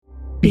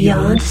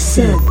Beyond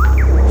Synth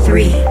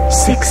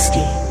 360.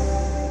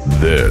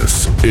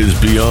 This is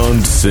Beyond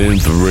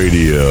Synth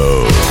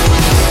Radio.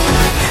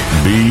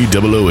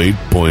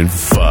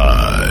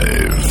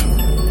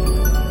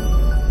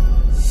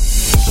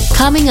 B008.5.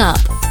 Coming up,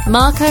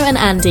 Marko and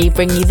Andy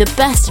bring you the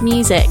best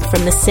music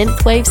from the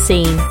synthwave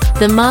scene.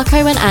 The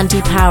Marko and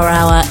Andy Power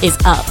Hour is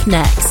up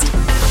next.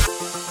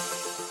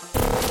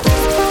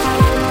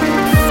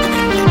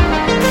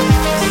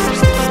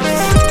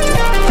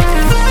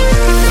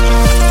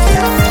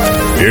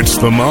 It's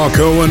the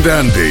Marko and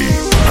Andy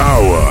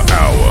Power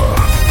Hour.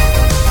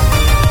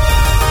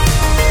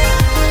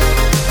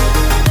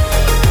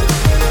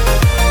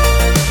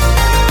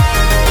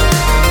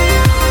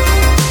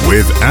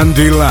 With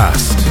Andy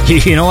Last.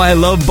 You know I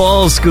love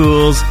ball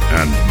schools.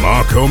 And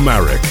Marko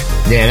Marek.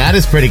 Yeah, that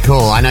is pretty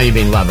cool. I know you've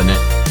been loving it.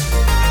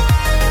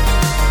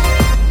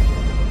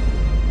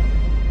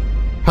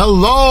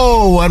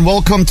 Hello, and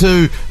welcome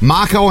to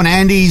Marko and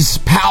Andy's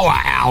Power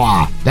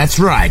Hour. That's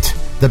right.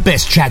 The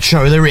best chat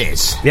show there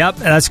is. Yep,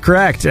 that's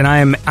correct. And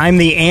I'm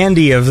the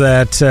Andy of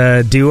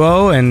that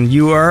duo, and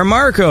you are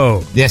Marko.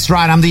 That's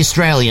right, I'm the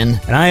Australian.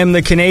 And I am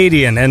the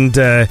Canadian, and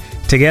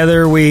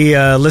together we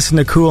listen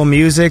to cool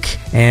music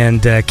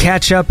and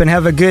catch up and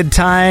have a good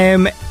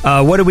time.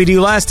 What did we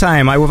do last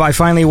time? I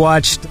finally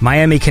watched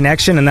Miami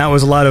Connection, and that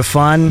was a lot of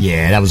fun.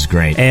 Yeah, that was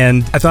great.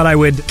 And I thought I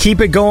would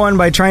keep it going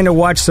by trying to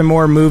watch some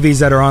more movies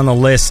that are on the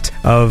list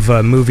of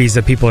movies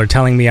that people are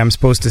telling me I'm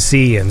supposed to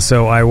see. And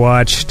so I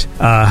watched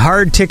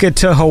Hard Ticket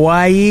to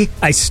Hawaii.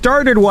 I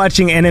started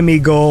watching Enemy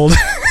Gold,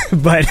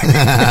 but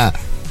I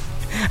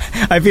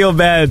feel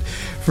bad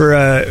for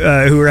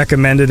who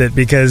recommended it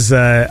because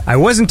I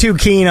wasn't too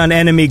keen on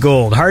Enemy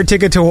Gold. Hard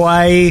Ticket to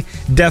Hawaii,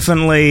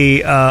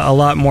 definitely a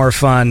lot more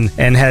fun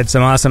and had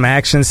some awesome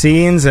action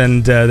scenes,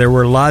 and there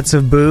were lots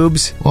of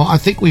boobs. Well, I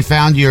think we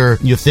found your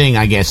thing,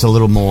 I guess, a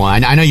little more.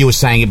 I know you were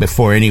saying it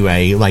before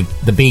anyway, like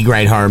the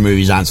B-grade horror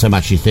movies aren't so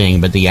much your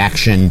thing, but the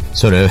action,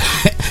 sort of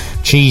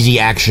cheesy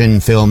action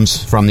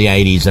films from the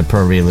 80s are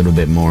probably a little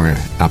bit more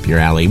up your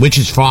alley, which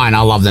is fine.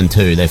 I love them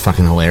too. They're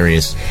fucking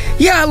hilarious.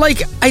 Yeah,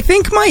 like, I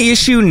think my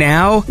issue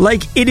now,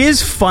 like, it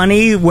is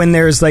funny when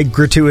there's, like,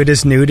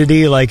 gratuitous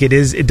nudity, like,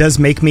 it does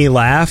make me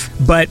laugh,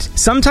 but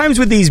sometimes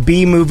with these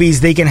B movies,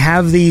 they can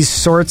have these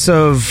sorts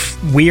of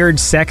weird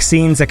sex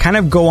scenes that kind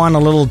of go on a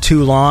little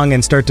too long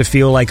and start to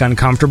feel, like,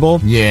 uncomfortable.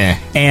 Yeah.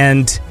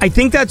 And I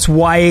think that's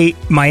why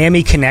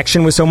Miami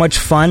Connection was so much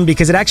fun,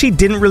 because it actually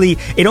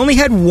it only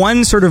had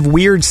one sort of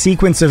weird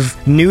sequence of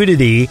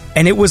nudity,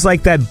 and it was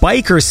like that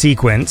biker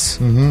sequence,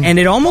 and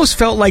it almost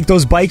felt like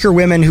those biker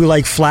women who,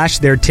 like,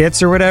 flashed their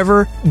tits or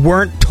whatever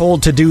weren't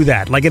told to do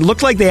that. Like, it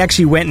looked like they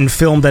actually went and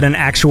filmed at an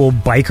actual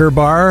biker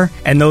bar,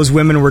 and those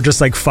women were just,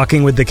 like,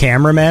 fucking with the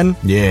cameramen.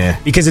 Yeah.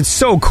 Because it's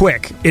so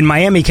quick. In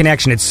Miami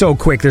Connection, it's so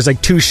quick. There's,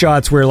 like, two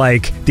shots where,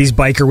 like, these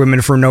biker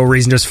women for no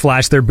reason just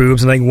flash their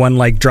boobs, and, like, one,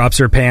 like, drops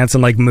her pants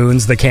and, like,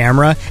 moons the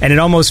camera, and it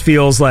almost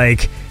feels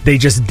like they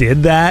just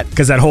did that,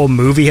 because that whole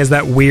movie has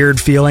that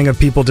weird feeling of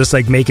people just,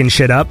 like, making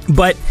shit up.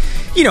 But,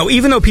 you know,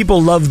 even though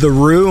people love The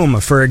Room,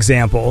 for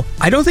example,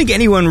 I don't think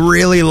anyone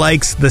really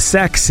likes the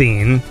sex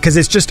scene, because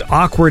it's just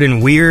awkward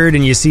and weird,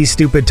 and you see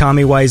stupid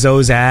Tommy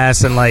Wiseau's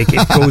ass, and, like,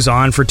 it goes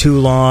on for too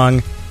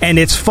long. And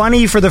it's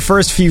funny for the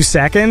first few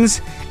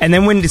seconds, and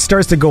then when it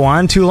starts to go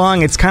on too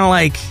long, it's kind of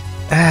like,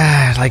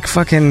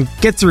 fucking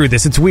get through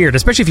this. It's weird,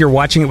 especially if you're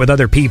watching it with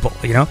other people,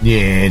 you know?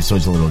 Yeah, it's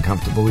always a little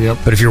uncomfortable, yep.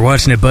 But if you're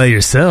watching it by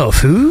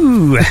yourself,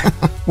 ooh.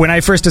 When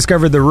I first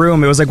discovered The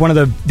Room, it was like one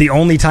of the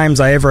only times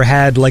I ever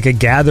had, like, a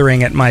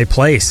gathering at my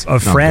place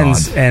of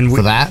friends. God. And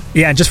for that?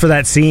 Yeah, just for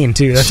that scene,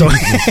 too. That's why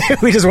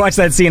we just watched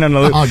that scene on the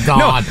loop. Oh,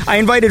 God. No, I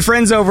invited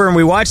friends over and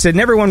we watched it, and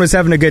everyone was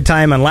having a good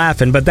time and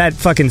laughing, but that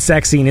fucking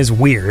sex scene is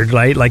weird,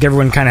 right? Like,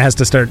 everyone kind of has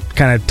to start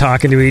kind of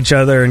talking to each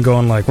other and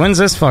going like, when's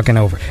this fucking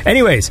over?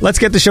 Anyways, let's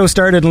get the show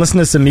started and listen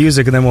to some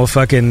music, and then we'll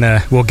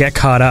we'll get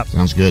caught up.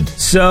 Sounds good.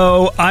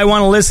 So I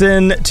want to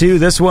listen to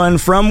this one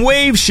from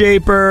Wave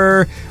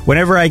Shaper.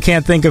 Whenever I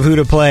can't think of who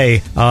to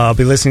play, I'll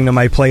be listening to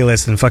my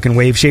playlist, and fucking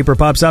Wave Shaper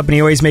pops up, and he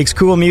always makes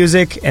cool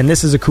music, and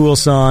this is a cool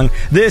song.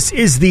 This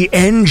is The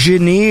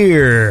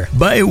Engineer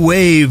by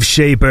Wave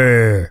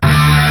Shaper.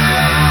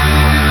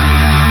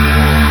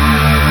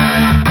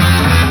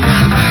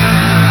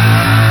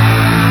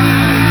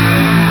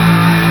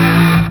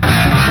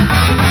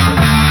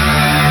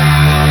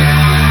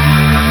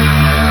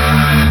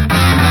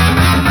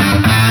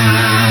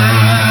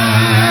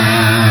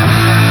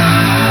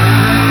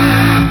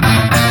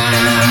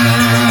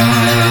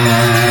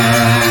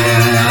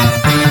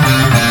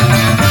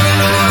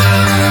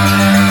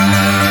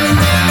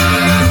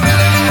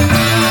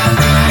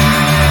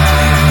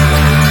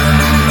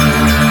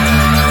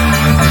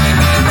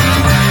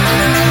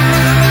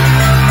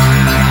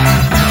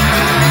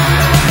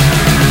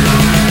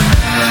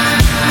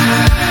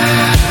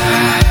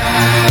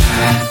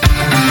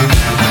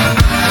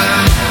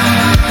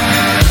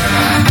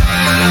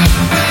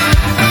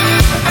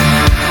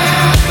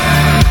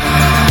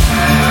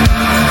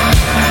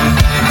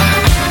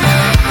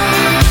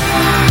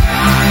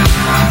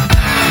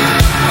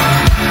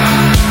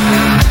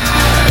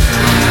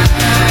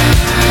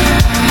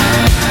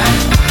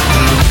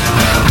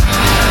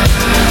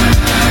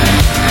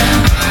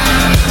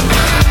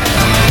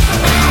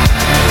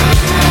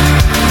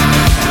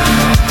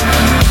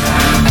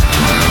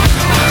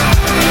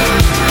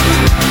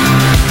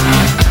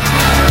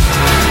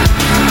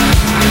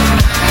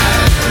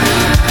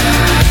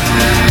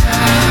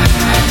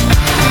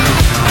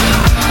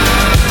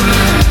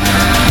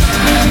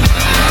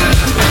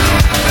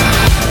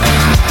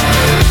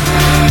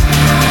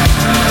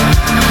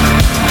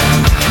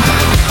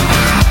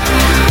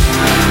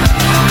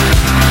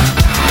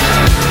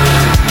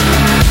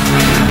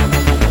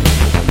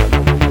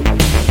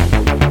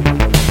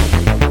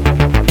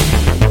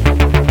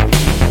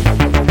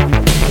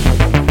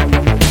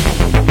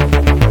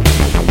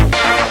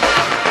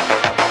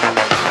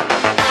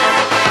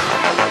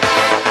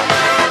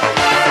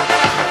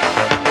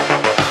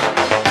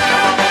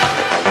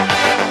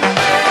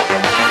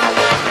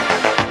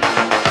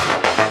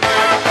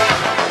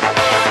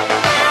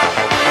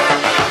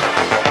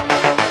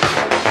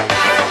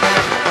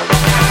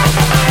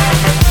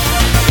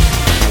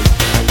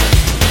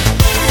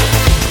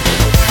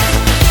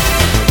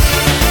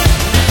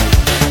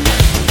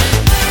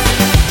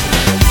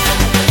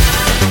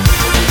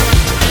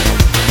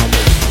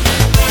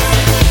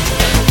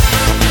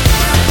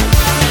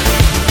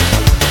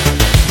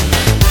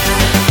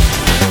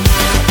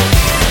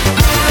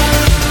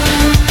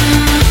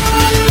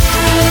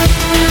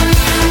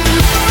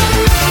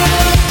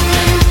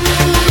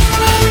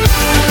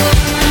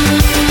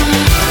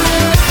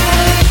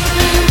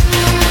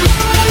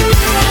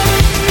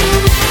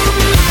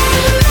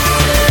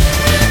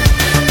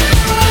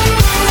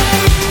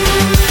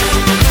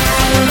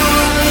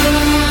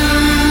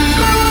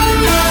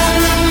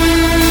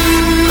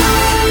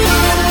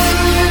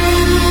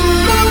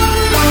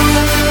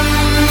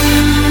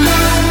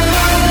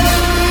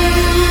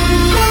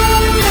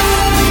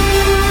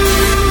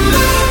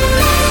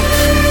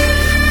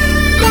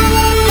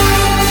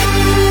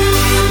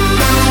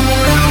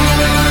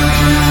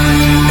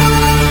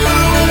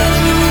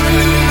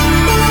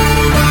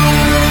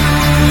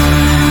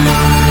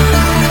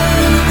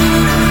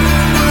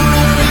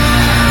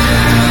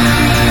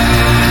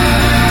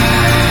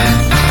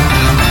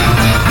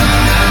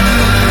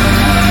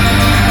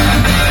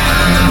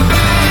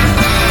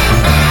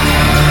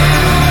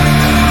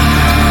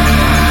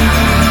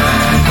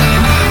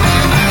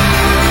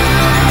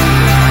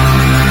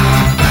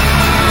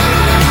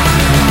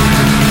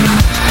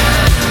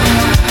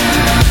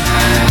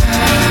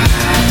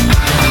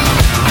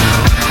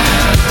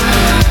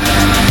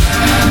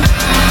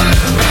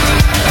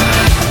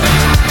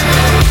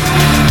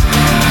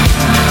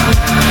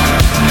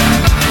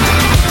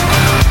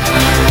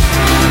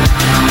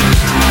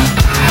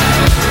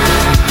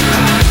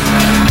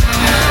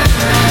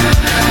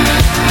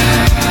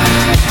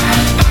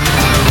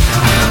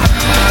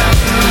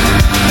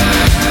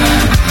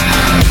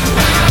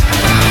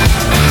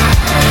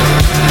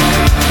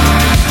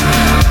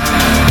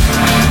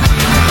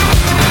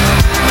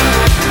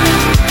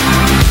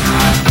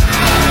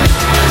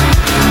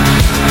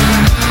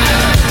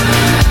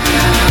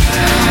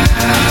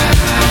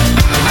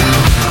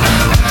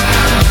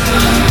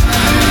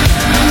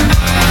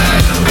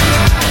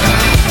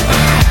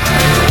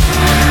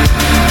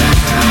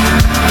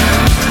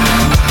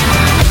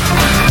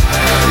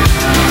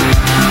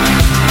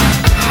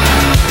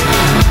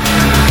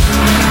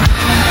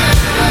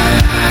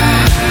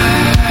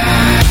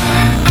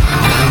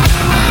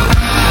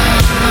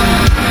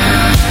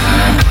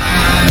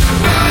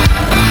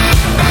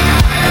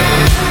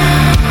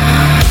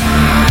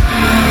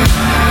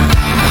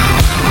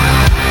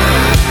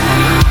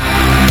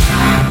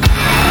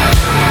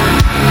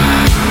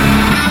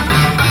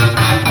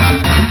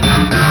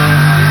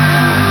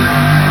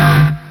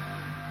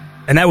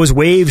 And that was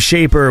Wave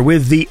Shaper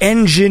with The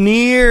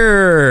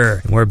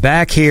Engineer. We're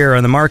back here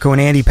on the Marko and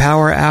Andy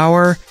Power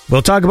Hour.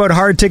 We'll talk about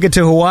Hard Ticket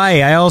to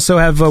Hawaii. I also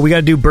have, we got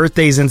to do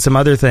birthdays and some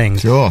other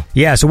things. Sure.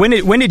 Yeah, so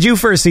when did you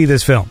first see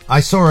this film? I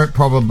saw it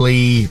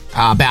probably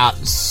about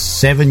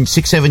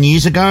 6-7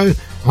 years ago.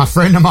 My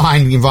friend of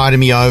mine invited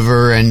me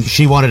over, and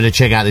she wanted to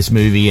check out this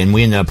movie, and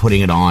we ended up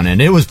putting it on,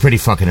 and it was pretty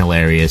fucking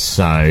hilarious.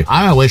 So I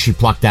don't know where she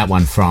plucked that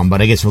one from,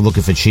 but I guess we're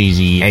looking for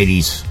cheesy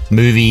 80s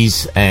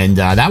movies, and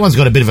that one's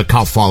got a bit of a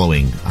cult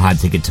following, Hard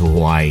Ticket to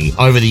Hawaii.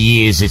 Over the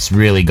years, it's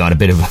really got a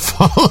bit of a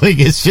following.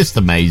 It's just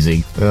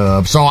amazing.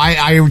 So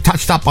I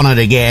touched up on it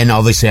again.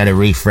 Obviously, I had to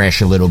refresh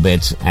a little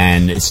bit,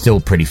 and it's still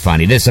pretty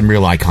funny. There's some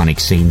real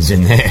iconic scenes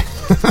in there.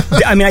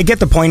 I mean, I get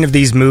the point of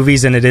these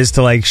movies, and it is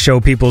to, like,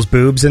 show people's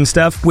boobs and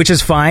stuff, which is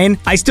fine.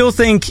 I still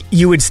think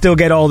you would still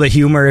get all the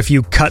humor if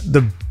you cut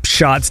the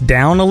shots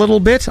down a little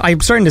bit. I'm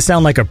starting to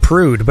sound like a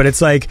prude, but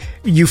it's like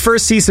you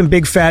first see some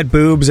big fat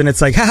boobs and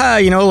it's like,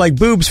 haha, like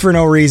boobs for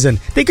no reason.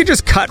 They could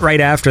just cut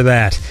right after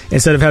that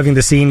instead of having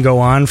the scene go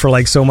on for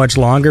like so much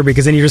longer,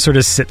 because then you're just sort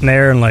of sitting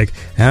there and like,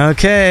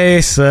 okay,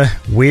 it's a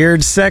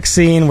weird sex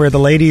scene where the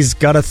lady's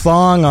got a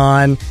thong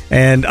on,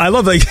 and I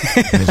love like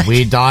There's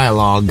weird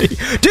dialogue.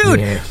 Dude,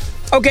 yeah.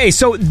 Okay,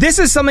 so this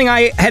is something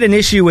I had an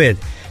issue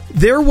with.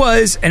 There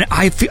was, and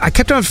I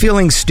kept on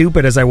feeling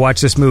stupid as I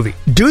watched this movie.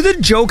 Do the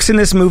jokes in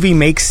this movie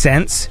make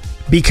sense?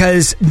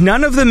 Because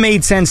none of them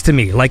made sense to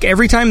me. Like,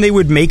 every time they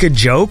would make a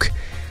joke,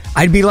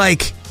 I'd be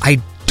like,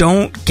 I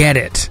don't get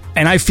it.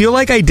 And I feel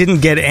like I didn't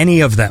get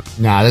any of them.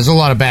 Nah, there's a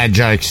lot of bad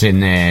jokes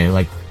in there.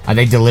 Like, are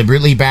they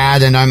deliberately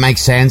bad and don't make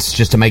sense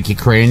just to make you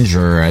cringe,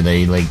 or are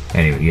they like...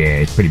 Anyway, yeah,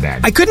 it's pretty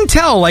bad. I couldn't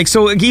tell. Like,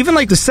 so even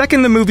like the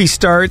second the movie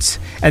starts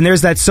and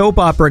there's that soap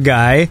opera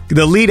guy,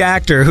 the lead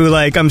actor, who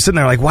like, I'm sitting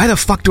there like, why the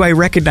fuck do I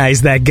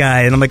recognize that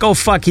guy? And I'm like, oh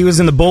fuck, he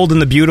was in The Bold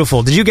and the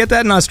Beautiful. Did you get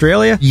that in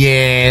Australia?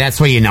 Yeah, that's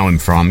where you know him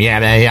from. Yeah,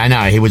 I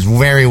know. He was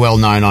very well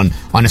known on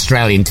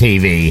Australian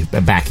TV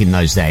back in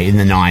those days, in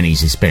the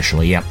 90s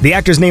especially, yep. The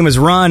actor's name was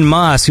Ron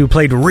Moss, who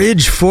played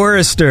Ridge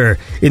Forrester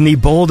in The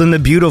Bold and the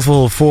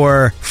Beautiful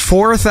for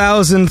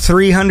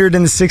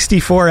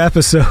 4,364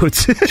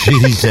 episodes.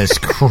 Jesus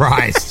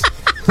Christ.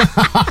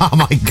 Oh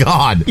my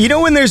God. You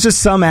know when there's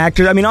just some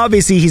actor, I mean,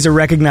 obviously he's a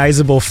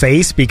recognizable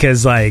face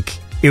because like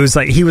he was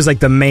like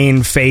the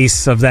main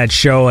face of that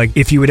show. Like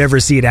if you would ever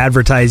see it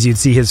advertised, you'd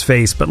see his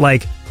face. But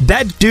like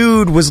that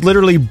dude was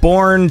literally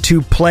born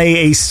to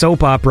play a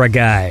soap opera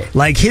guy.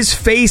 Like his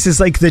face is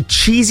like the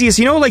cheesiest.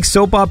 You know, like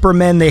soap opera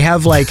men, they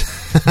have like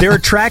they're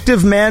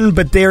attractive men,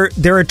 but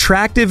they're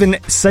attractive in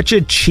such a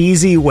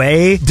cheesy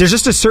way. There's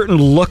just a certain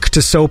look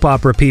to soap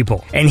opera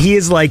people, and he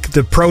is like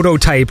the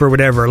prototype or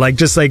whatever. Like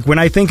just like when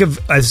I think of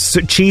a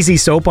cheesy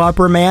soap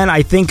opera man,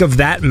 I think of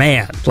that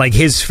man, like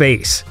his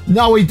face.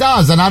 No, he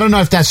does, and I don't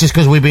know if that's just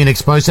because we've been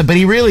exposed to it, but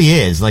he really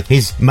is. Like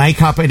his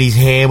makeup and his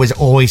hair was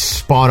always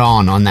spot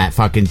on that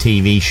fucking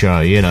TV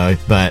show,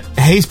 but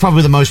he's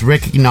probably the most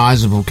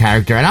recognizable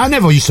character. And I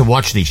never used to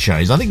watch these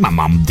shows. I think my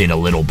mum did a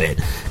little bit,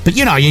 but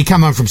you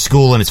come home from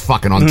school and it's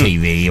fucking on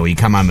TV, or you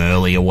come home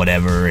early or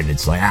whatever and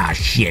it's like,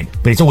 shit,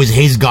 but it's always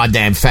his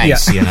goddamn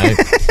face.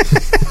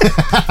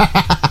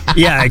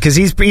 Yeah, because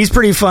he's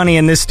pretty funny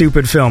in this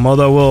stupid film,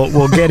 although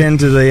we'll get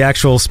into the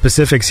actual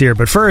specifics here.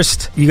 But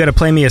first, you got to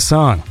play me a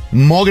song.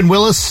 Morgan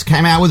Willis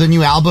came out with a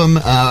new album.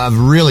 I've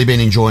really been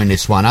enjoying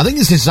this one. I think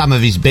this is some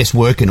of his best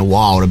work in a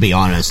while, to be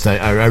honest.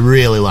 I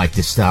really like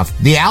this stuff.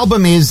 The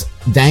album is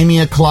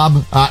Damia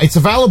Club. It's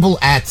available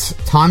at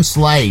Time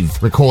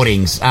Slave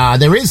Recordings.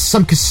 There is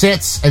some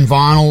cassettes and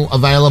vinyl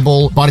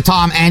available. By the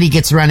time Andy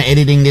gets around to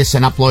editing this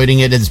and uploading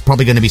it, it's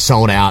probably going to be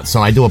sold out,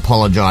 so I do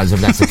apologize if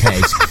that's the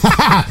case.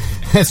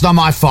 It's not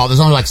my fault. There's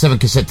only like 7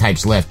 cassette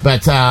tapes left.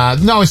 But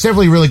no, it's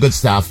definitely really good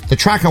stuff. The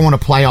track I want to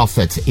play off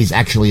it is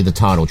actually the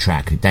title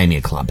track,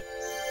 Damia Club.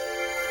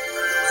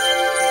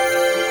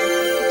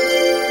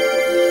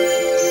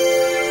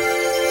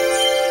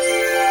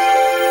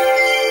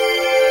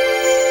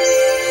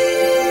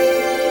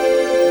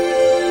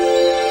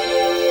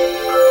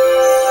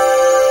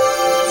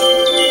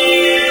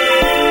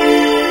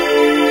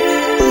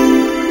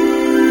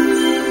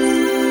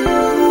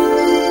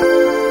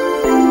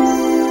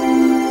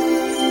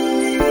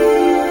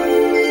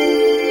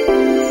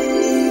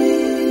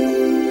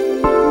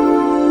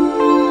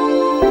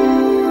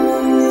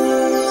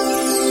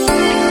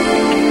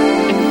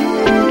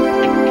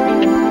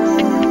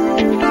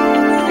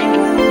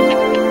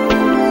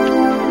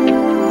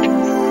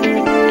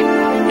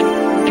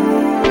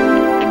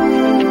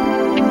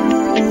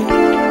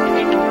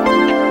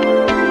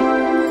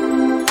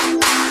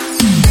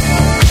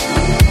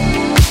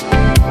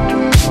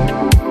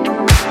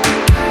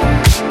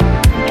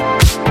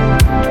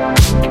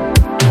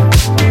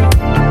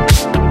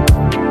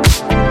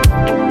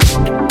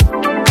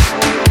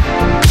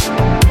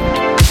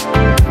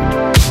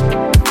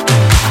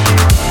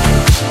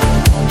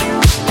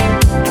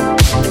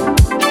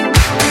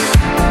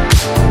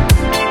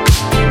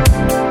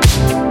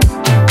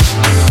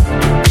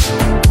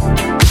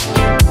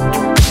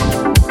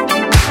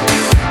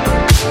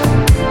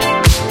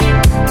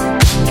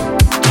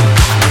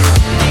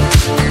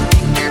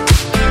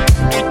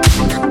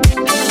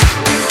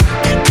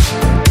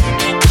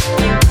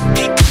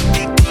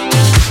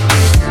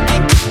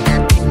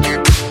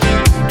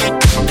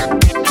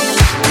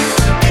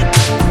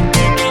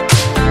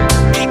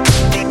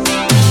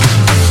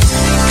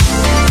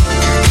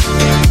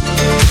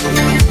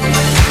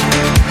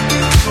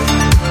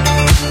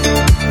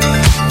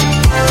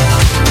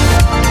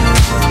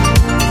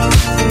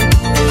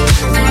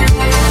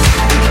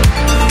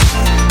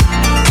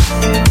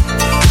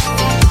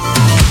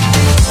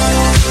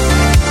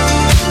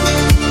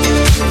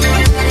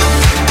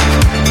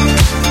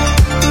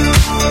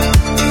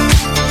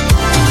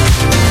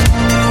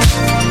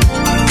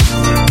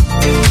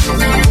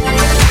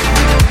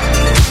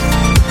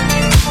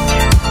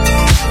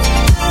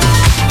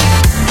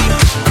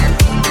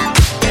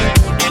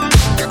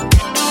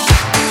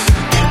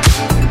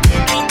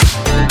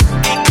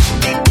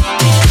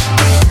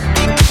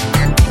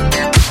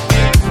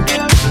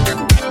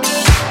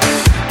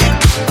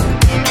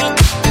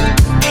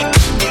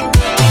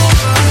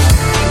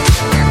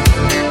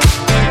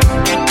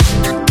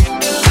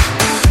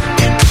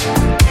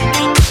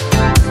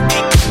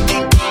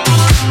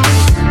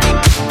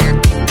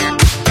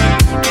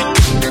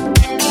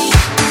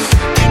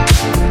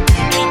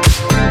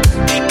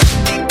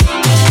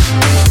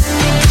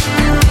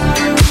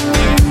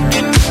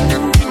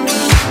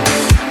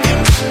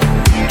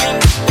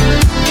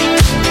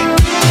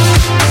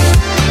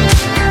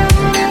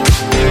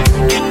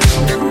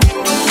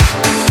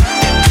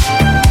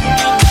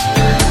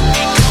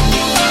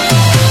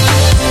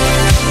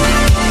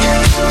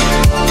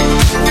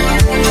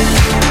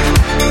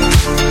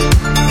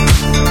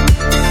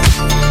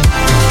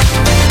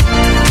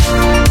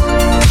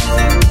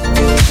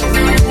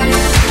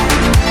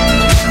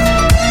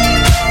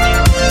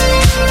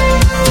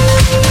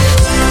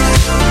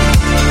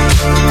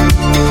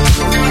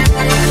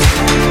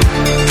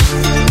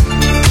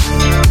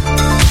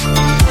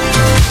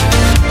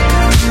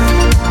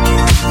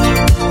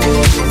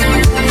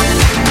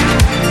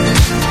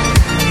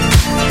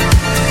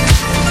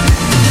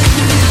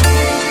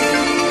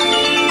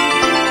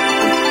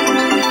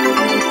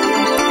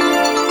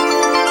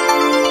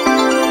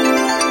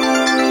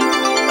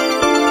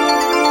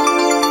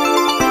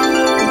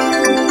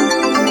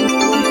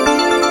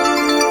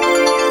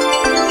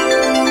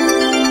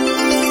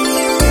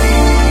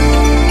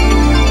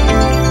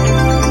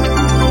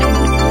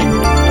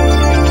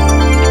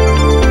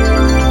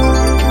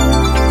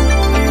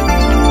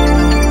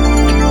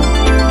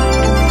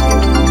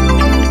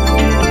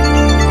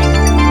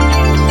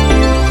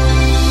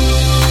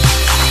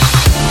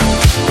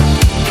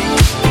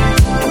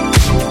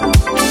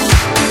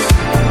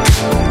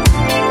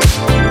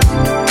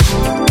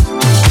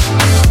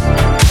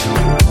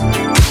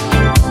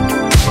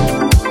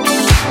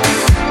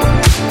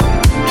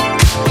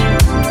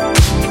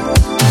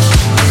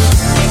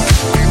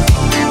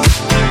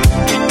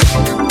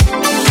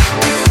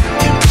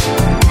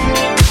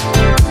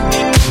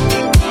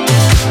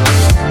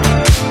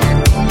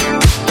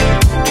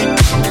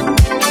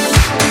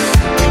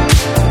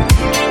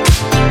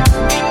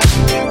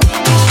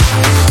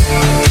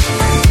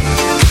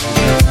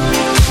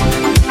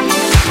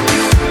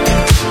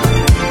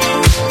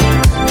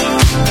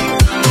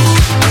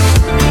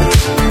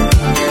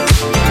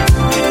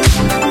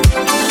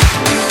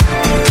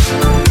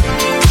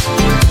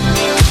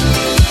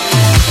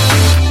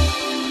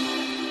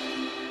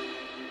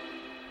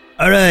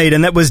 All right,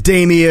 and that was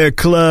Damia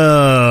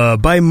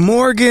Club by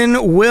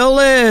Morgan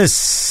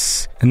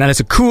Willis. And that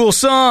is a cool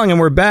song, and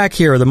we're back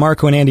here at the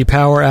Marko and Andy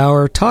Power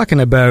Hour talking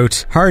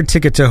about Hard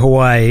Ticket to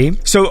Hawaii.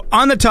 So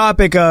on the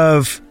topic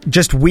of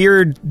just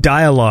weird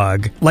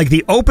dialogue, like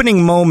the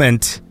opening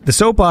moment, the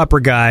soap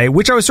opera guy,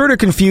 which I was sort of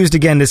confused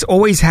again, this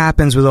always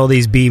happens with all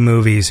these B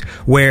movies,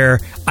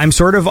 where I'm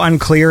sort of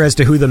unclear as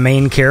to who the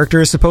main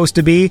character is supposed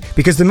to be,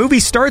 because the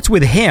movie starts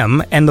with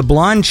him and the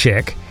blonde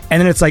chick, and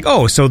then it's like,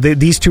 oh, so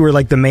these two are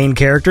like the main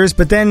characters,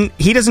 but then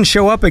he doesn't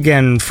show up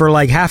again for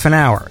like half an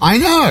hour. I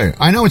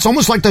know. It's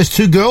almost like those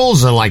two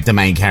girls are like the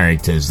main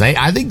characters.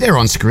 I think they're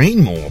on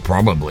screen more,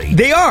 probably.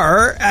 They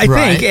are, I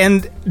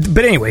think.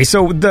 But anyway,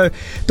 so the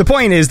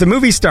point is, the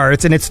movie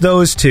starts and it's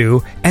those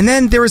two, and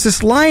then there was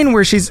this line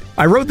where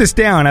I wrote this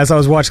down as I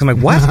was watching. I'm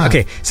like, what?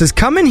 Okay, it says,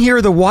 come in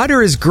here, the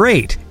water is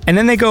great. And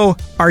then they go,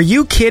 are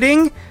you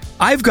kidding?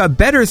 I've got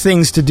better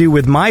things to do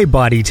with my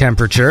body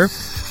temperature.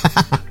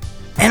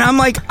 And I'm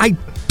like, I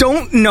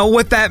don't know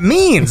what that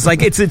means.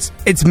 Like,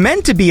 it's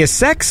meant to be a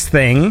sex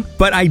thing,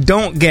 but I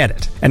don't get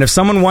it. And if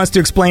someone wants to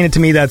explain it to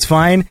me, that's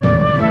fine.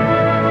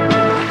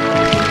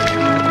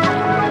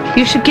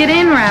 You should get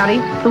in, Rowdy.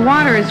 The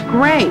water is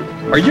great.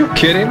 Are you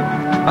kidding?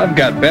 I've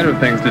got better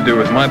things to do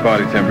with my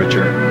body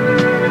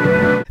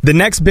temperature. The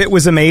next bit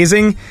was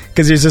amazing,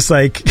 because he's just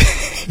like,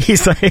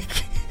 he's like,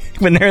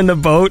 when they're in the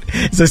boat,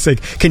 it's just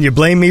like, can you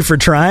blame me for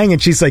trying?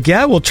 And she's like,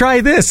 yeah, we'll try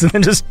this. And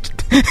then just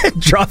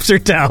drops her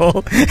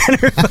towel and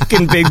her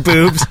fucking big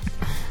boobs.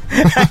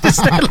 I just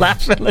started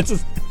laughing.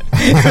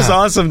 It was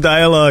awesome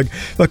dialogue.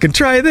 Fucking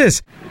try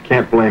this. You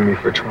can't blame me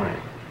for trying.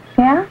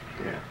 Yeah?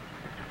 Yeah.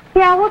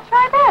 Yeah, we'll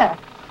try this.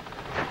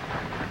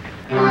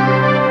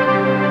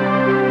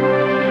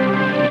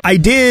 I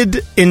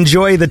did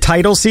enjoy the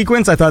title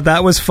sequence. I thought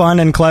that was fun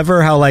and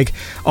clever, how like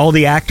all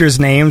the actors'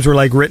 names were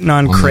like written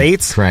on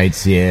crates.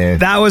 Crates, yeah.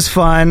 That was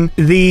fun.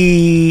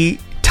 The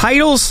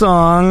title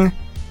song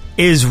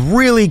is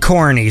really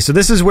corny. So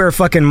this is where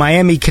fucking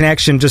Miami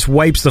Connection just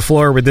wipes the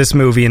floor with this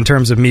movie in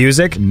terms of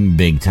music.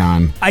 Big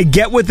time. I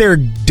get what they're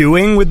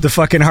doing with the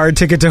fucking Hard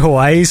Ticket to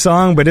Hawaii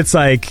song, but it's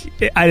like,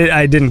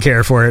 I didn't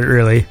care for it,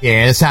 really.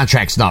 Yeah, the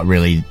soundtrack's not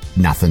really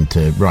nothing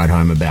to write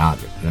home about.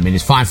 I mean,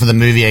 it's fine for the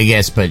movie, I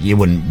guess, but you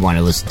wouldn't want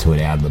to listen to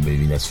it out of the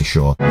movie, that's for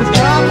sure.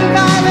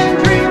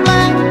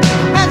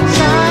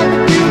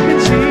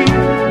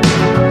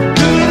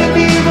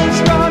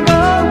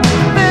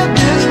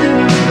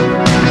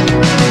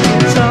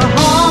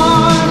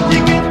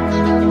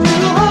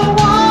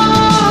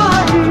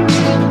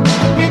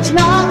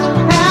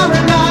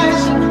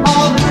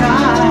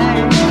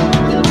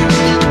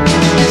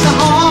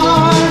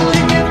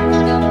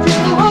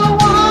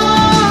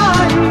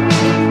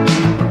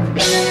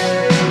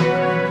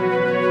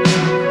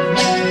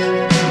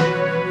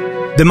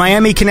 The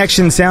Miami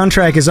Connection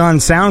soundtrack is on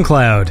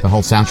SoundCloud. The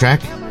whole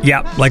soundtrack?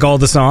 Yeah, like all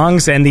the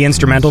songs and the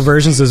instrumental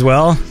versions as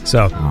well.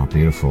 So, oh,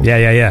 beautiful.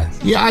 Yeah.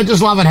 Yeah, I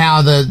just love it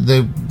how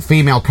the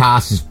female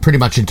cast is pretty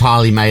much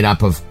entirely made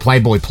up of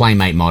Playboy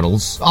Playmate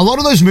models. A lot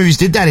of those movies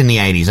did that in the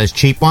 80s, those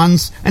cheap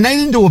ones, and they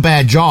didn't do a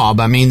bad job.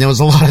 I mean, there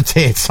was a lot of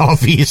tits,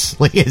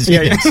 obviously, as you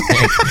can say.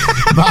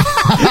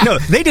 But, no,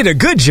 they did a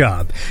good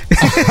job.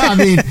 I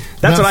mean,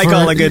 that's what I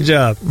call a good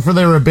job. For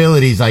their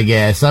abilities, I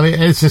guess. I mean,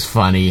 it's just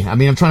funny. I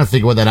mean, I'm trying to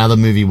think what that other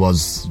movie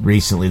was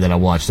recently that I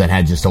watched that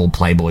had just all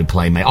Playboy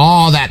Playmate.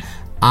 Oh, that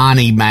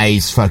Arnie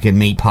Mae's fucking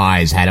meat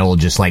pies had all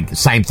just like the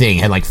same thing,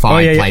 had like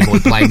 5 Playboy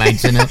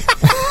Playmates in it.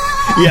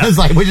 Yeah. It's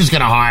like, we're just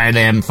gonna hire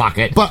them, fuck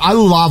it. But I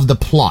love the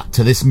plot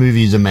to this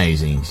movie, is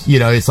amazing. You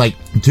know, it's like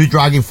 2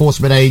 drug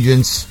enforcement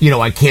agents,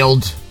 are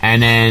killed,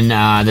 and then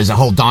there's a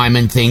whole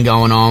diamond thing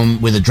going on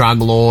with a drug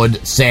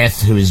lord,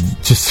 Seth, who is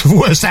just the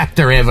worst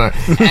actor ever.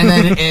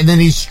 And then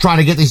he's trying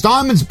to get these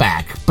diamonds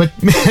back. But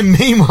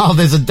meanwhile,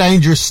 there's a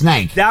dangerous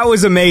snake. That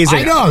was amazing.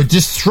 I know,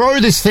 just throw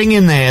this thing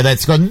in there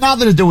that's got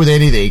nothing to do with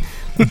anything.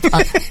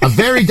 A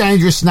very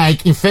dangerous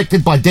snake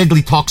infected by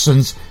deadly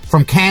toxins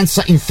from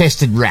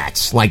cancer-infested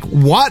rats. Like,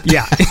 what?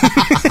 Yeah.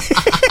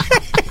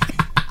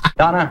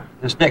 Donna,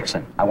 this is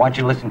Dixon. I want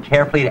you to listen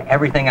carefully to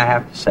everything I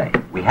have to say.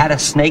 We had a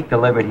snake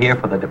delivered here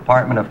for the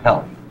Department of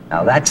Health.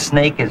 Now, that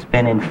snake has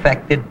been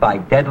infected by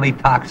deadly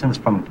toxins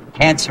from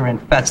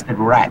cancer-infested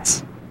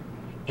rats.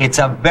 It's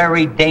a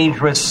very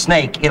dangerous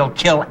snake. It'll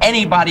kill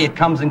anybody it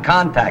comes in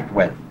contact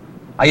with.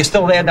 Are you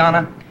still there,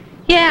 Donna?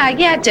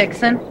 Yeah,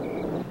 Dixon.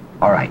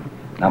 All right.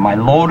 Now, my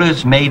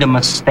loaders made a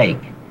mistake.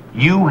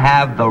 You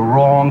have the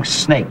wrong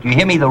snake. You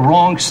hear me? The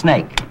wrong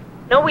snake.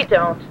 No, we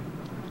don't.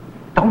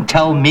 Don't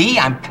tell me.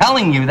 I'm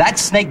telling you, that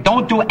snake,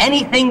 don't do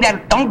anything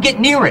don't get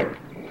near it.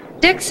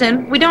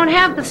 Dixon, we don't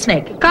have the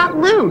snake. It got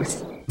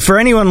loose. For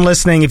anyone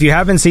listening, if you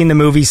haven't seen the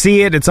movie,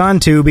 see it. It's on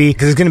Tubi,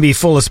 because it's going to be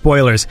full of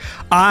spoilers.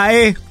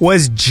 I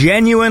was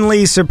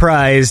genuinely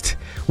surprised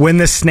when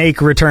the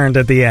snake returned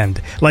at the end.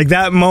 Like,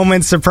 that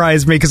moment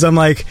surprised me, because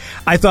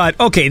I thought,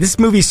 okay, this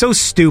movie's so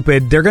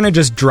stupid, they're going to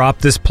just drop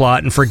this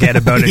plot and forget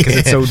about it because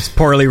it's so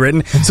poorly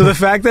written. So the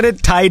fact that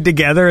it tied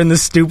together in the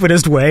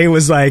stupidest way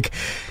was like,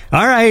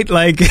 all right,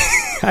 like,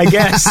 I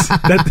guess.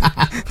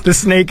 That the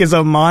snake is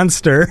a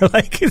monster.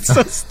 Like, it's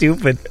so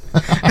stupid.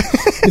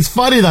 It's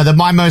funny, though, that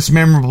my most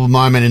memorable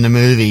moment in the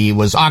movie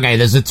was, okay,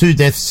 there's the 2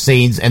 death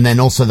scenes and then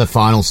also the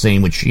final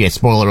scene, which, yeah,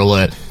 spoiler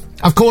alert.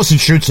 Of course he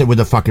shoots it with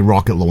a fucking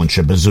rocket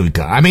launcher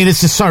bazooka. I mean,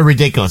 it's just so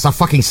ridiculous. A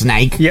fucking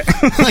snake. Yeah.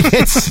 Like,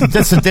 that's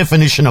the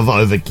definition of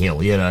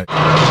overkill, you know.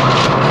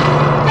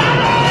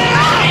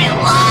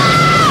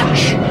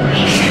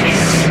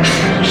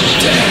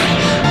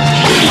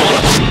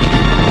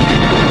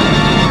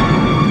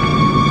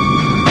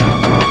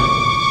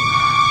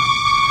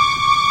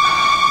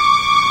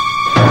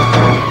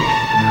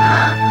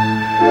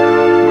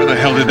 Where the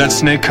hell did that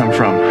snake come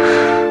from?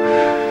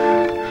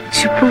 Would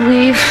you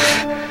believe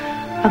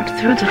up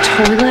through the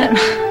toilet?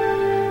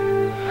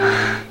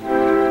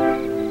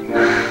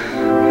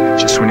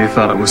 Just when you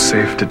thought it was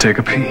safe to take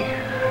a pee.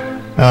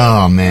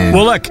 Oh, man.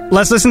 Well, look,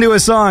 let's listen to a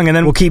song, and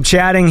then we'll keep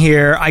chatting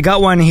here. I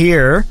got one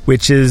here,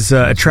 which is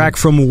a track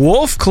from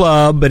Wolf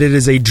Club, but it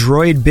is a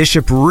Droid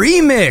Bishop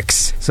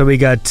remix. So we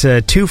got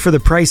 2 for the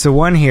price of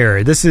 1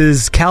 here. This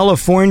is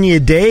California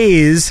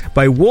Days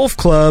by Wolf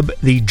Club,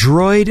 the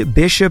Droid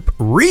Bishop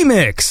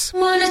remix.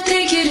 Wanna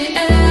take you to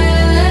LA,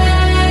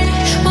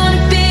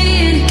 wanna be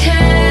in a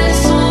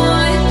castle,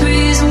 white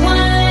breeze,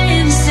 wine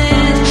and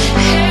sand,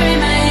 hair in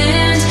my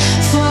hands,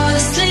 fall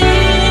asleep.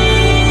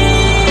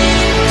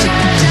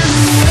 Drive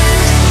down the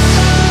west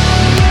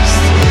coast,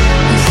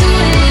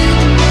 fluid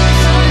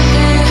for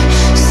hair.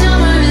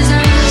 Summer is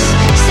us,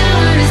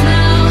 summer is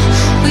now.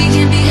 We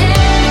can be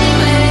anywhere.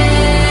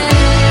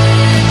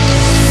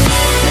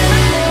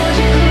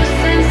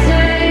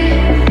 Sensei,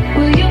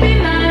 will you be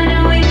mine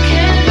and we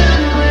can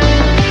run away?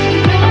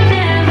 You know I've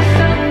never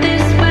felt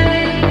this way.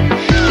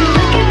 You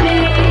look at me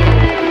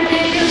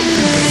and you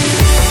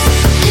say,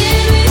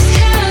 in these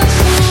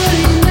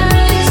California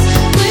nights,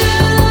 we're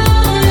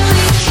alone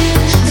and we can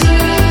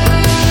fly. In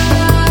these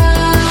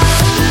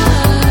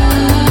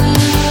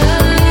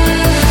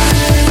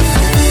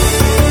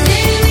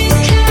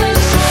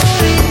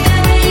California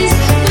days, we're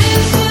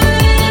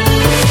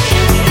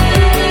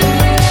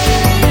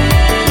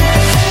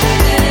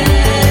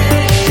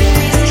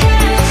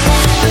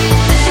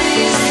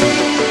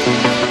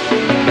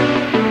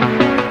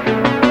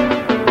forever,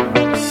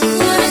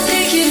 wanna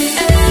take you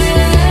to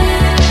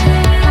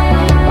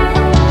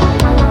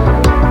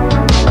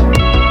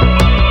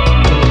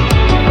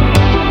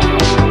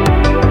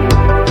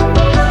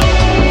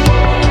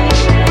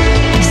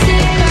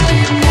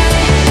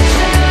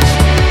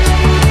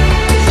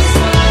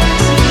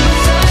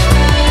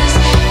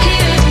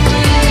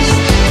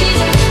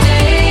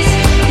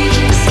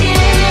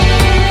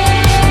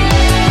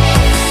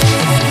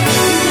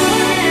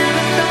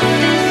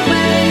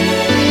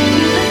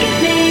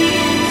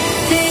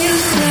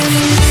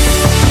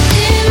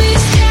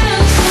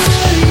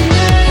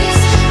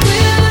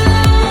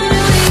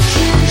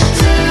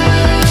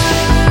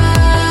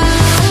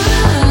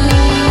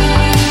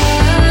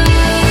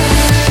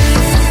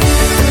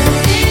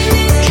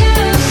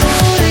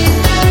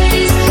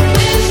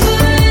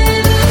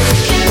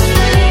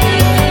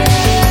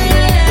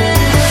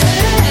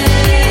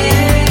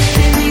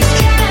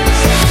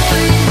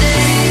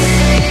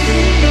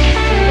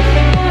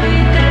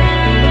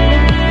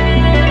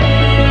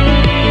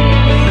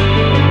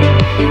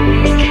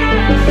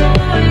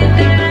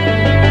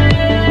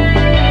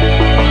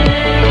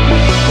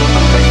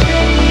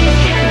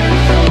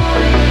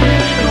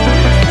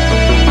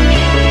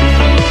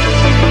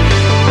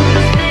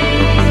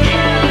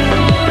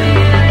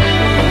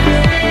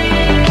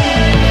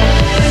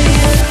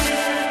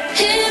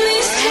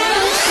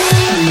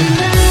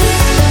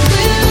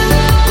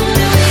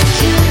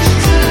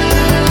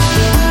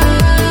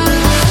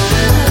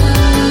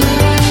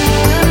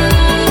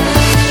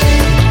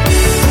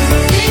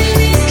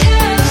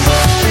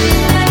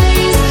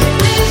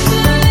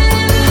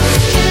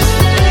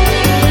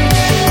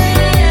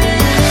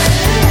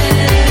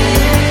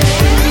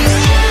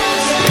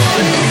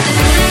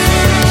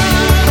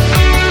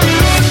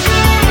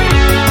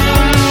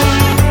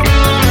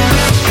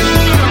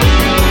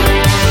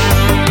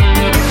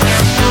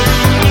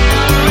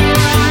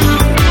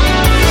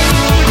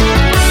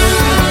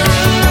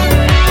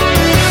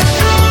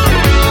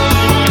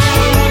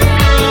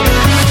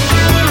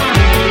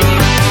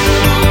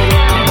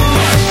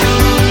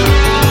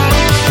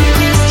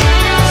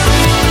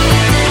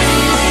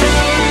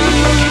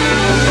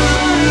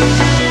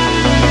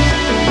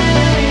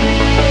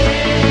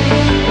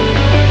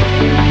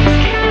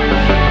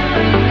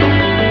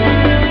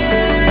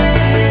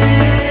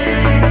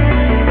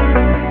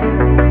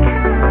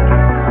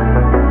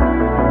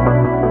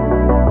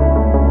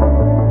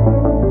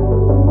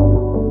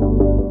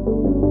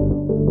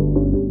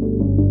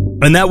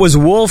And that was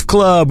Wolf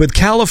Club with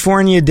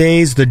California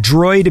Days, the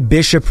Droid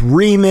Bishop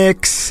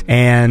remix.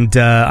 And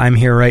I'm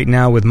here right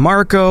now with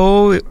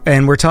Marko,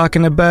 and we're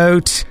talking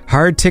about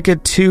Hard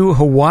Ticket to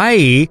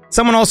Hawaii.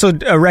 Someone also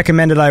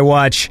recommended I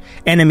watch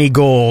Enemy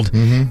Gold.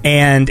 Mm-hmm.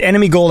 And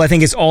Enemy Gold, I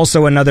think, is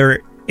also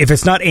another if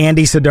it's not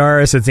Andy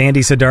Sedaris, it's Andy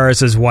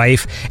Sedaris'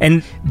 wife.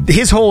 And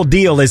his whole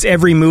deal is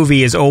every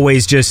movie is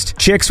always just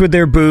chicks with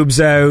their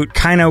boobs out,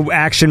 kind of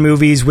action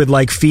movies with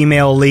like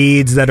female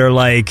leads that are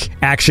like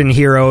action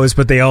heroes,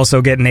 but they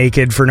also get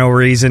naked for no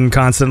reason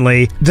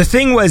constantly. The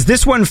thing was,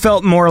 this one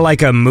felt more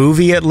like a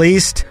movie at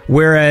least,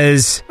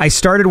 whereas I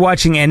started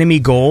watching Enemy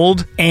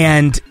Gold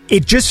and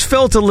it just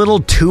felt a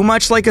little too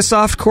much like a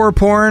softcore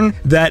porn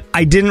that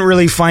I didn't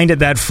really find it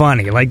that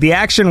funny. Like, the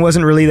action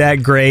wasn't really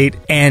that great,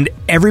 and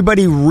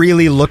everybody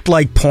really looked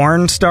like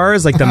porn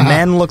stars. Like, the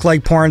men looked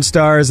like porn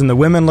stars, and the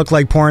women looked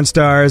like porn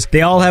stars.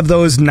 They all have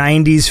those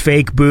 90s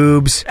fake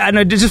boobs. And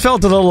it just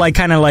felt a little, like,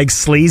 kind of, like,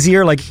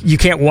 sleazier. Like, you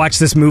can't watch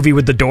this movie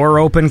with the door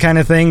open kind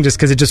of thing, just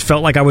because it just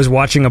felt like I was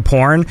watching a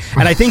porn.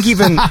 And I think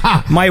even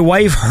my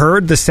wife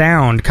heard the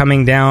sound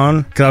coming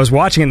down, because I was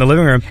watching it in the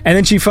living room, and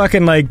then she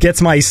fucking, like,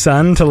 gets my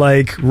son to,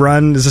 like,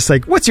 run, is just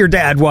like, what's your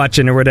dad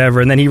watching or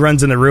whatever, and then he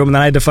runs in the room, and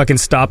then I had to fucking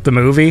stop the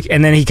movie,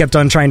 and then he kept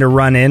on trying to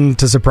run in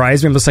to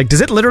surprise me. I'm just like, does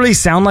it literally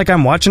sound like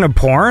I'm watching a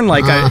porn?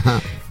 Like,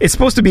 it's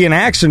supposed to be an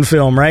action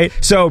film, right?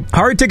 So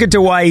Hard Ticket to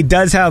Hawaii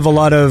does have a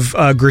lot of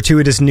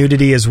gratuitous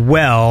nudity as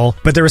well,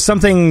 but there was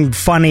something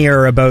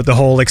funnier about the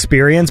whole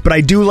experience. But I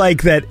do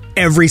like that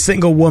every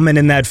single woman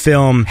in that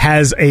film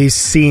has a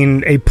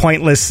scene, a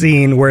pointless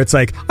scene where it's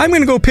like, I'm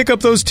going to go pick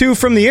up those two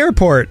from the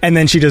airport, and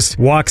then she just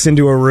walks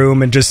into a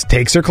room and just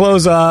takes her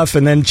clothes off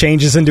and then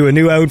changes into a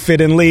new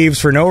outfit and leaves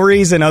for no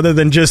reason other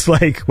than just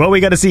like, well, we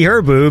got to see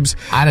her boobs.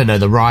 I don't know,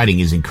 the writing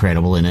is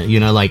incredible in it. You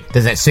know, like,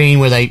 there's that scene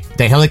where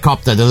the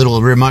helicopter, the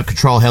little remote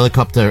control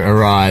helicopter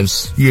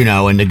arrives, you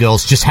know, and the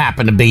girls just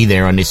happen to be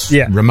there on this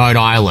remote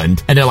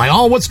island, and they're like,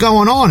 oh, what's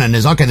going on? And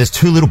there's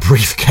two little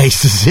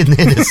briefcases in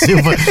there, the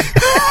silver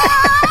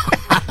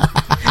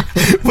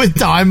with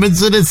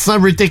diamonds, and it's so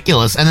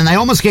ridiculous. And then they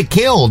almost get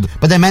killed,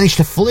 but they manage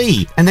to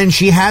flee. And then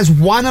she has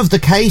one of the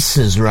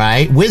cases,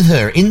 right, with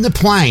her in the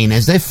plane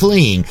as they're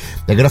fleeing.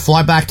 They're going to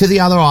fly back to the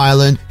other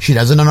island. She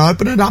doesn't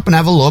open it up and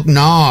have a look.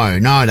 No,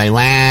 they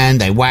land,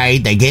 they wait,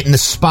 they get in the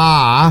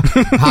spa,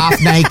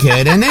 half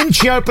naked, and then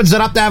she opens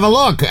it up to have a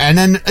look. And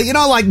then, you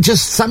know, like,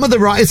 just some of the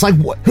it's like,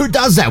 who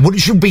does that?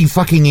 Wouldn't you be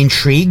fucking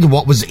intrigued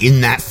what was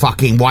in that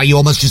fucking, why you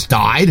almost just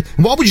died?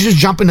 Why would you just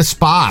jump in the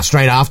spa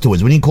straight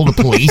afterwards? Wouldn't you call the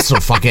police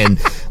or fucking,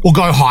 or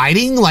go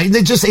hiding? Like,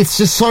 it's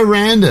just so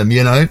random,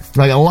 you know?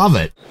 Like, I love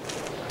it.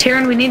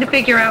 Taryn, we need to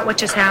figure out what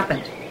just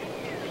happened.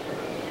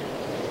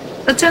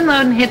 Let's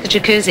unload and hit the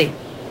jacuzzi.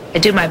 I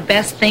do my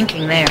best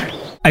thinking there.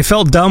 I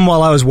felt dumb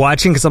while I was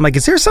watching because I'm like,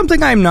 is there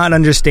something I'm not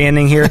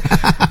understanding here?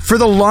 For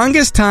the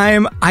longest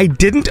time, I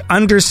didn't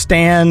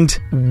understand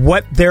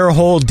what their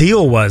whole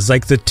deal was.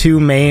 Like, the two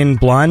main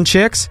blonde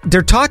chicks,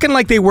 they're talking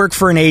like they work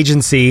for an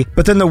agency,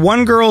 but then the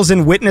one girl's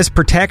in witness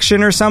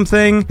protection or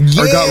something,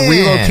 or got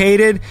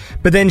relocated,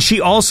 but then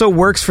she also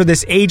works for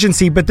this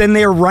agency, but then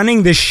they're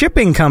running this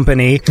shipping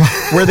company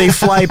where they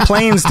fly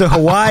planes to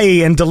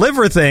Hawaii and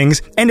deliver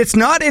things. And it's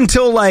not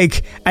until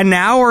like an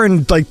hour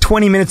and like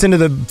 20 minutes into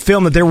the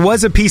film that there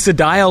was a piece of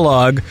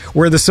dialogue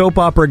where the soap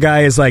opera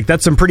guy is like,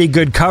 that's some pretty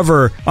good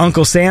cover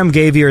Uncle Sam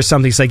gave you or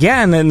something. He's like,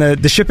 yeah, and then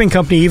the shipping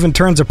company even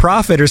turns a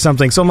profit or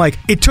something. So I'm like,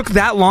 it took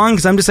that long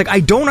because I'm just like, I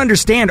don't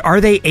understand. Are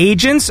they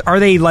agents? Are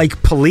they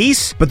like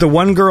police? But the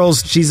one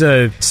girl's, she's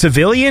a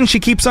civilian,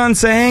 she keeps on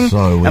saying.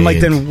 So weird. I'm like,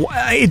 then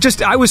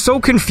I was so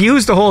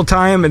confused the whole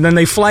time, and then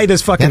they fly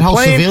this fucking that whole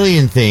plane.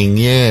 Civilian thing,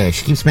 yeah.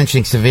 She keeps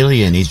mentioning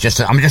civilian. I'm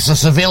just a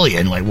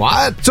civilian. Like,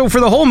 what? So for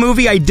the whole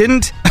movie, I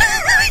didn't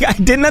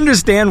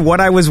understand what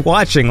I was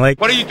watching. Like,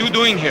 what are you two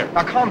doing here?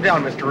 Now calm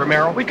down, Mr.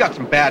 Romero. We got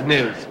some bad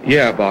news.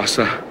 Yeah, boss.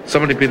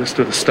 Somebody beat us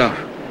to the stuff.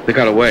 They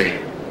got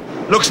away.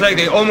 Looks like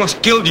they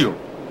almost killed you.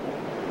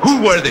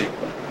 Who were they?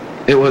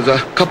 It was a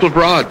couple of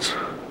broads.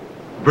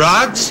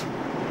 Broads?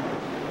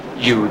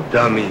 You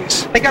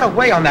dummies. They got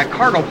away on that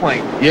cargo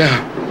plane. Yeah.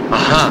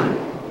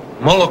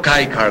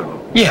 Molokai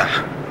cargo.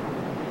 Yeah.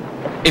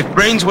 If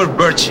brains were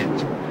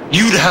virgins,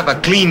 you'd have a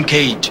clean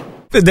cage.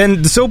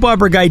 Then the soap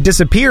opera guy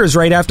disappears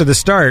right after the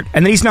start,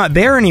 and then he's not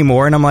there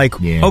anymore, and I'm like,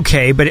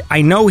 okay, but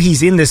I know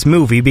he's in this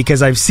movie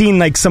because I've seen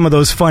like some of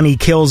those funny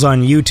kills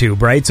on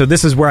YouTube, right? So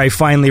this is where I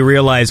finally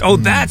realized,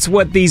 that's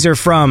what these are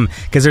from,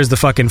 because there's the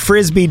fucking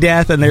frisbee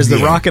death, and there's the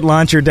rocket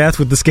launcher death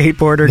with the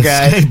skateboarder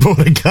guy. The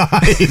skateboarder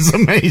guy is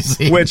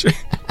amazing.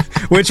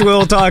 Which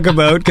we'll talk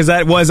about, because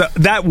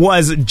that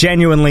was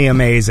genuinely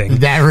amazing.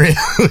 That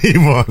really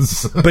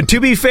was. But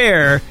to be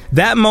fair,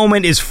 that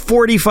moment is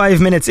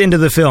 45 minutes into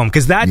the film,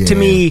 because that to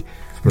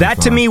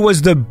me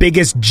was the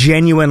biggest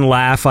genuine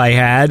laugh I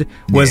had,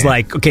 was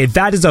like, okay,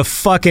 that is a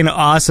fucking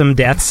awesome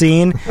death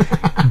scene,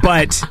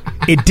 but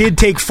it did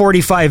take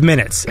 45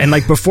 minutes. And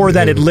like before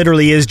that, it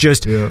literally is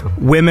just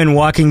women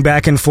walking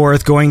back and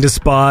forth, going to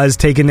spas,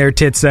 taking their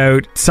tits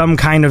out, some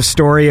kind of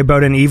story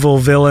about an evil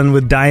villain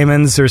with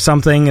diamonds or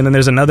something, and then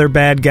there's another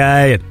bad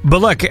guy.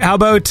 But look, how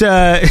about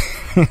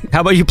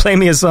you play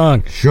me a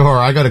song? Sure,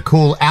 I got a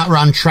cool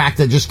Outrun track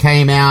that just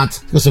came out.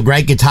 Got some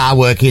great guitar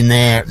work in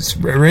there. It's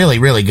really,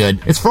 really good.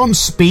 It's from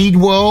Speed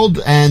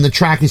World, and the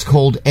track is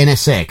called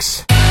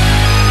NSX.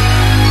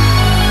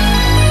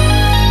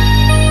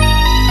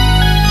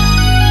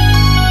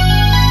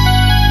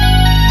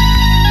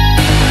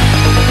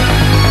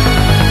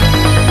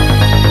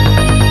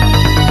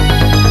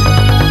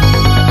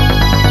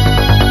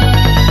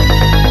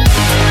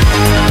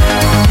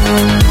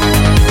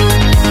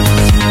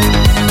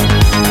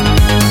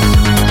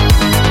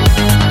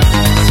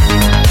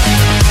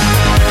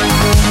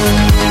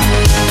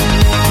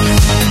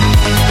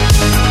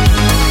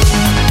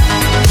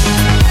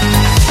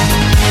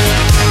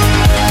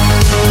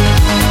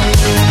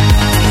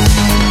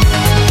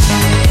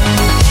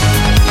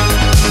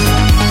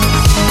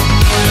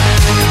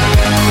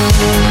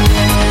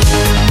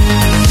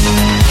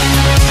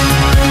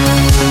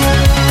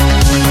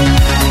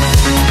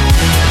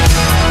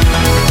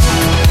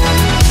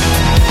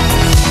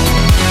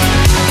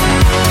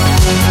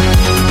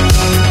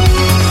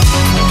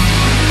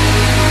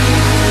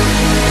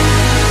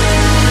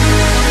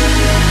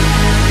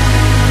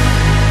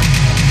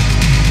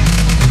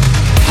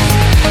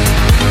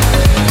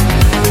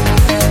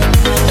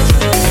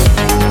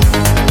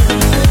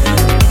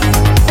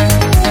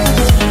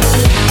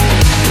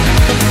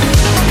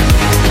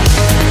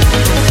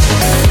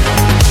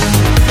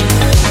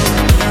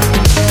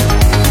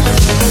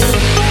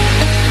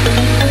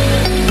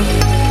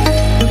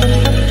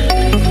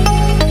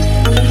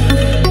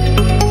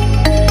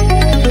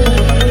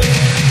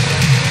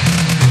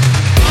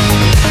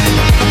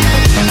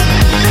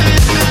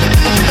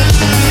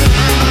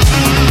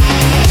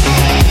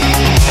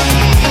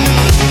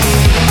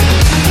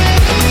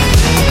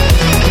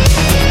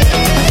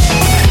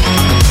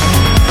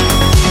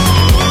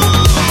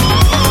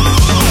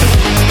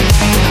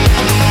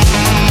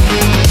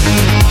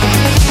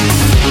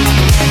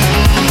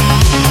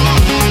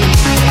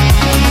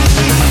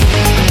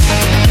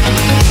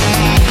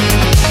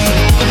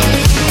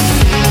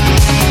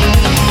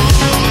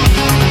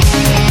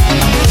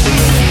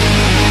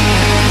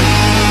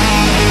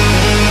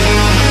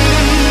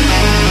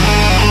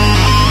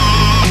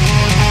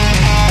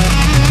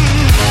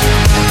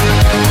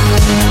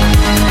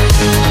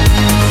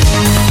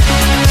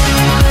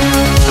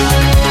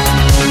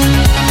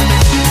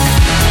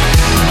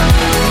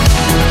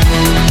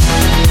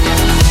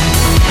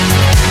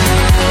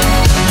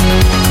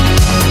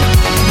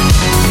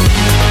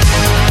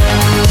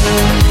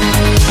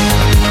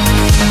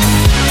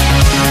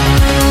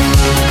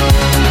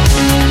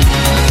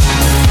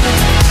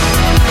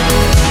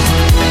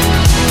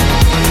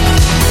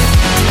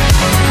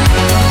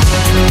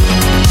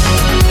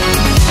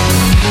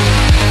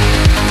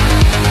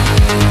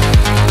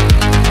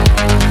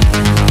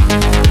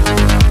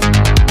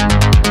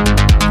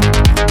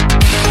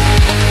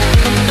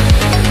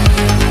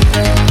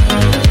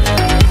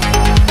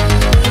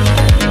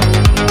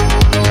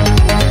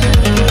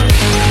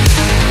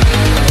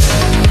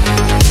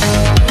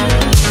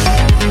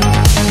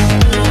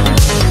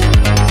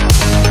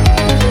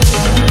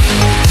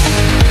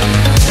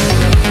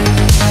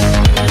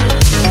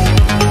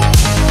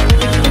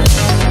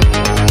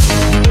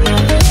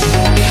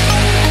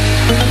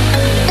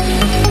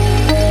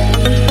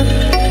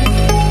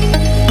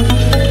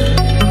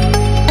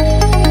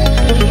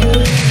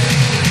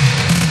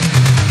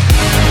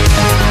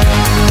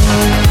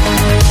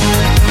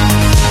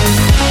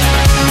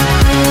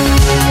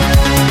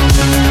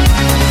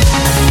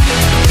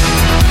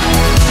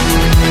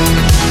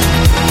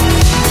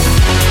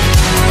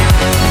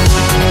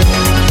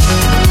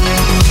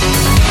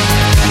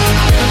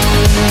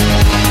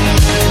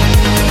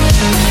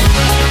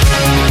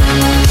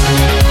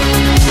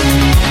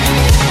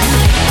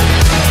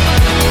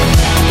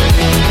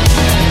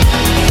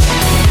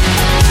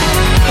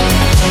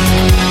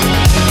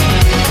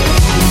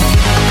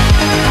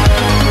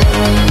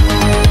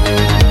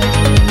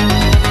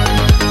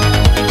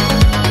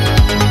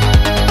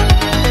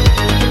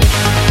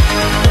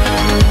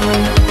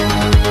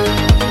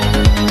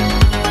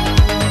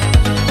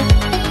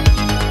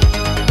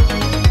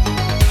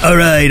 All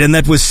right, and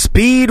that was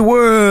Speed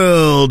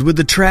World with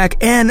the track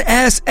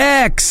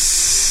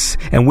NSX.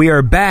 And we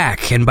are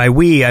back, and by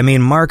we, I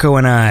mean Marko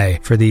and I,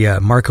 for the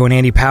Marko and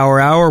Andy Power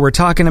Hour. We're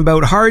talking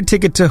about Hard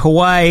Ticket to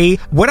Hawaii.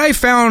 What I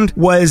found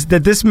was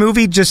that this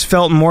movie just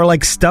felt more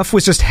like stuff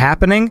was just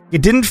happening.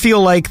 It didn't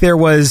feel like there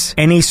was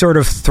any sort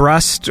of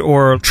thrust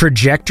or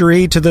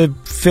trajectory to the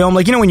film.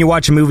 Like, you know, when you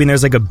watch a movie and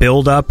there's like a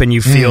build-up and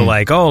you feel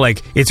like, oh,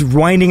 like it's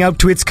winding up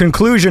to its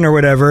conclusion or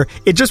whatever.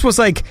 It just was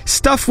like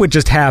stuff would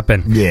just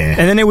happen. Yeah.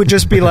 And then it would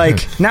just be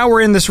like, now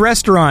we're in this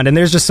restaurant and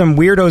there's just some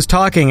weirdos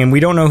talking and we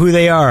don't know who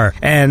they are.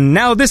 And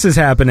now this is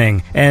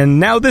happening. And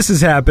now this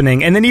is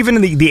happening. And then even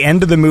in the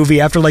end of the movie,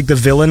 after like the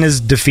villain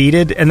is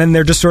defeated, and then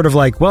they're just sort of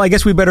like, well, I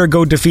guess we better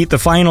go defeat the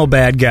final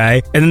bad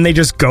guy. And then they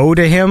just go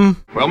to him.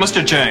 Well,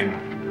 Mr. Chang,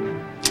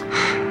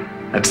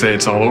 I'd say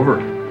it's all over.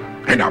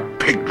 In a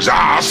pig's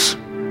ass.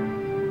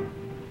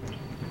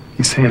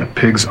 He's saying a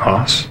pig's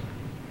ass?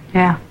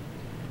 Yeah.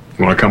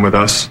 You want to come with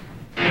us?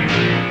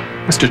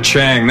 Mr.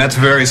 Chang, that's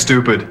very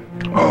stupid.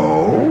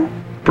 Oh?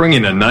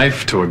 Bringing a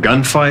knife to a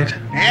gunfight?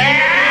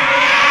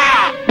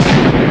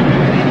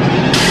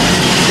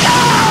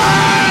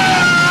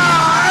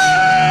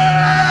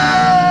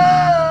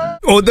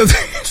 Oh,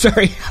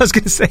 sorry, I was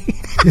going to say,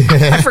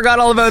 I forgot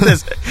all about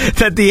this,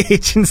 that the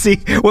agency,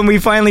 when we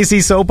finally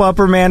see Soap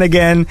Opera Man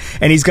again,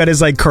 and he's got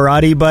his, like,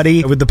 karate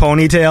buddy with the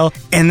ponytail,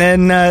 and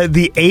then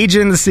the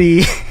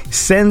agency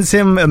sends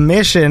him a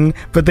mission,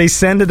 but they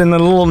send it in a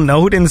little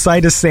note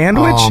inside a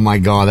sandwich. Oh my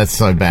god, that's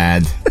so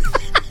bad.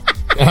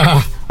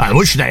 I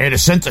wish they had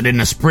sent it in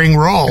a spring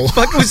roll.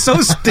 Fuck, it was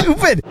so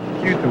stupid.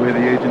 Cute the way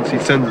the agency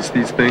sends us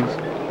these things.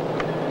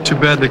 Too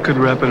bad they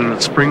couldn't wrap it in a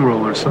spring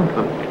roll or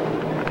something.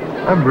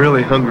 I'm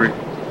really hungry.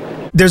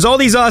 There's all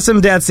these awesome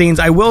death scenes.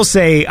 I will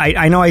say,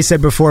 I know I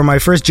said before, my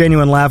first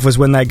genuine laugh was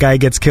when that guy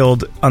gets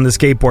killed on the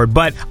skateboard,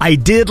 but I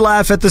did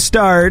laugh at the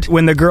start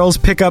when the girls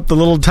pick up the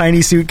little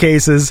tiny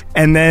suitcases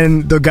and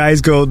then the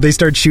guys they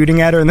start shooting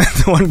at her, and then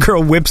the one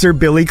girl whips her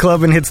billy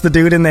club and hits the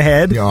dude in the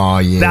head. Oh,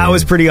 yeah. That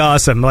was pretty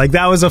awesome. Like,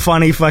 that was a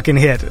funny fucking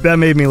hit. That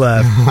made me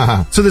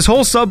laugh. So this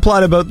whole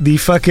subplot about the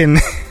fucking...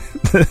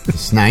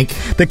 snake,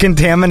 the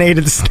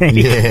contaminated snake,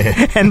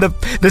 yeah. And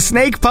the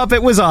snake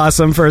puppet was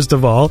awesome. First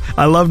of all,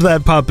 I loved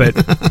that puppet.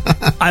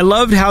 I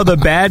loved how the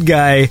bad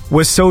guy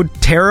was so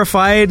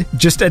terrified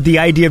just at the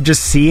idea of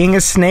just seeing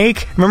a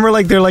snake. Remember,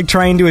 like, they're like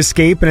trying to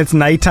escape and it's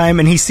nighttime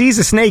and he sees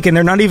a snake and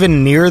they're not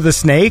even near the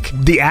snake.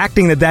 The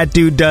acting that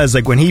dude does,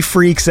 like when he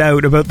freaks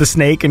out about the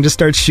snake and just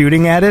starts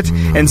shooting at it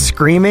and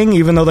screaming,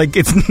 even though like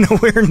it's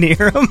nowhere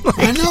near him. Like,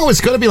 I know,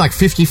 it's got to be like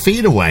 50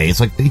 feet away.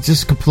 It's like he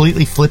just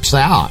completely flips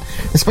out.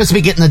 It's supposed to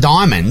be getting the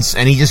diamonds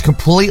and he just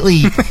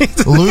completely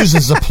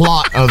loses the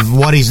plot of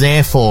what he's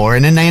there for,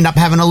 and then they end up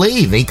having to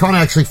leave. He kind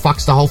of actually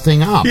fucks the whole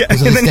thing up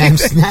because of this damn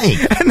snake.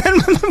 And then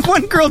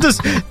one girl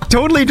just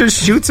totally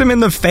just shoots him in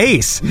the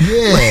face.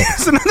 Yeah. Like,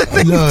 that's another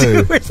thing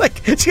too, where it's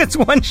like she gets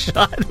one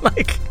shot,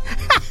 like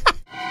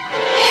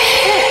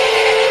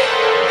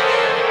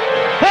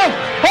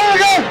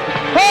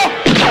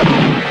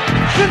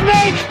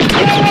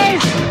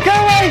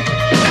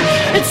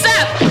It's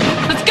Seth!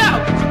 Let's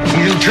go!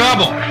 He's in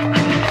trouble.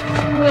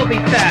 We'll be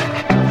back.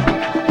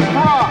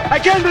 I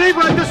can't believe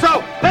we're at this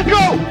out. Let's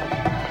go!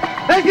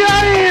 Let's get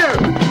out of here!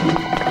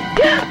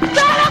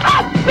 Son of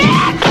a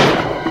bitch!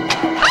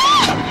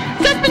 Ah!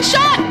 Seth's been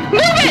shot!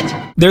 Move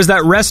it! there's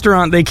that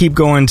restaurant they keep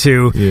going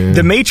to. Yeah.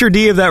 The maitre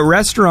d' of that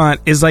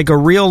restaurant is like a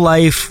real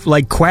life,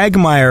 like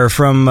Quagmire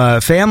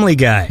from Family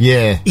Guy.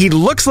 Yeah. He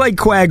looks like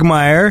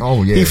Quagmire.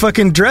 Oh, yeah. He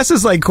fucking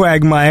dresses like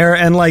Quagmire,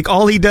 and like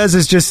all he does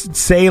is just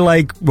say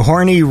like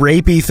horny,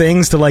 rapey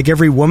things to like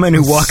every woman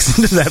who walks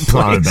into that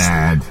place. So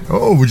bad.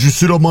 Oh, would you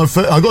sit on my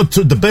face? I got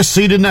the best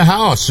seat in the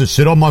house. Just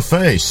sit on my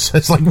face.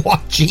 It's like,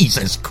 what?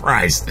 Jesus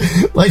Christ.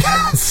 Like,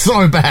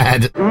 so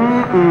bad.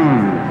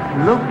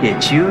 Look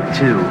at you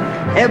two.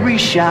 Every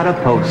shot a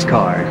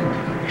postcard.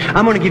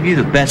 I'm going to give you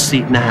the best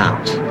seat in the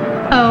house.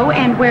 Oh,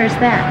 and where's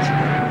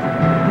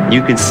that?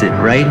 You can sit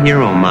right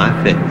here on my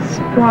face.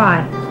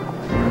 Why?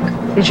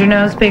 Is your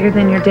nose bigger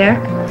than your dick?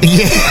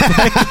 Yeah,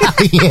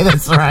 yeah,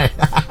 that's right.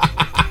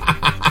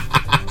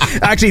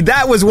 Actually,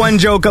 that was one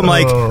joke. I'm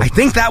like, I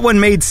think that one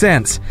made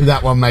sense.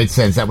 That one made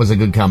sense. That was a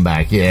good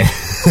comeback, yeah.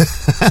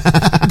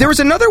 There was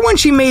another one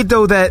she made,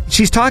 though, that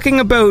she's talking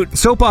about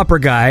Soap Opera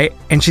Guy,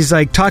 and she's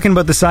like talking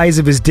about the size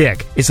of his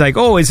dick. It's like,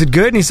 oh, is it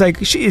good? And he's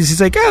like, yeah,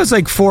 it was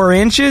like 4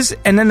 inches.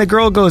 And then the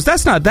girl goes,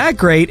 that's not that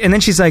great. And then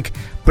she's like,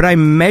 but I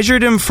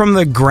measured him from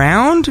the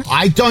ground?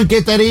 I don't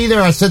get that either.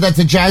 I said that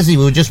to Jazzy.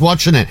 We were just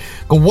watching it.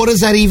 But what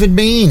does that even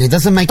mean? It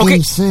doesn't make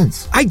any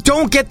sense. I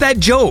don't get that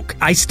joke.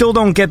 I still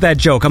don't get that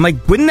joke. I'm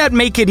like, wouldn't that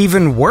make it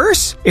even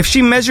worse? If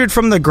she measured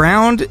from the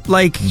ground,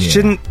 like,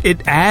 shouldn't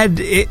it add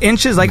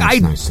inches? Like,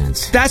 makes no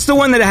sense. That's the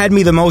one that had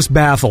me the most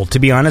baffled, to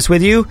be honest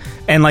with you.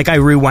 And like, I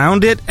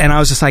rewound it, and I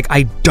was just like,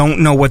 I don't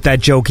know what that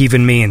joke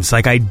even means.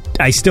 Like,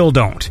 I still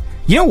don't.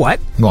 You know what?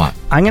 What?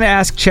 I'm going to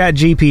ask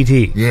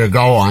ChatGPT. Yeah,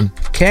 go on.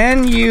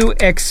 Can you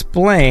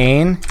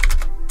explain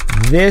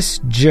this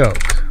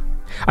joke?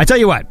 I tell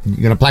you what.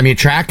 You gonna play me a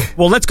track?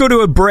 Well, let's go to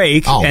a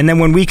break, and then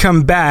when we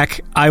come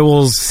back, I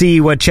will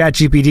see what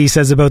ChatGPT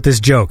says about this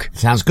joke.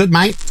 Sounds good,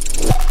 mate.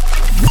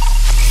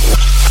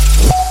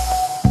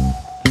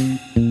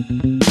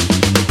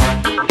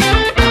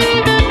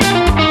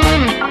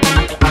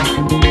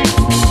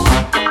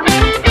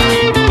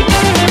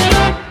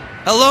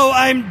 Hello,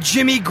 I'm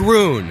Jimmy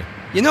Groon.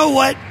 You know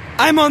what?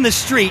 I'm on the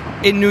street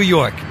in New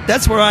York.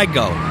 That's where I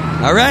go.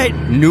 All right?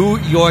 New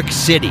York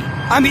City.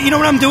 I mean, you know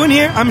what I'm doing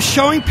here? I'm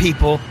showing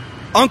people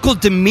Uncle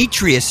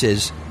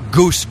Demetrius's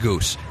Goose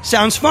Goose.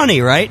 Sounds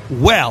funny, right?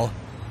 Well,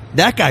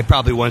 that guy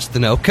probably wants to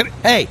know.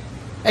 Hey,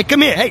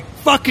 come here. Hey,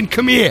 fucking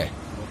come here.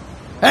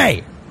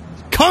 Hey,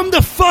 come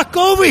the fuck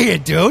over here,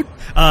 dude.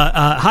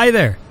 Hi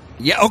there.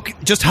 Yeah, okay,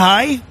 just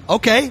hi?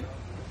 Okay.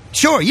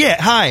 Sure, yeah,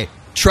 hi.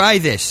 Try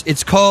this.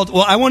 It's called,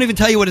 well, I won't even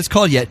tell you what it's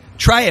called yet.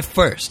 Try it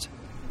first.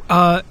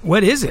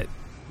 What is it?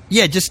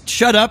 Yeah, just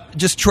shut up.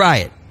 Just try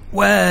it.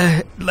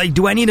 Well, like,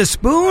 do I need a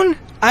spoon?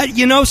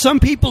 You know, some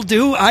people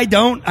do. I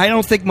don't. I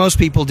don't think most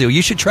people do.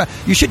 You should try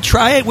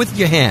it with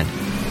your hand.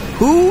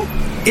 Who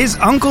is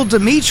Uncle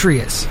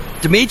Demetrius?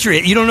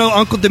 Demetrius? You don't know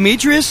Uncle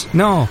Demetrius?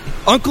 No.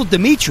 Uncle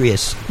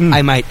Demetrius,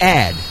 I might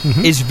add,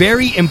 is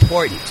very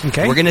important.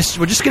 Okay. We're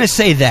just gonna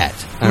say that.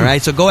 All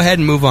right. So go ahead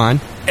and move on.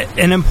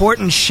 An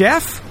important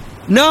chef?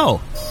 No.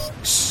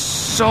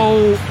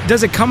 So,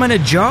 does it come in a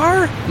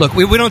jar? Look,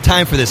 we don't have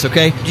time for this,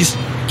 okay? Just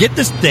get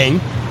this thing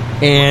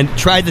and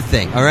try the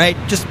thing, all right?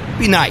 Just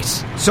be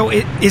nice. So,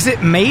 is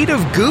it made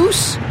of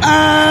goose?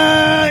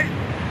 I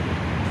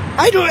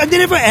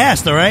never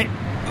asked, all right?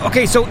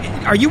 Okay, so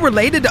are you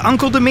related to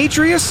Uncle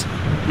Demetrius?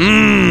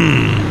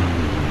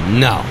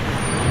 No.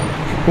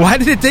 Why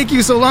did it take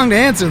you so long to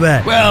answer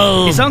that?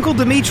 Well... Is Uncle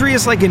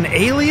Demetrius like an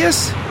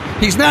alias?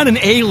 He's not an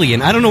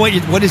alien. I don't know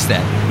what is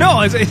that?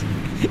 No,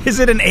 is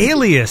it an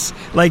alias?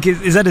 Like,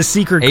 is that a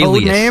secret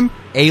code name?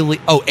 Alias.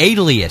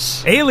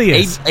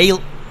 Alias.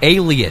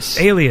 Alias.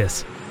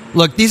 Alias.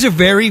 Look, these are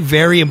very,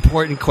 very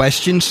important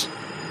questions,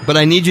 but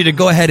I need you to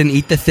go ahead and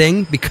eat the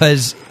thing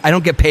because I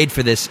don't get paid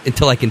for this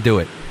until I can do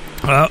it.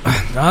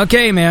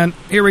 Okay, man.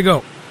 Here we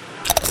go.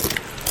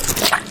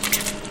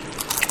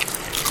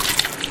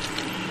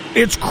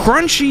 It's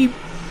crunchy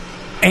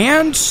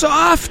and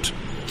soft.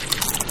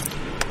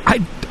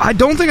 I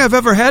don't think I've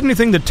ever had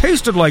anything that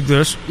tasted like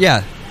this.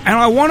 Yeah. And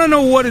I want to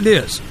know what it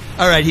is.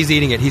 All right, he's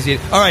eating it.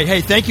 All right,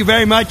 hey, thank you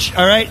very much.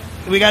 All right,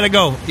 we gotta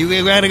go.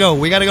 We gotta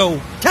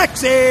go.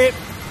 Taxi!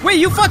 Wait,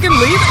 you fucking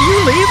leave? Are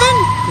you leaving?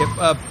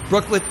 Yeah,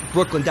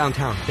 Brooklyn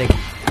downtown. Thank you.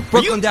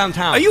 Brooklyn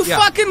downtown. Are you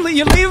fucking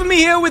you leaving me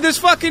here with this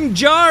fucking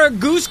jar of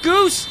goose?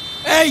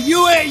 Hey,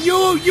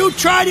 you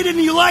tried it and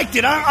you liked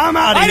it. I'm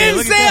out of here.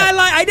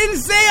 I didn't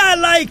say I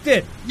liked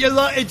it.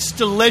 It's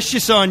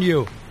delicious on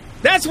you.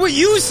 That's what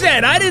you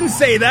said. I didn't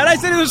say that. I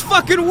said it was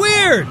fucking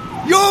weird.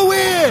 You're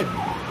weird.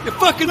 You're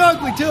fucking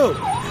ugly, too.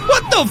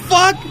 What the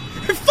fuck?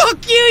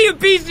 Fuck you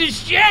piece of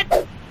shit.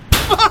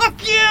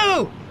 Fuck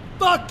you.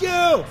 Fuck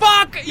you.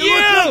 Fuck you.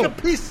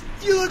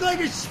 You look like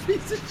a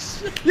piece of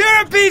shit.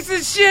 You're a piece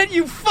of shit,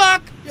 you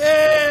fuck.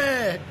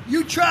 Yeah.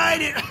 You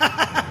tried it.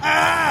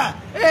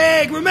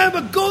 Hey,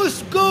 remember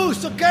goose,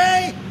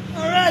 okay?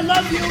 All right,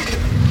 love you.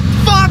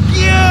 Fuck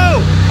you.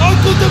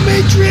 Uncle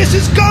Demetrius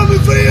is coming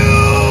for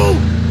you.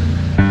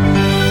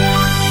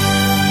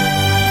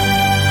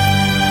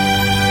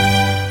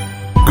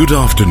 Good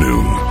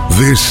afternoon.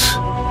 This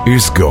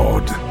is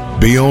God.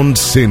 Beyond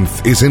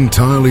Synth is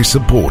entirely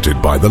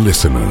supported by the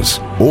listeners.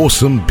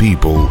 Awesome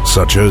people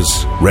such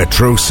as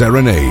Retro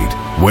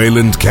Serenade,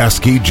 Wayland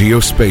Kasky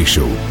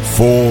Geospatial,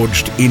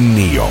 Forged in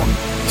Neon,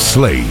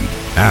 Slade,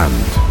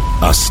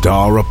 and A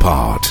Star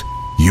Apart.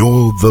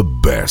 You're the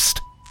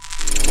best.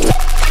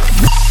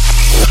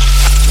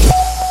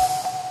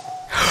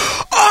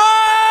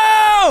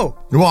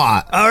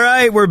 What? All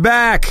right, we're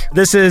back.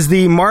 This is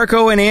the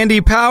Marko and Andy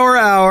Power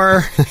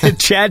Hour.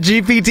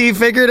 ChatGPT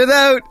figured it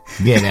out.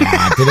 Get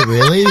out. Did it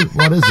really?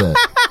 What is it?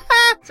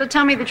 So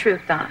tell me the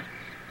truth, Don,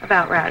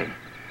 about Rowdy.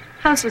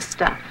 How's his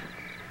stuff?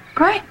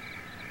 Great.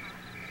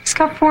 He's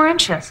got 4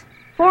 inches.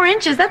 4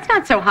 inches? That's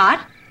not so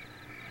hot.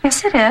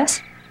 Yes, it is.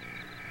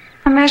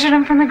 I measured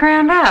him from the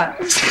ground up.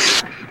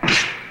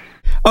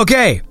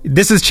 Okay,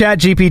 this is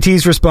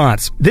ChatGPT's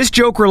response. This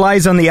joke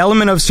relies on the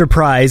element of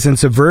surprise and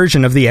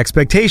subversion of the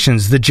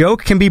expectations. The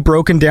joke can be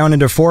broken down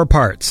into 4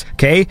 parts.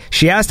 Okay,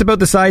 she asked about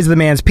the size of the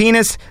man's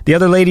penis. The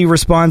other lady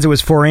responds it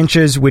was 4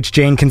 inches, which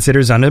Jane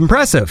considers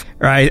unimpressive.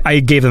 I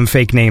gave them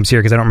fake names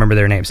here because I don't remember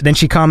their names. Then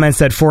she comments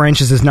that 4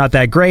 inches is not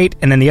that great,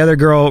 and then the other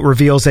girl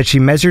reveals that she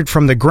measured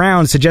from the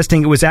ground,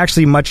 suggesting it was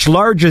actually much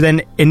larger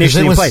than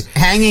initially implied.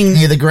 Hanging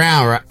near the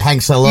ground,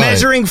 hang so low.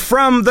 Measuring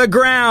from the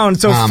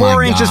ground, so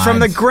 4 inches from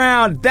the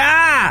ground.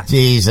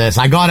 Jesus,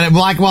 I got it.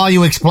 Like, while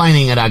you were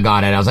explaining it, I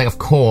got it. I was like, of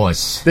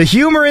course. The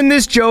humor in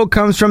this joke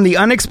comes from the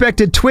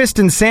unexpected twist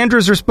in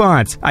Sandra's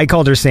response. I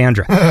called her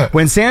Sandra.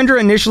 When Sandra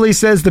initially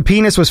says the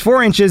penis was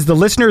 4 inches, the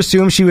listener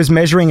assumes she was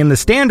measuring in the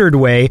standard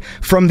way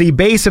from the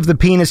base of the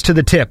penis to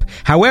the tip.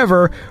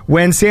 However,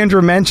 when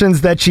Sandra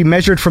mentions that she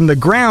measured from the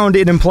ground,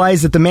 it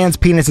implies that the man's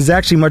penis is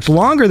actually much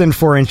longer than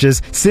 4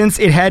 inches, since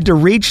it had to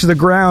reach the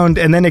ground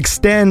and then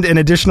extend an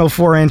additional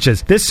 4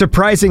 inches. This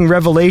surprising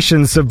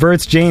revelation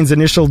subverts Jane's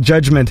initial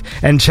judgment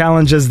and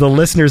challenges the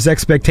listener's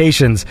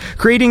expectations,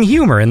 creating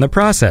humor in the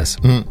process.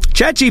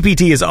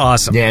 ChatGPT is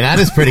awesome. Yeah, that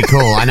is pretty cool.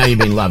 I know you've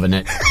been loving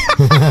it.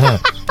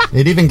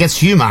 It even gets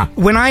humor.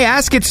 When I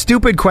ask it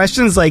stupid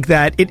questions like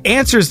that, it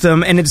answers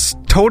them and it's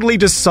totally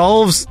just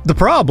solves the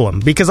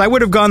problem, because I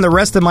would have gone the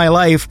rest of my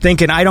life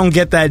thinking I don't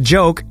get that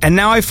joke, and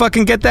now I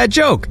fucking get that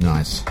joke.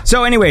 Nice.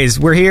 So anyways,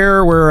 we're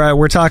here,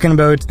 we're talking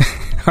about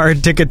our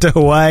ticket to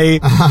Hawaii.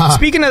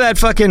 Speaking of that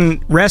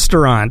fucking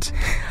restaurant,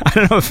 I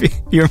don't know if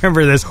you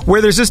remember this,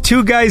 where there's just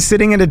two guys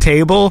sitting at a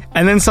table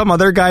and then some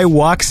other guy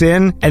walks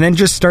in and then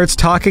just starts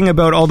talking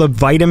about all the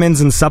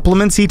vitamins and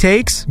supplements he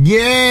takes.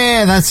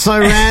 Yeah, that's so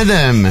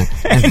random.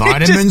 And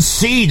vitamin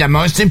C, the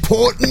most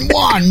important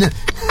one.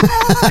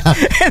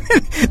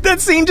 That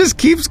scene just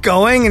keeps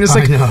going, and it's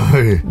like, I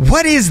know.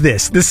 What is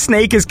this? The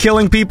snake is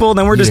killing people, and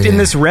then we're just in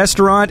this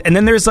restaurant, and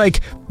then there's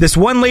like this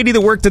one lady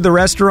that worked at the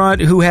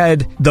restaurant who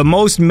had the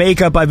most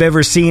makeup I've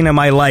ever seen in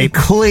my life. It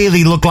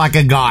clearly looked like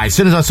a guy. As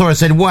soon as I saw it, I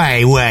said,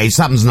 wait,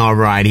 something's not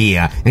right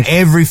here. And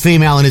every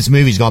female in this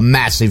movie's got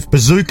massive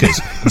bazookas.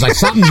 It's like,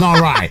 something's not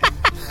right.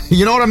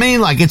 You know what I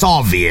mean? Like, it's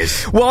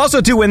obvious. Well, also,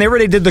 too, when they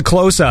already did the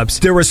close-ups,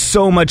 there was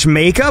so much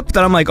makeup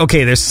that I'm like,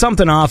 okay, there's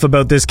something off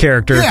about this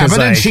character. Yeah, but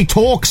then she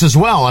talks as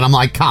well, and I'm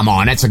like, come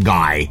on, it's a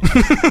guy.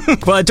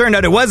 Well, it turned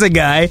out it was a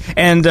guy,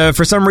 and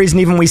for some reason,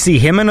 even we see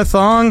him in a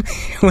thong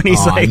when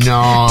he's,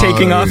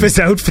 taking off his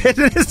outfit.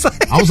 And it's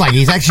like I was like,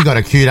 he's actually got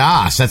a cute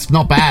ass. That's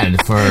not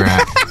bad for...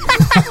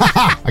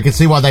 I can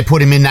see why they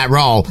put him in that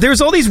role. There's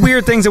all these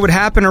weird things that would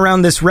happen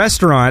around this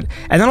restaurant,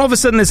 and then all of a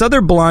sudden this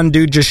other blonde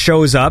dude just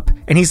shows up,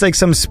 and he's like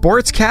some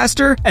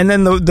sportscaster, and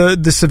then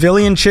the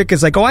civilian chick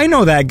is like, oh, I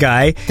know that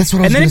guy. That's what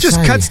I was And then it just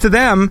say. cuts to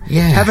them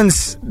having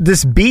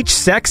this beach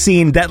sex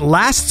scene that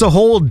lasts a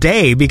whole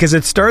day, because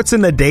it starts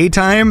in the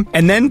daytime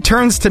and then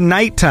turns to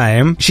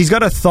nighttime. She's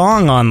got a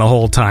thong on the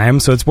whole time,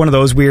 so it's one of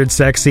those weird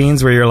sex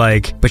scenes where you're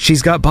like, but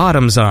she's got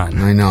bottoms on.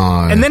 I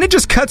know. And then it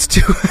just cuts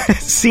to a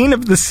scene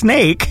of the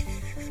snake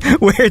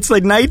where it's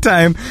like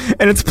nighttime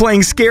and it's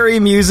playing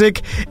scary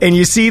music and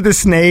you see the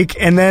snake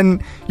and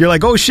then you're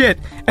like, oh shit.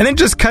 And then it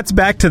just cuts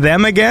back to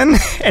them again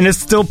and it's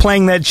still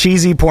playing that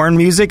cheesy porn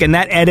music, and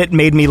that edit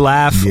made me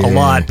laugh a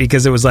lot,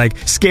 because it was like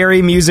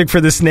scary music for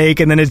the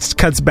snake and then it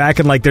cuts back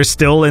and like they're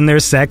still in their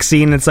sex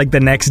scene. It's like the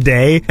next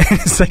day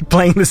and it's like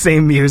playing the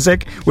same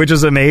music, which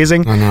was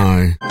amazing. I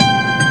know.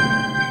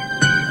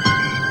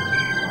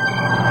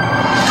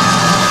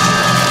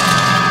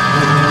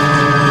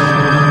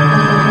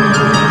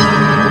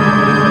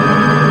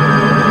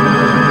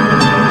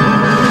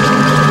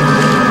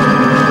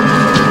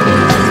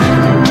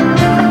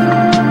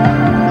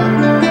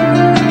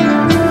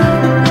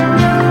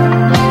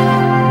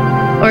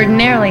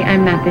 Ordinarily,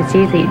 I'm not this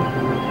easy.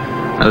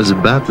 I was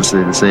about to say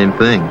the same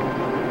thing.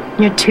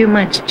 You're too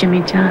much,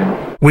 Jimmy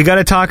John. We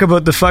gotta talk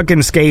about the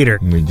fucking skater.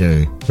 We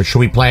do. But should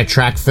we play a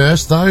track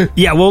first, though?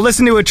 Yeah, we'll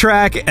listen to a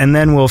track and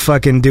then we'll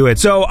fucking do it.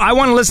 So I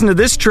want to listen to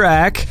this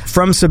track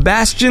from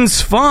Sebastian's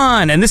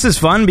Fun. And this is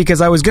fun because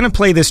I was going to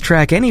play this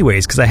track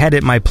anyways because I had it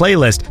in my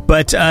playlist.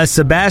 But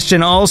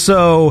Sebastian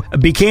also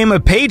became a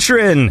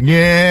patron.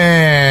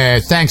 Yeah,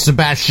 thanks,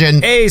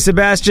 Sebastian. Hey,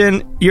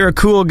 Sebastian, you're a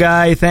cool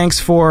guy. Thanks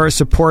for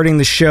supporting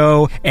the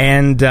show.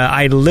 And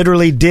I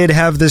literally did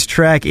have this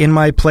track in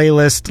my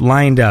playlist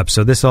lined up.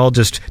 So this all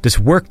just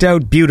worked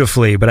out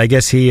beautifully. But I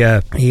guess he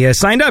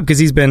signed up because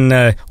he's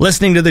been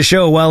listening to the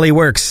show while he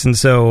works, and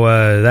so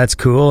that's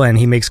cool, and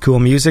he makes cool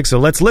music, so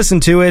let's listen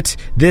to it.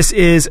 This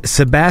is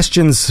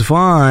Sebastian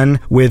Swan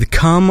with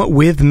Come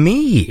With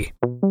Me.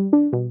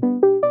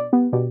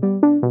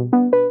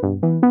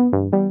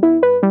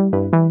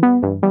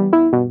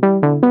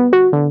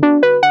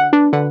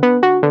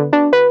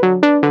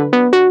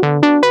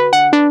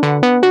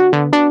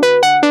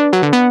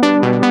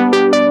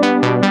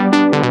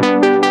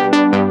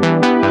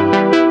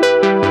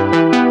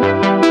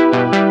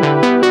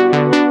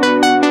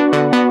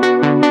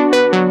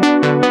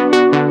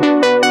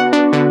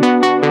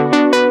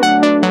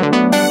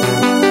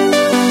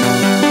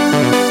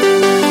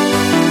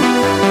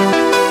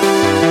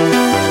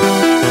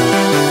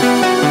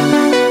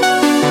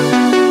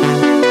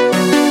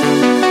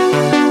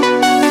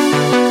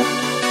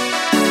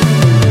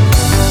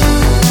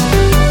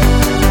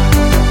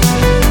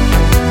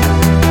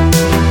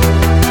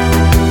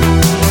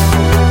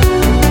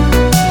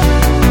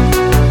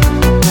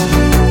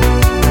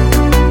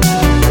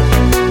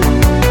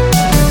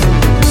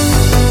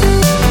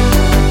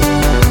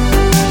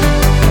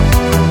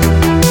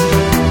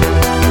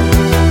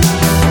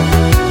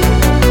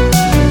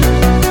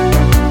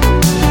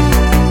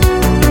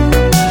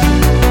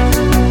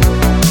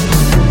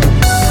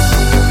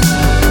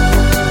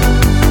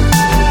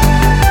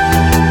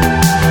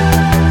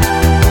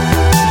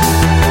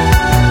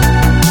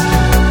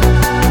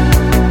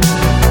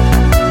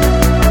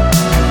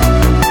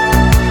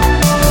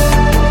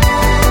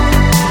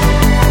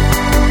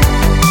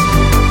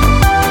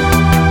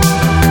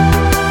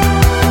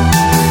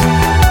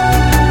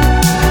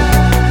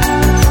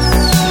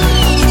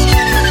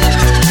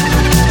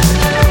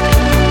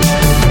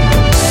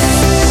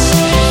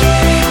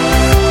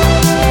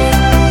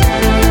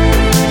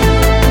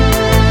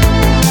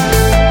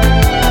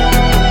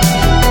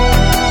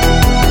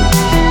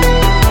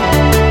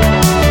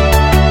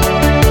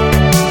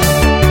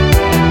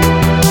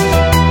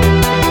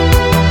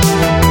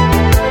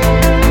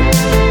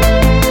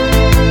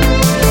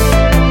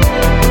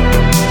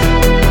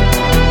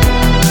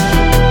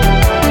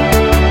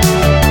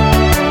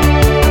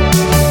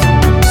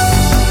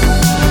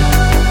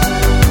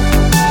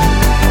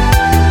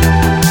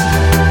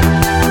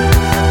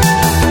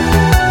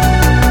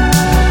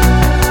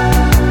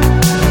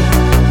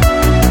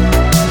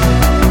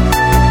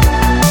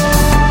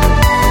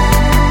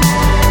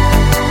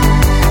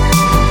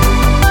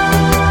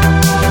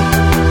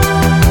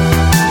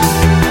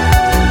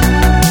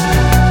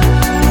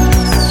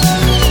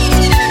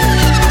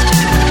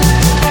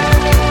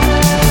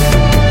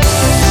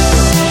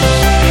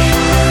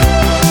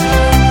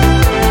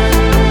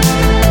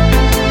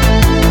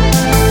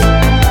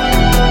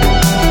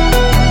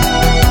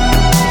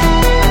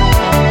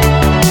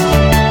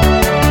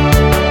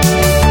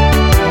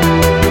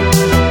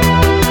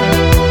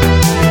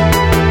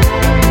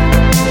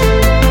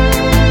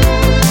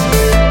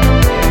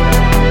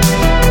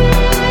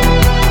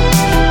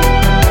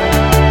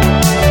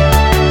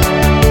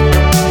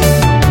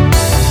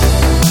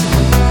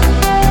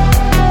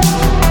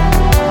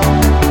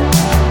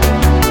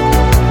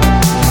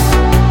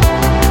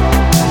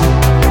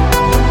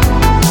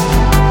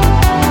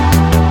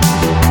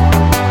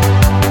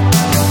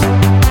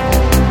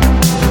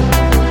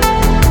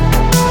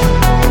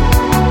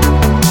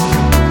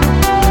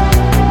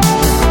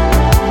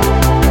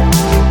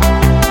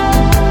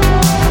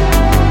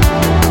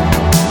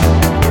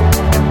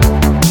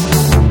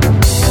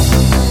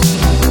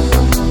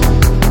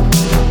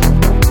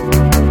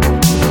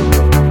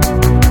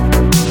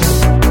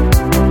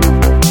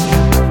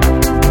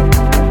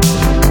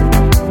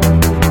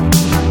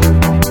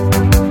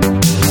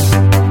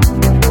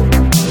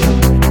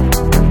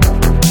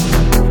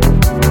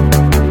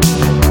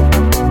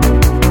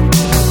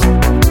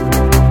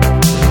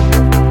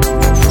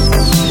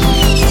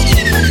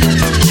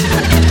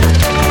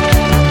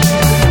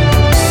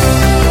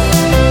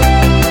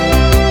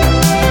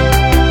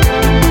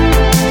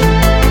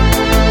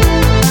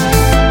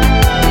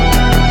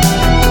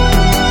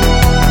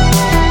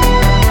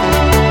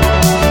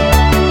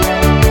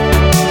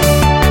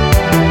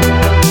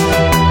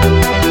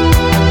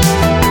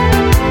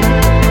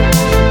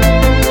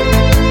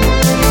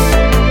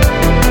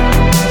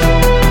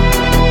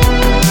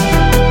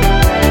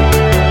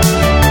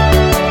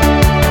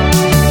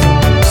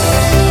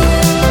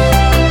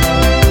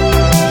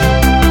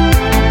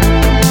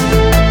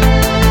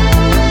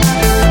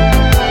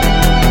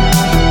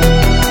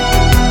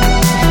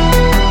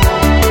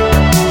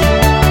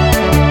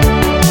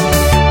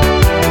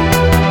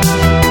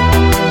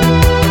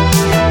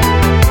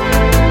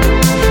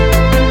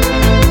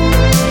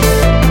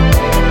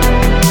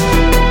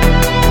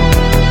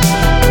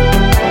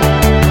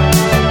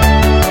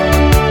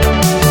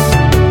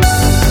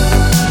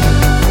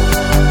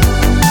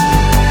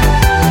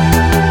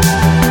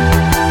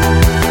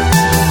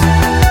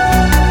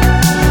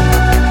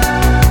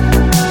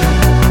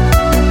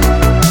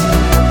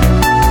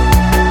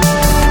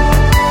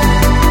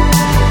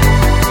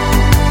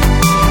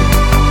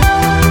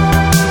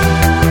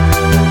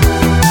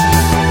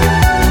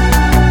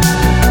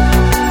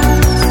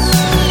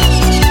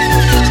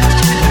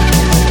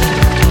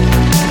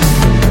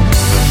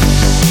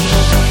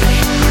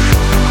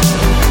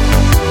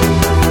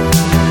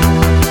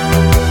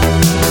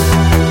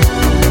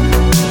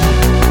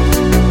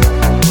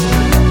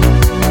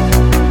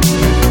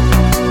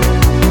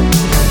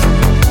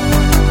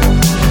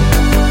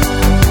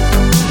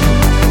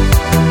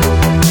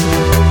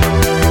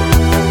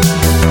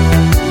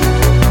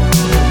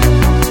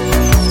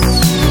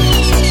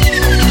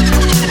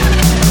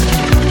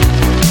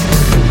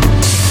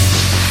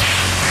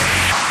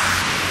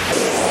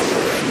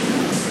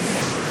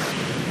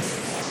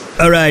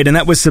 All right, and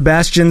that was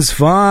Sebastian's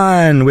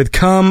Fun with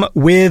Come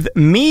With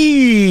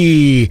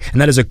Me. And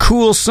that is a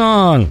cool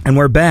song. And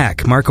we're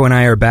back. Marko and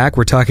I are back.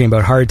 We're talking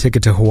about Hard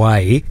Ticket to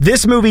Hawaii.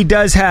 This movie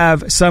does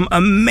have some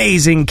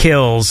amazing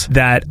kills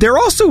that they're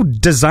also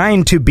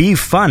designed to be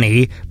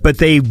funny, but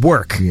they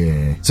work.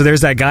 Yeah. So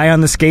there's that guy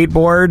on the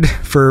skateboard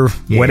for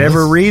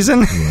whatever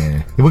reason.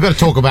 Yeah. We've got to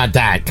talk about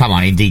that. Come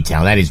on, in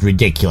detail. That is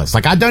ridiculous.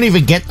 Like, I don't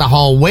even get the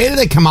whole, where do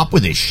they come up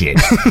with this shit?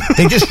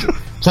 They just...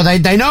 So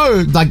they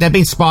know, like, they've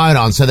been spied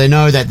on, so they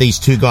know that these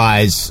two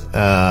guys,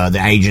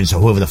 the agents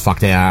or whoever the fuck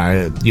they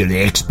are, you know,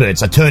 the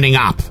experts, are turning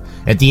up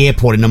at the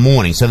airport in the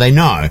morning, so they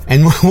know.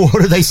 And what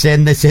do they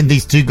send? They send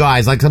these two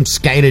guys, like some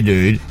skater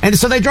dude. And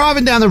so they're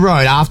driving down the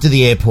road after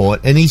the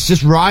airport, and he's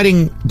just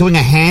doing a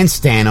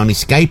handstand on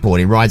his skateboard.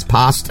 He rides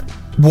past.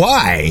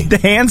 Why? The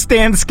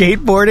handstand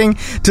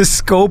skateboarding to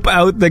scope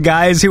out the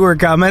guys who are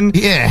coming?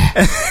 Yeah.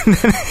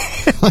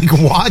 Like,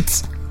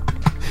 what?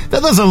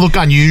 That doesn't look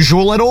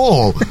unusual at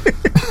all.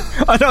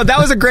 Oh, no, that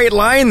was a great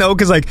line, though,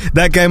 because, like,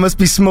 that guy must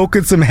be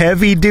smoking some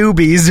heavy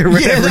doobies or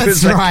whatever. Yeah,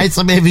 that's right,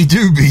 some heavy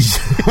doobies.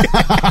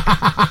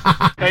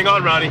 Hang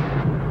on, Ronnie.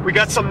 We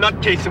got some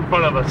nutcase in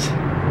front of us.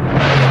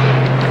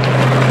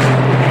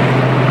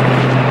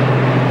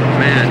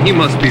 Man, he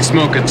must be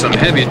smoking some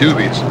heavy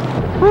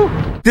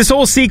doobies. This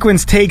whole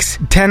sequence takes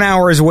 10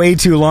 hours way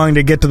too long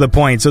to get to the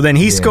point. So then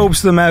he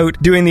scopes them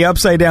out doing the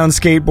upside-down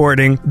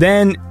skateboarding,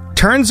 then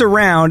turns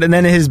around, and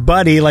then his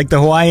buddy, like the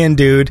Hawaiian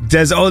dude,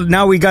 says, oh,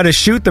 now we gotta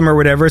shoot them or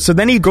whatever. So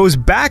then he goes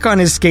back on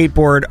his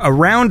skateboard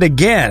around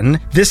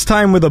again, this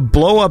time with a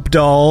blow-up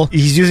doll.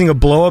 He's using a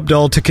blow-up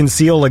doll to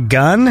conceal a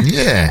gun.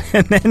 Yeah.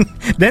 And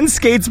then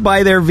skates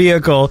by their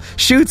vehicle,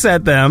 shoots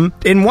at them.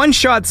 In one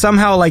shot,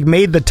 somehow, like,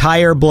 made the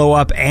tire blow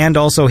up and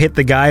also hit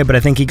the guy, but I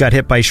think he got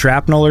hit by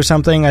shrapnel or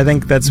something. I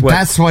think that's what...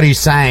 That's what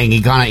he's saying.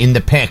 He kind of in the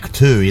peck,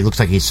 too. He looks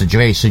like he's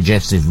very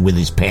suggestive with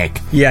his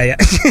peck. Yeah.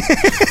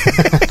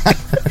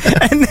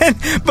 And then,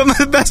 but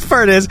the best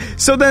part is,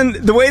 so then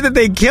the way that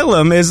they kill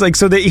him is like,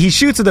 so that he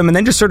shoots at them and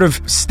then just sort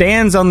of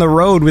stands on the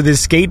road with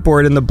his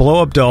skateboard and the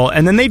blow-up doll,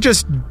 and then they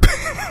just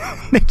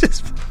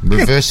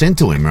reverse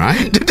into him,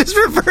 right? Just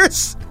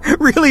reverse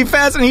really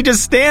fast, and he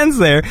just stands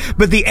there.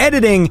 But the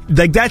editing,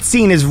 like, that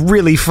scene is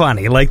really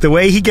funny. Like, the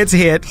way he gets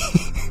hit.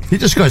 He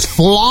just goes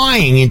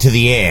flying into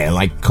the air,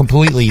 like,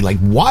 completely, like,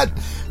 what?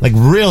 Like,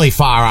 really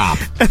far up.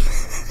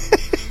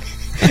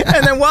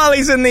 And then while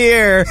he's in the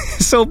air,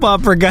 soap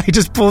opera guy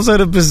just pulls out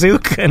a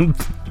bazooka and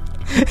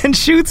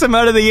shoots him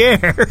out of the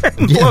air.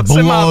 And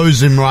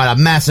blows him right, a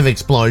massive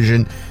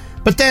explosion.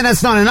 But then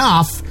that's not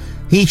enough.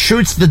 He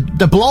shoots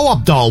the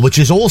blow-up doll, which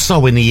is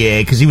also in the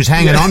air because he was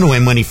hanging onto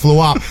him when he flew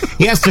up.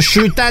 He has to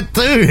shoot that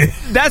too.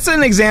 That's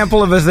an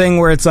example of a thing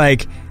where it's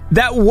like,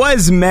 that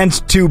was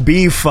meant to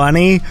be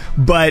funny,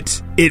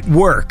 but it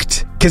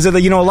worked. Because,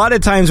 you know, a lot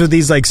of times with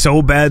these, like,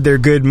 so bad they're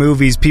good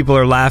movies, people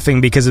are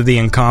laughing because of the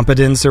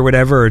incompetence or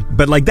whatever.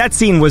 But, like, that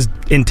scene was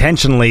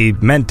intentionally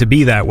meant to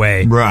be that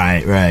way.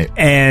 Right.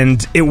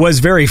 And it was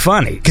very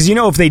funny. Because, you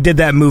know, if they did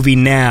that movie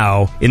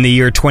now, in the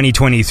year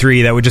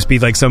 2023, that would just be,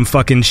 like, some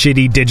fucking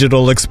shitty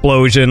digital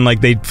explosion.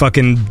 Like, they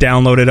fucking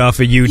download it off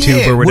of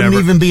YouTube or whatever. It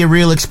wouldn't even be a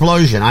real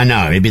explosion. I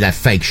know. It'd be that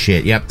fake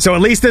shit. Yep. So at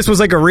least this was,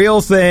 like, a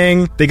real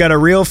thing. They got a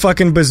real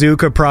fucking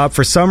bazooka prop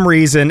for some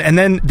reason. And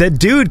then the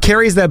dude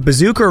carries that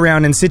bazooka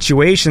around in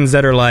situations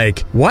that are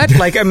like, what?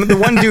 Like, the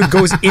one dude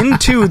goes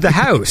into the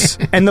house,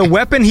 and the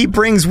weapon he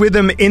brings with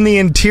him in the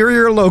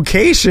interior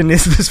location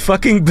is this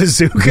fucking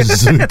bazooka.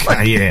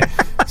 Like, yeah.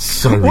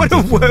 So what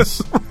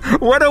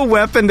a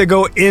weapon to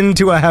go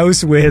into a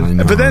house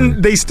with. But then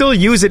they still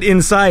use it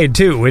inside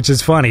too, which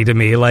is funny to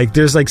me. Like,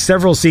 there's like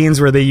several scenes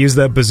where they use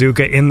that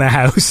bazooka in the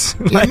house.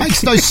 It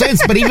makes no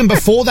sense. But even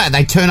before that,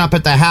 they turn up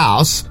at the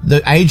house.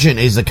 The agent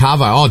is the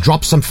cover. Oh,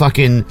 drop some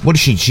fucking... What is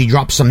she? She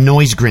drops some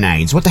noise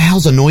grenades. What the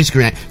hell's a noise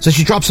grenade? So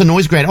she drops a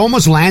noise grenade,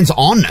 almost lands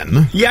on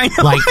them. Yeah, I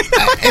know. Like,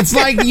 it's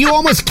like you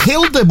almost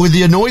killed them with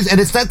your noise, and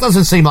that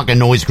doesn't seem like a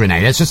noise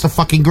grenade. It's just a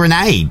fucking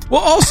grenade.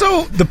 Well,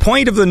 also, the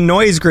point of the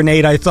noise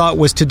grenade, I thought,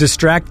 was to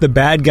distract the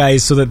bad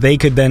guys so that they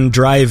could then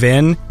drive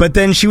in. But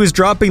then she was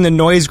dropping the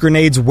noise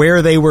grenades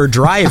where they were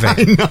driving.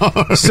 I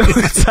know. So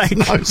it's like,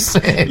 no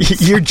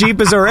sense. Your Jeep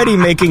is already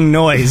making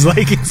noise.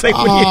 Like, it's like,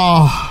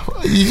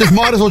 you just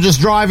might as well just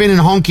drive in and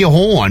honk your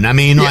horn. I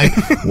mean, like,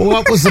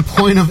 what was the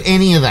point of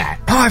any of that?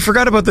 Oh, I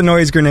forgot about the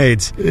noise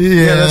grenades.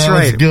 Yeah, that's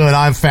right. Good.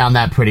 I've found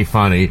that pretty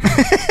funny.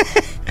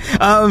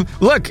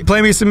 Look,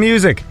 play me some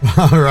music.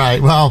 All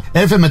right. Well,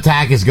 FM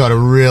Attack has got a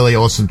really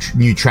awesome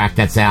new track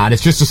that's out.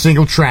 It's just a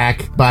single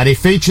track, but it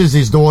features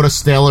his daughter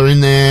Stella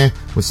in there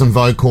with some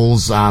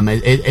vocals.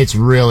 It's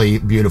really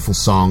beautiful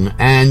song.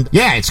 And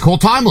yeah, it's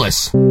called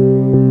Timeless.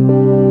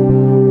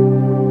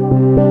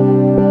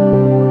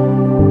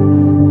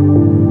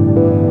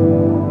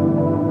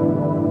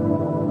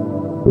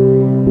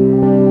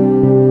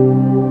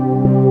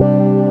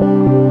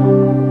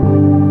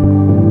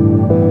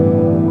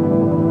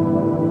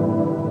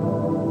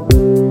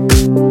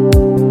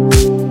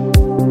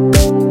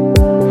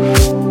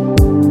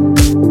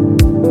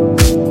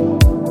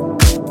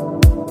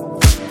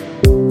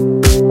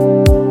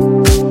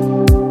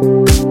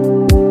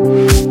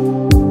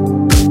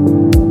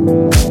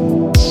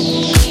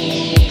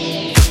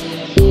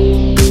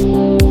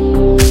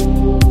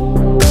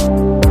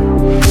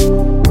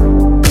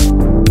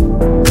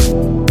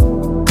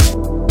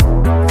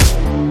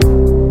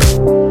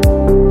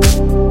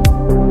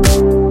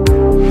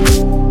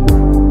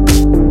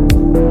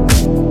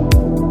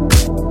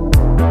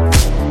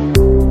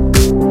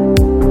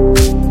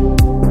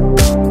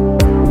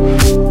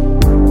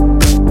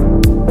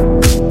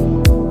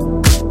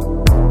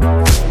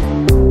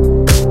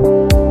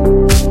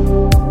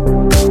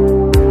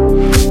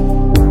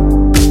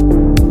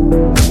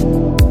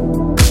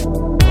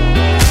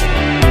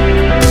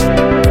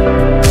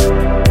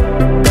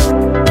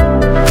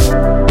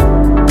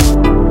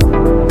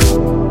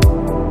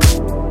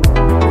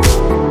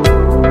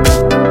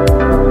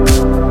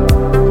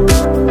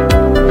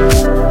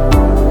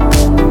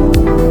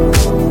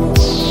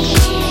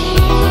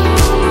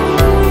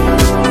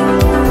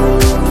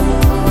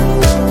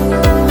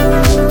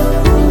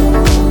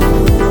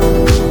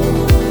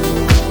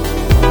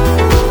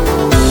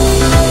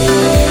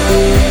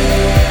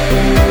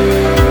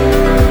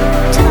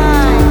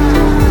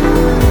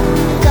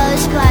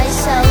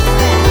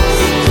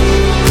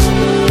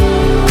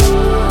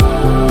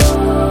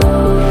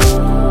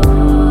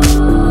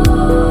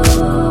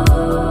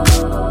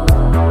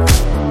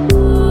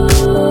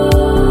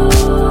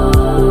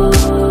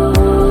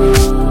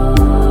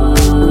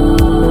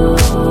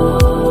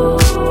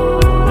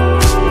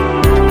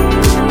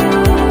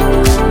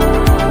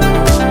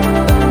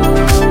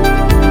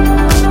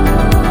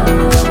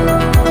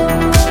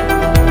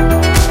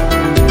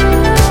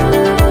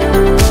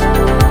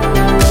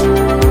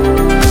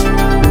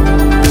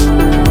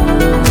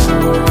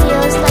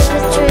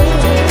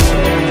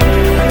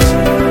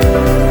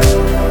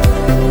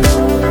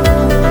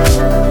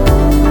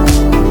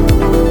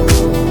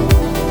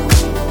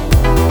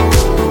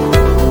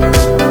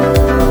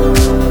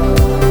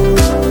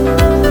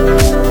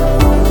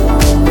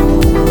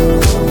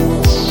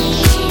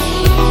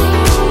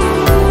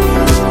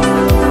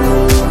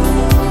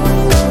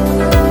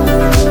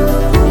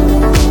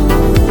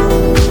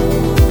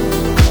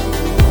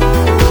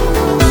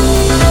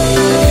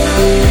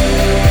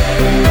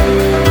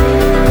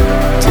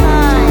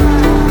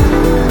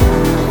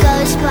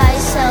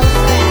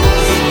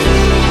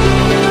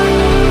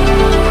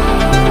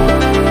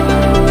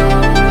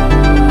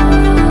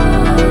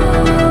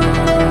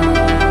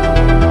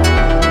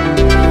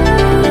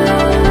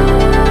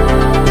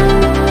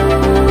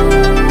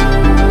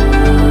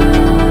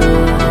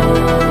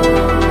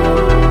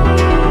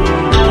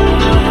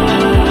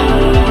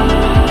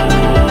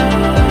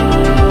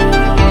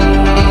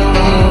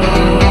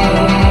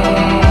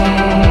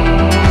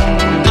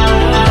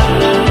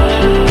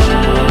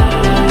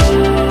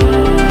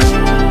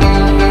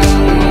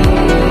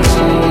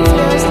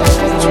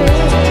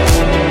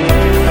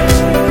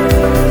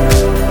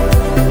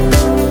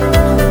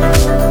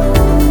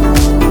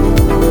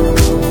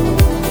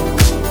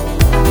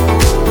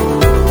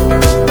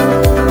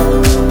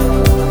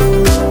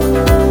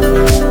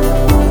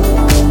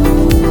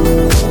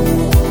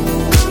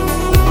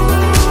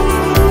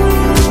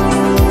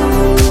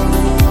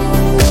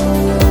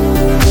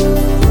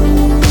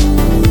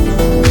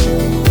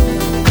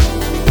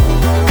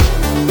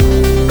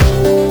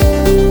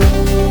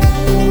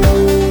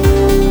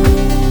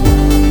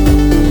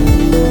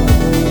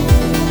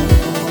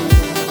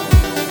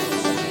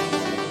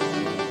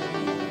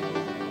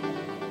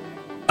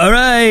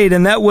 right,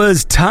 and that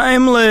was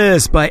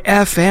Timeless by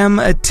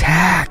FM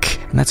Attack.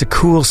 And that's a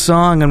cool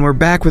song, and we're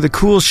back with a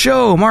cool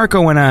show,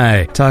 Marko and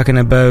I, talking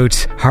about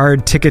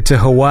Hard Ticket to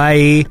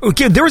Hawaii.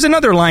 Okay, there was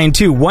another line,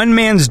 too. One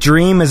man's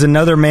dream is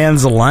another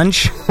man's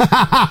lunch.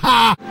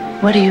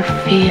 What do you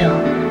feel?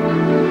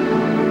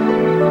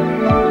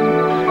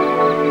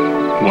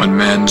 One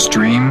man's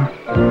dream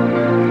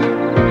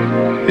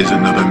is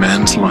another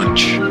man's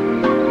lunch.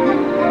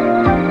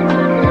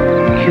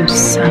 You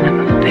son of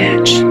a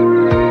bitch.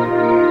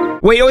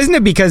 Wait, isn't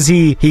it because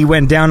he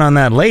went down on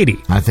that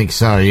lady? I think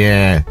so,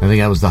 yeah. I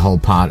think that was the whole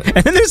part.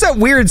 And then there's that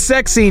weird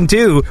sex scene,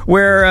 too,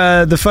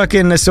 where the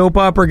fucking soap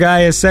opera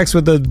guy has sex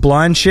with the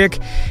blonde chick,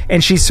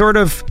 and she's sort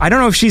of, I don't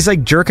know if she's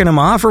like jerking him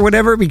off or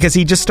whatever, because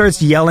he just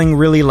starts yelling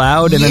really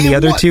loud, and then the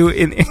other two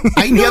in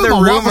the other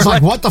room was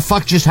like, what the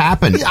fuck just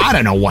happened? I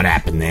don't know what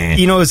happened there.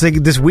 You know, it's like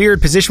this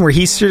weird position where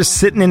he's just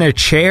sitting in a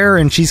chair,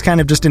 and she's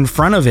kind of just in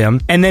front of him,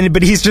 and then,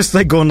 but he's just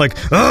like going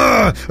like,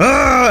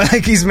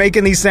 like he's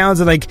making these sounds,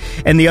 and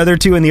the other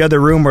two in the other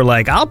room were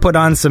like, I'll put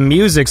on some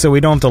music so we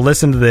don't have to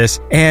listen to this.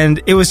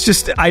 And it was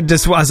just, I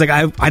was like,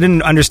 I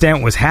didn't understand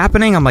what was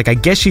happening. I'm like, I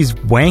guess she's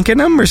wanking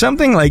him or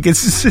something. Like,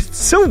 it's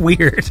so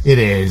weird. It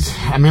is.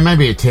 I mean,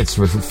 maybe her tits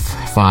were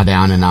far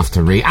down enough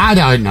to read. I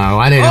don't know.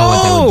 I don't know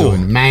what they were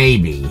doing.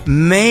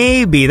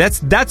 Maybe.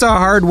 That's a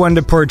hard one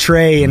to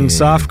portray in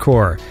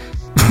softcore.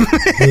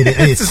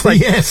 It's like,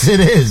 yes,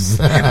 it is.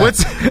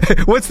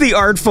 What's the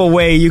artful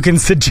way you can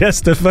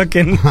suggest a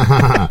fucking...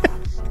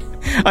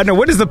 I don't know,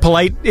 what is the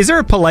polite... Is there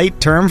a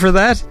polite term for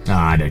that? Oh,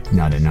 I don't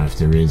know if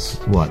there is.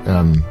 What,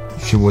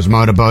 she was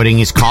motorboating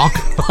his cock?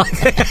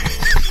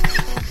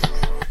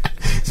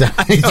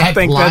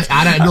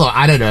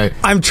 I don't know.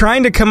 I'm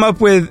trying to come up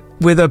with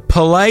a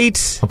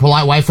polite... A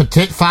polite way for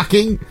tit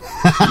fucking?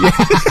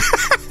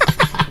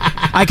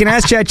 I can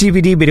ask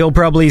ChatGPT, but he'll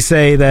probably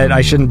say that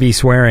I shouldn't be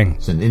swearing.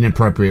 It's an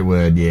inappropriate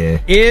word, yeah.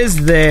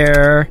 Is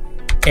there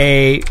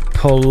a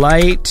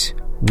polite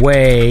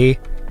way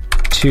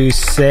to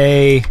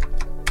say...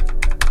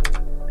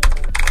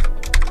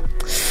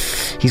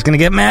 He's gonna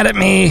get mad at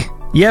me.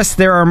 Yes,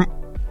 there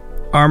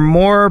are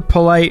more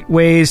polite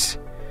ways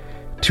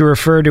to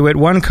refer to it.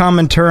 One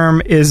common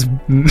term is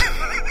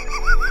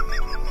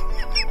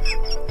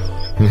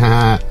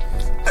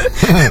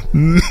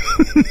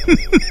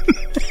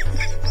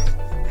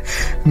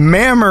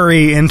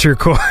mammary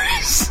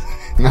intercourse.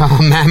 Oh,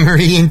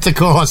 mammary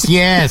intercourse,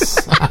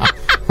 yes.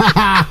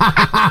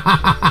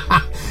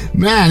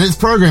 Man, this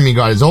program you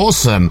got is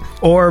awesome.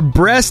 Or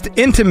breast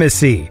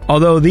intimacy,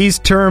 although these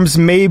terms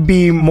may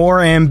be more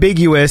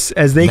ambiguous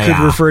as they could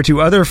refer to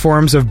other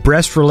forms of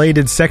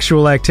breast-related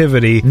sexual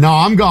activity. No,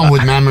 I'm going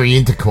with mammary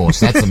intercourse.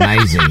 That's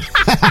amazing.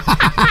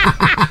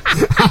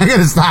 I'm going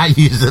to start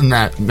using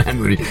that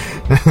memory.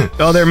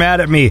 Oh, they're mad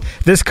at me.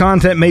 This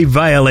content may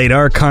violate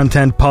our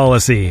content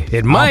policy.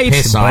 It might,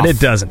 but it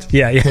doesn't.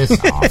 Yeah. Piss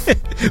off.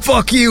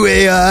 Fuck you,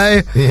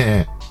 AI.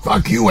 Yeah.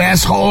 Fuck you,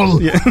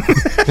 asshole. Yeah.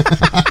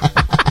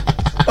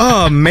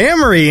 Oh,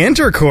 mammary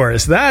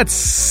intercourse.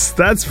 That's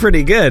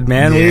pretty good,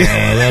 man.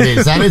 Yeah, that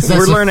is. That's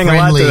we're learning a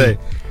lot today.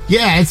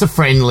 Yeah, it's a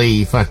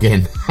friendly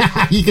fucking...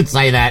 You could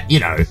say that,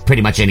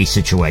 pretty much any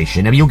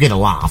situation. I mean, you'll get a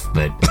laugh,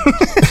 but...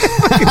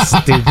 Fucking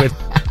stupid.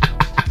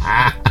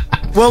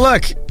 Well,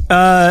 look...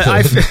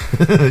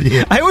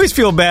 I always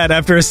feel bad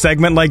after a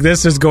segment like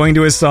this just going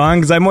to a song,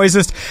 because I'm always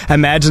just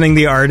imagining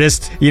the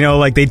artist,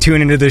 like they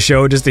tune into the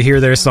show just to hear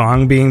their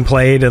song being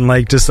played, and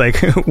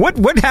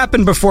what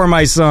happened before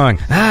my song?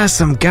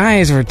 Some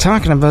guys were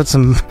talking about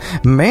some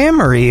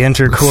mammary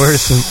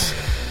intercourse.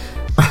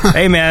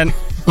 Hey, man.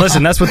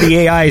 Listen, that's what the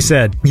AI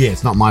said. Yeah,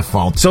 it's not my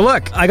fault. So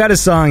look, I got a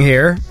song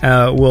here.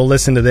 We'll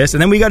listen to this,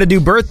 and then we got to do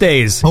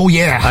birthdays. Oh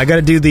yeah, I got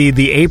to do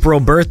the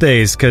April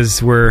birthdays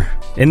because we're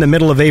in the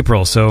middle of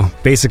April. So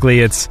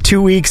basically, it's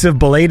 2 weeks of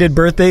belated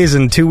birthdays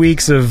and 2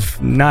 weeks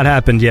of not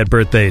happened yet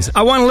birthdays.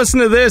 I want to listen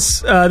to this.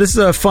 This is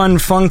a fun,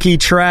 funky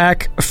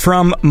track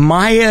from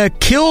Maya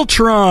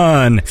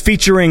Kiltron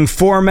featuring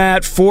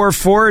Format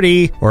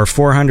 440 or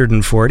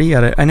 440.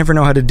 I never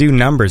know how to do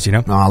numbers.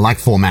 Oh, I like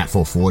Format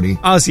 440.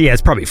 Oh, so yeah,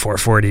 it's probably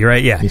 440.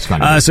 Right? Yeah.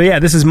 So yeah,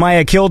 this is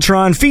Maya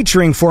Kiltron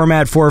featuring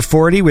Format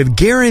 440 with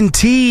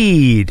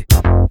Guaranteed.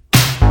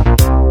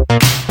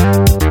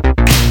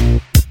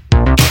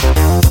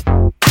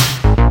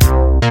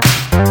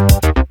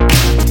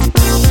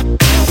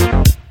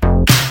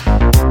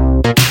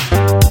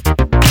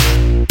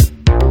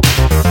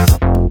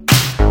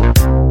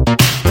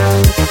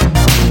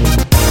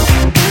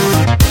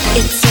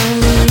 It's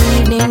only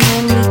evening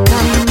when we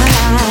come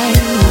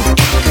alive.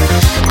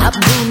 I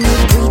wouldn't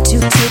agree to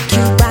take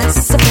you by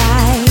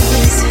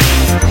surprise.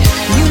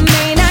 You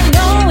may not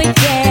know it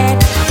yet,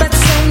 but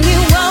soon you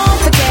won't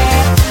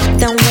forget.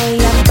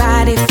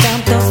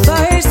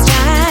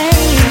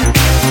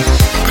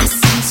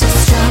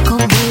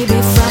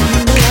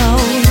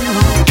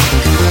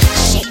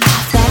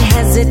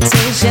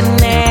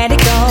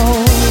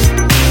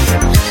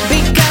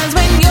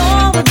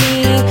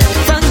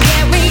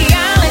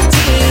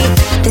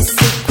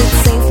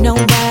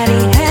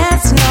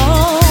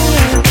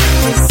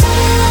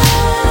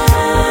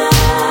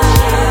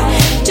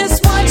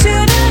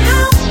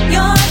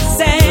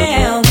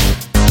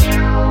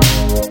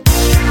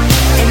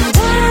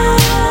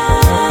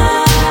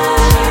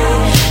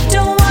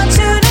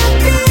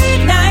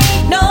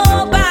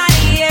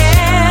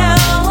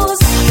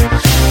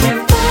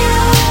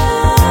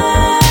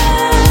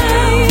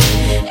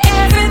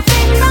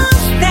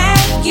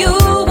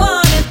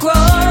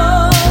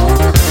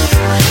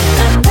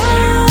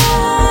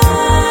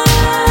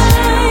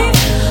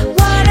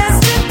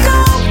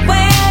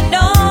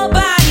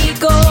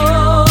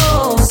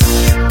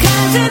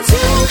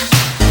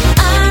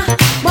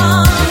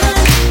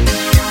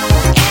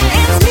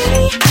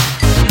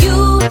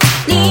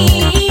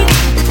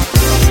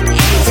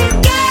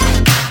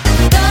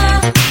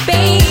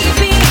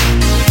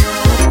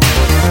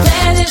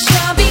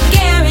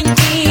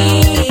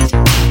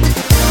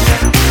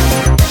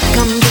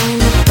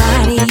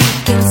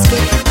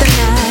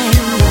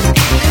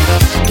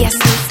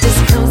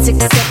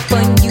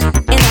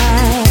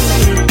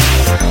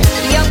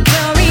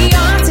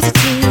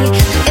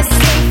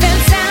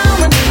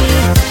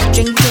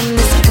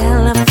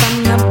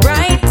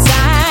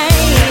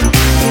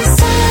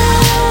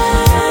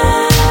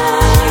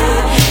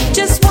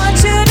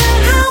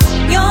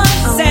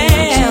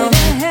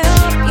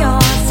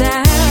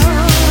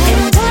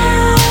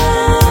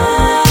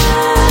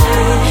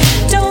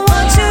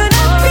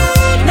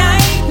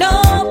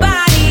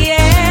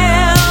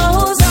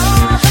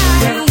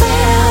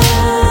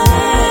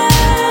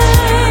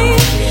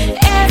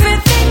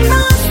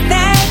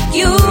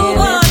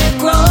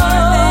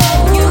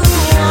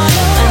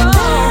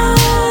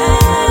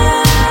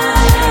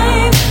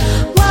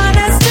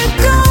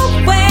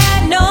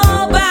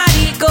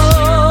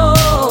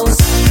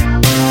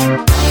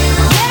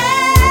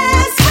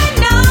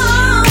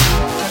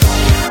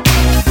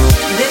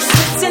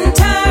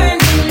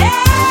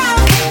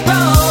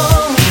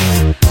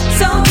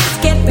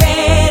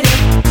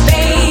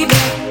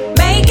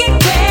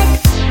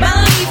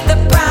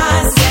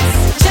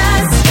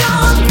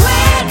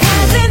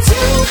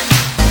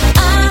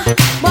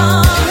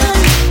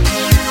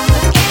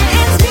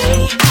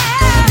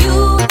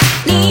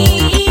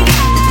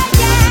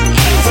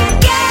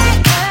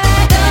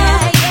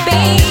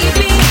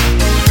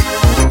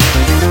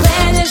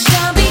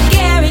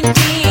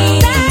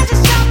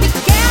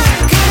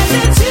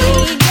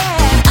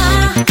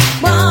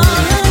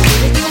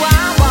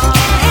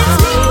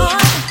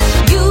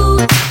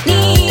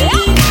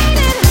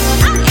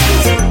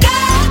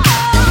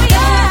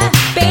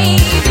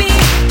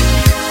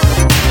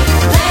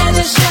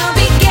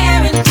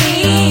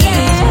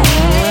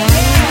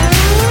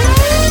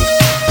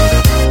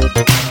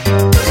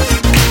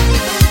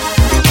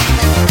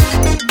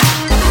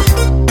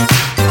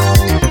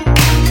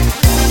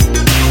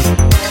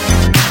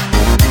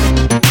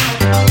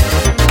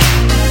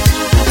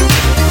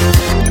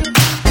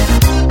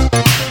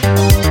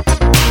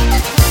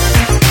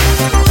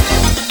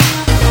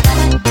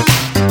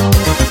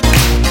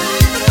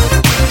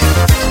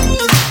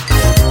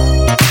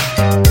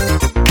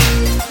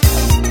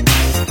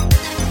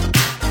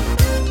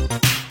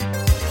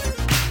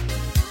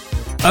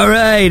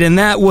 right, and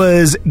that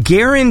was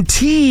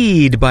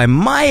Guaranteed by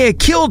Maya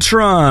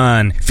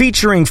Kiltron,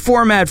 featuring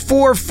Format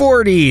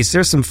 440s.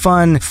 There's some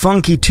fun,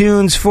 funky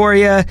tunes for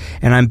you,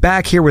 and I'm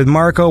back here with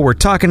Marko. We're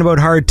talking about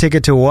Hard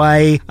Ticket to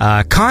Hawaii.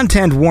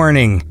 Content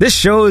warning. This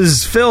show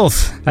is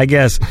filth, I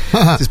guess.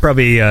 It's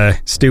probably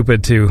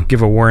stupid to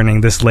give a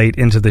warning this late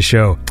into the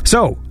show.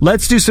 So,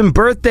 let's do some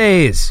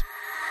birthdays.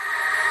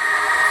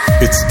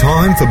 It's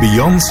time for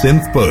Beyond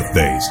Synth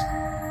birthdays.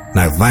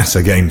 Now that's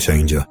a game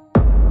changer.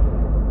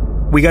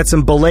 We got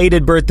some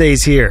belated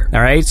birthdays here,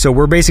 all right? So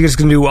we're basically just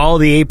going to do all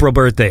the April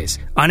birthdays.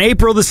 On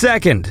April the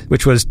 2nd,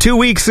 which was 2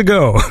 weeks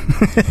ago,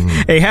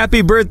 a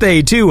happy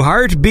birthday to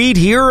Heartbeat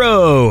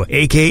Hero,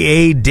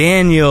 a.k.a.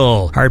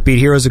 Daniel. Heartbeat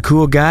Hero's a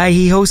cool guy.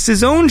 He hosts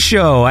his own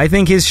show. I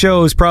think his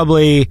show is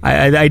probably...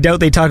 I doubt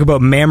they talk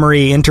about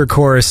mammary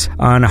intercourse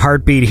on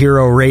Heartbeat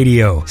Hero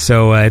Radio.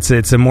 So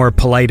it's a more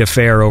polite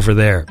affair over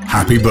there.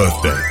 Happy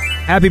birthday.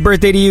 Happy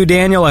birthday to you,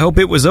 Daniel. I hope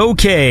it was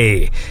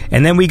okay.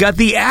 And then we got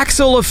the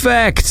Axel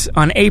Effect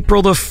on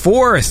April the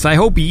 4th. I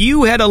hope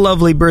you had a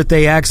lovely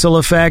birthday, Axel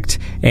Effect.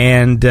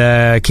 And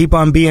keep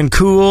on being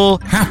cool.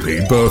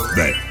 Happy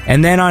birthday.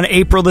 And then on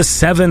April the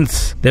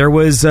 7th, there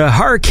was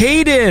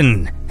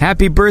Harkaden.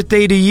 Happy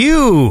birthday to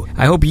you.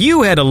 I hope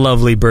you had a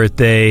lovely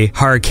birthday,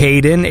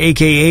 Harkaden,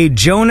 a.k.a.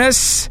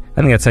 Jonas.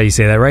 I think that's how you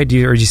say that, right?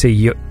 Or do you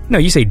say... No,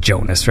 you say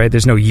Jonas, right?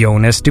 There's no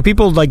Jonas. Do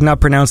people, not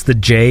pronounce the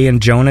J in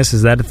Jonas?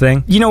 Is that a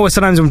thing? You know what?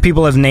 Sometimes when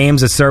people have names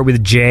that start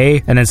with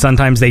J, and then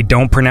sometimes they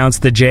don't pronounce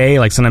the J,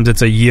 like sometimes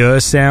it's a Y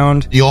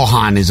sound.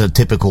 Johan is a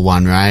typical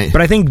one, right?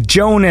 But I think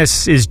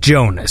Jonas is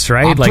Jonas,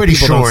 right? I'm pretty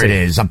sure it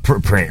is. I'm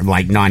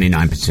like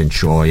 99%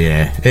 sure,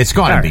 yeah. It's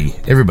gotta be.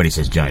 Everybody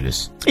says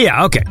Jonas.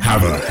 Yeah, okay.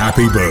 Have a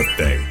happy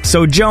birthday.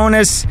 So,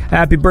 Jonas,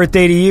 happy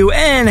birthday to you,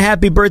 and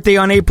happy birthday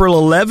on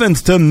April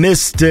 11th to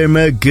Mr.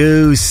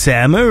 Magoo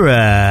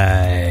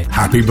Samurai.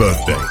 Happy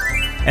birthday.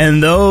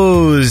 And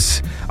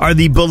those are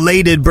the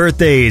belated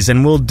birthdays,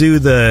 and we'll do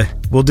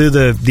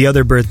the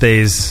other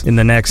birthdays in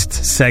the next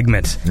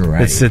segment.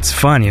 Right. It's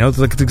fun,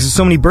 there's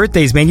so many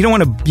birthdays, man. You don't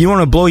want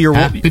to blow your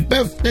happy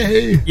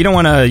birthday. You don't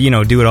want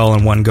to do it all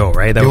in one go,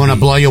 right? You want to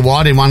blow your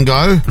wad in one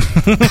go?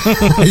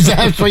 Is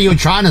that what you were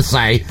trying to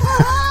say?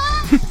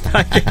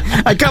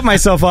 I cut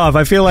myself off.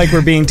 I feel like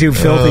we're being too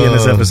filthy in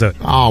this episode.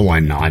 Oh, why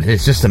not?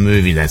 It's just a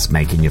movie that's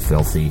making you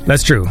filthy.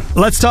 That's true.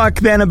 Let's talk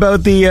then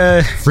about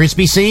the...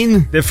 Frisbee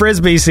scene? The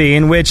Frisbee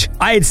scene, which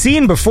I had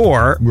seen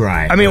before.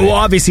 Right. I mean, well,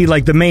 obviously,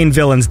 the main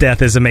villain's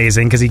death is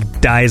amazing because he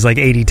dies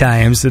 80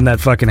 times in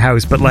that fucking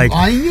house, but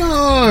I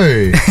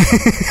know!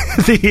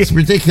 It's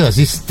ridiculous.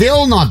 He's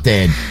still not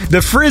dead.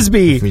 The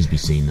Frisbee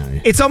scene, though.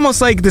 It's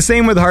almost like the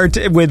same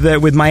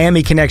with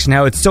Miami Connection,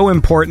 how it's so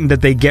important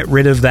that they get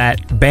rid of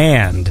that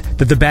band,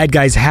 that the bad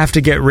guys have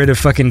to get rid of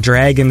fucking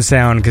Dragon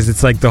Sound because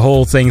it's like the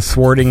whole thing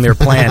thwarting their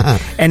plan.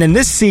 And in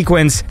this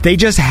sequence, they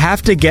just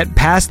have to get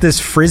past this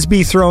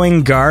Frisbee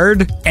throwing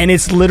guard, and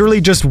it's literally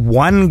just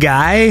one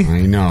guy.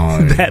 I know.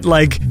 That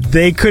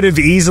they could have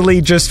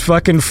easily just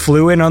fucking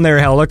flew in on their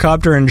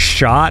helicopter and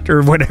shot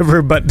or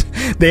whatever, but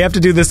they have to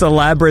do this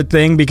elaborate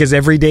thing because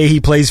every day he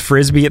plays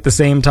Frisbee at the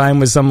same time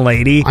with some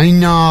lady. I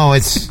know.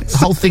 The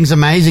whole thing's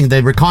amazing.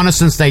 The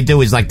reconnaissance they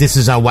do is this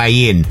is our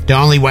way in. The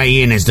only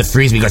way in is the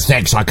Frisbee. Goes,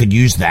 thanks, I could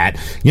use that.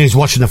 He's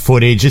watching the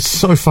footage. It's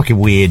so fucking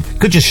weird.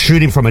 Could just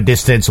shoot him from a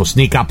distance or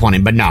sneak up on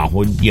him, but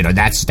no,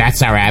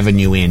 that's our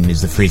avenue in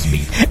is the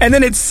Frisbee. And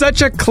then it's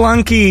such a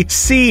clunky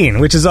scene,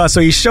 which is awesome.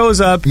 So he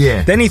shows up,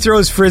 then he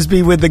throws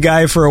Frisbee with the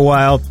guy for a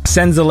while,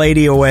 sends the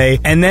lady away,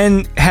 and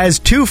then has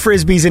two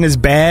Frisbees in his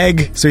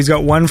bag. So he's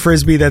got one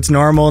Frisbee that's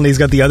normal, and he's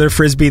got the other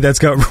Frisbee that's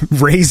got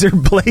razor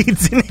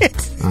blades in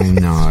it. I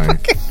know.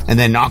 And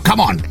then, come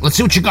on, let's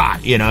see what you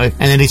got, And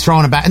then he's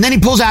throwing it back, and then he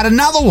pulls out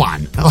another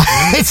one.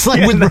 It's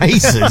with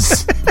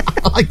razors.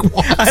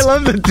 What? I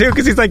love that too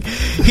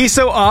because he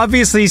so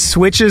obviously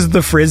switches the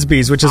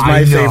Frisbees, which is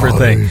my favorite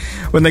thing.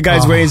 When the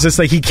guy's way is just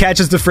he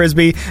catches the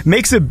Frisbee,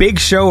 makes a big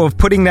show of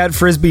putting that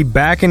Frisbee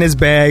back in his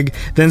bag,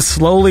 then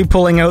slowly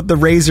pulling out the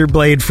razor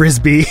blade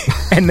Frisbee,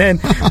 and then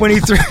when he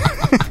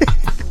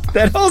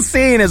that whole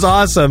scene is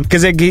awesome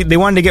because they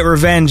wanted to get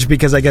revenge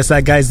because I guess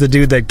that guy's the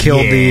dude that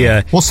killed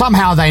the... Well,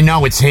 somehow they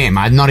know it's him.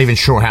 I'm not even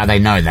sure how they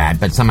know that,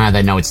 but somehow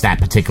they know it's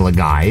that particular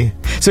guy.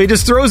 So he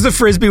just throws the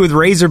Frisbee with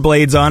razor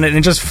blades on it and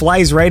it just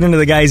flies right into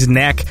the guy's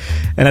neck,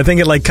 and I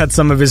think it cuts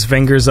some of his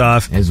fingers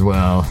off. As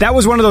well. That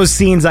was one of those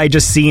scenes I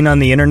just seen on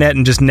the internet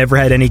and just never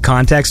had any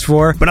context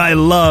for, but I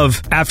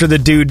love after the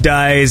dude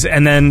dies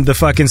and then the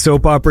fucking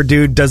soap opera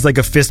dude does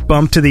a fist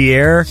bump to the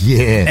air.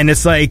 Yeah. And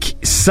it's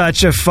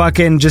such a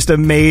fucking just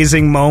amazing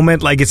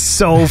moment. It's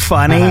so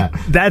funny.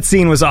 That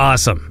scene was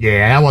awesome.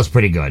 Yeah, that was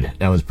pretty good.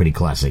 That was pretty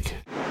classic.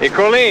 Hey,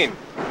 Colleen.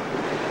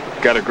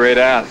 Got a great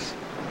ass.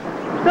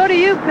 So do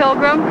you,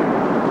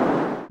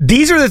 Pilgrim.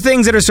 These are the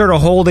things that are sort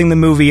of holding the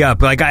movie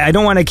up. Like, I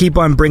don't want to keep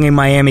on bringing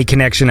Miami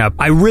Connection up.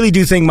 I really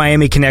do think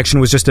Miami Connection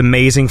was just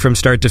amazing from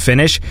start to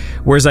finish.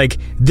 Whereas, like,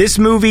 this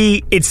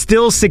movie, it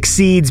still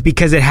succeeds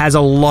because it has a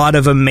lot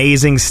of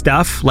amazing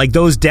stuff. Like,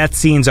 those death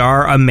scenes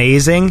are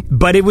amazing,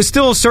 but it was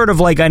still sort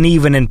of, like,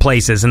 uneven in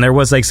places. And there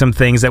was, like, some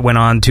things that went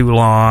on too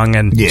long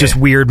and just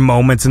weird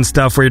moments and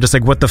stuff where you're just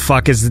like, what the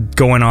fuck is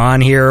going on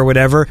here or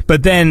whatever.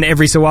 But then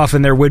every so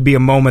often there would be a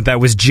moment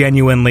that was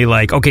genuinely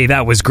like, okay,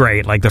 that was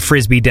great. Like, the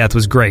frisbee death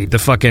was great. The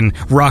fucking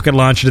rocket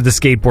launcher to the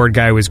skateboard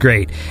guy was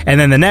great. And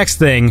then the next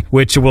thing,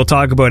 which we'll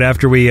talk about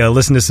after we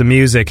listen to some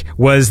music,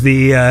 was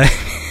the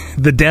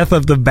the death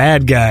of the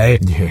bad guy,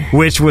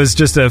 which was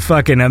just a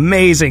fucking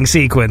amazing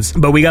sequence.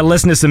 But we got to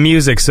listen to some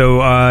music,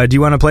 so do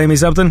you want to play me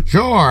something?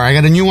 Sure, I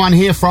got a new one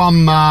here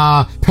from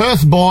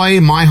Perth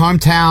boy, my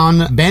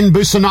hometown, Ben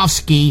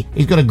Busanovsky.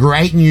 He's got a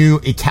great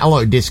new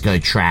Italo disco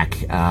track.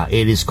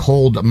 It is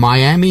called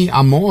Miami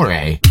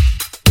Amore.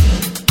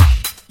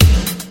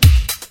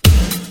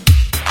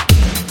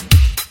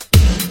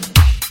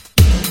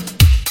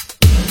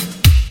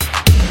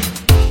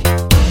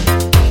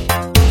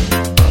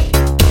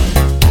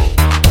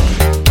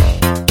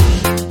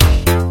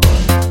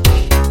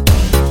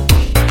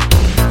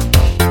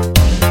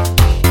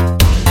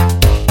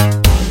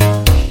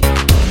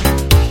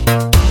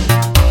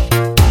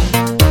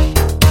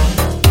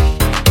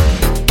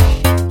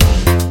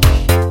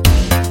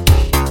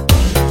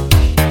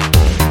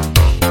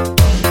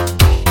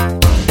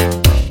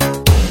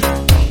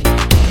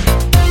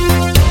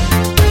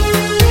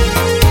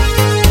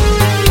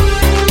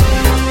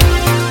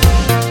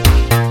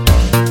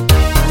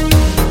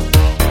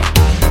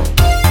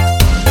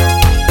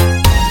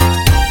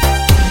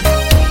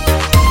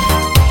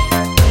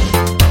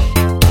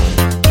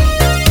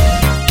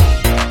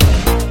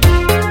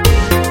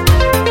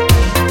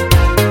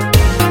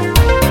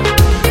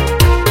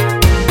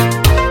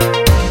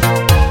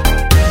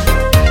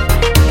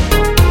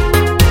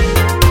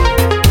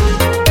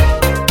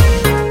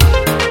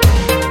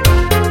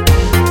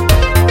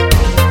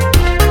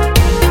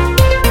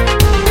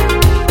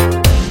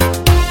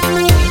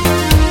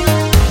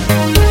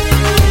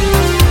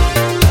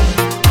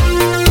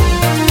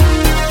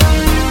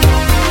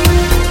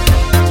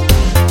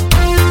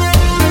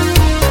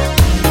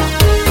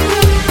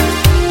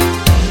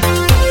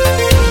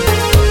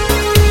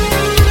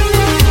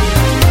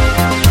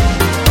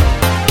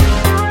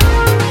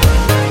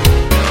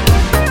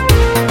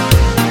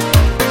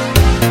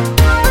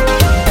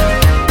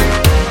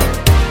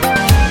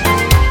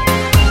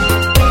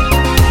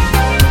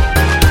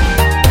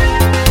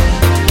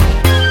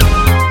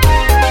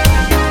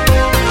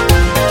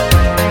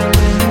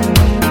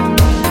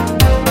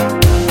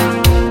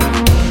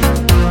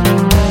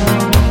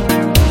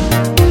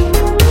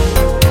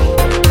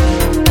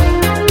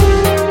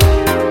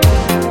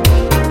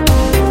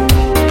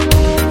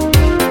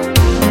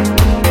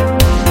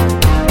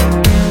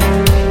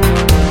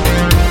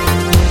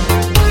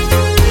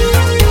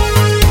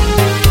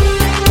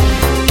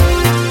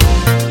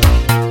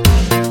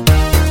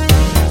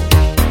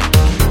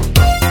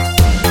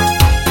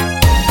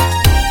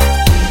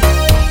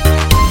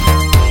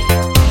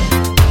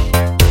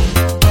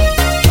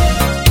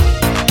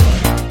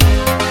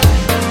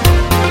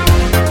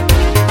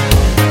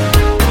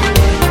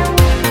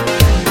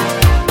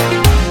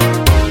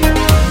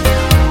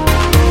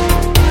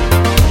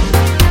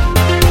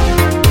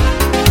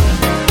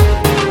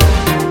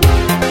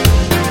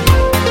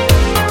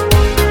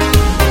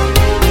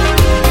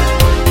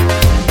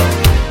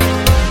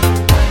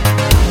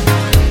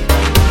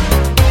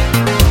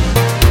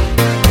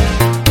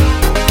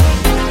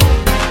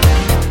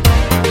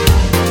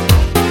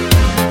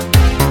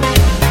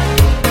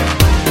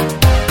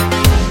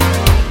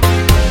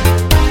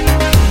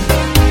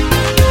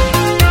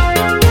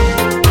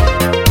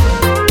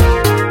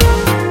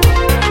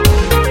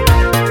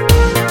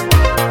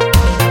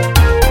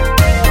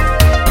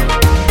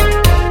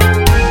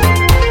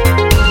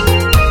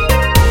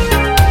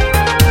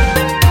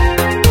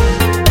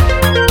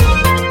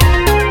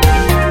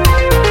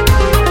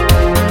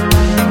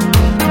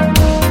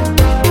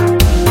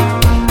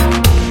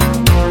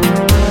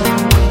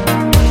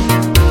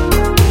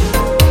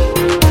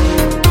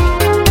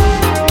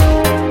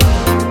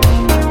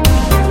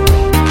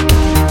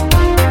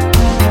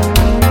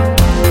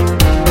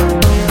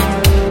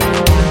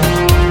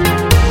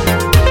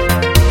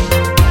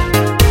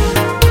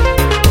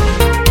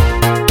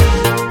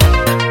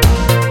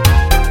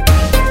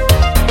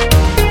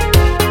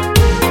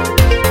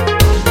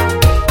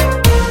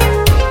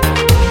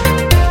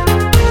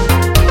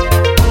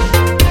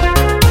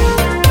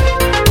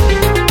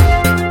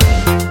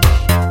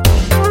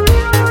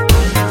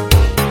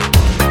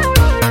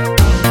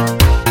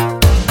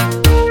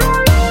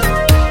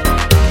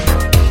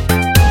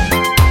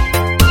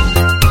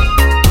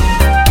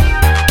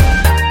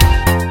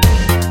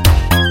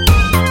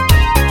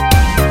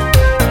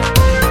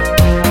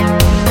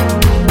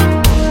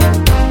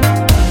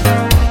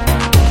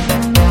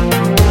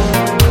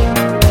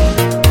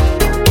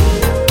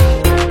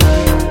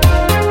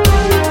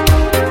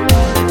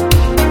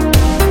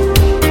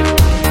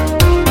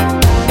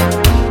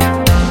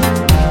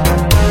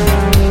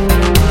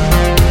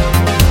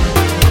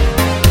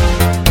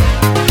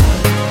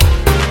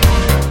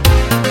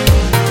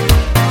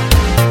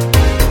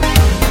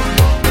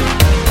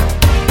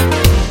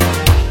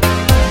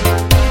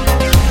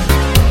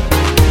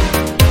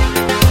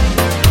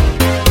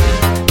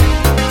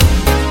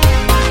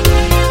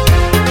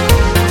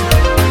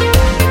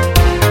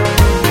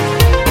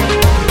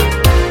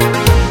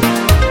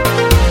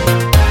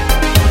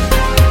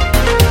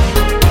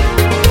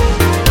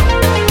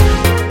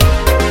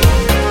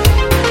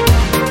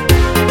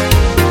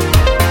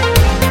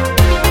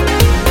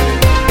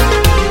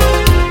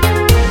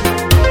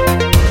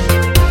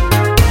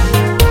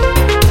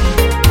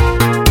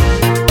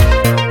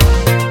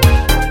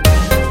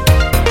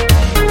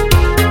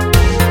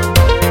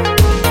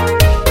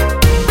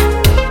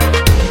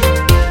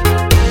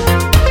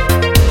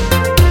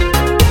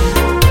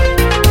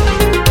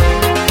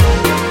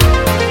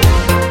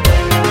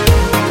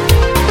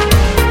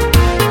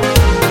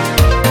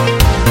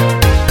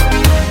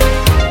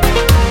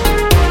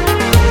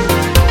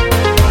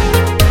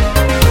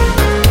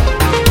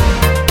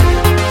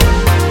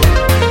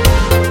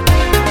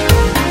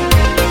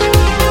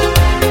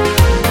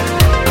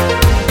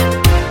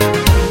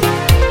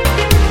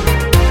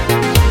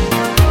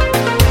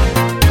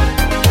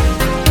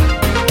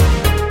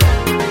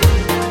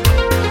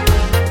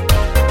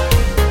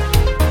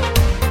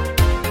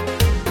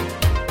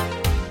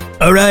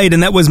 All right,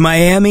 and that was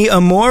Miami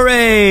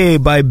Amore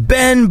by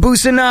Ben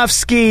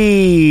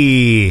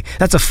Busanovsky.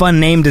 That's a fun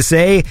name to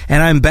say,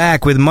 and I'm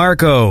back with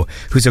Marko,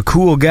 who's a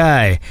cool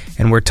guy,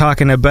 and we're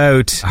talking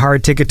about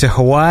Hard Ticket to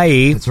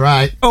Hawaii. That's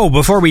right. Oh,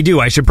 before we do,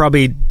 I should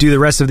probably do the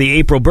rest of the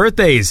April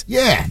birthdays.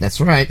 Yeah, that's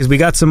right. Because we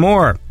got some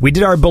more. We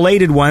did our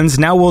belated ones,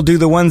 now we'll do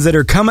the ones that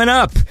are coming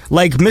up,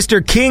 like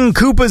Mr. King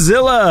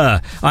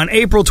Koopazilla on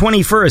April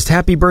 21st.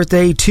 Happy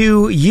birthday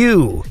to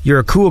you. You're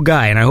a cool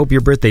guy, and I hope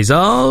your birthday's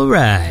all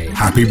right.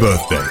 Happy birthday.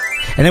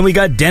 And then we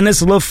got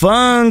Dennis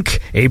LaFunk,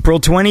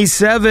 April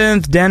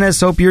 27th. Dennis,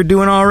 hope you're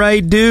doing all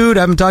right, dude. I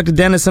haven't talked to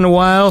Dennis in a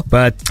while,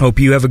 but hope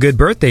you have a good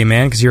birthday,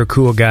 man, because you're a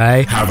cool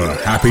guy. Have a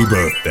happy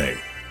birthday.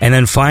 And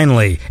then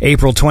finally,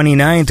 April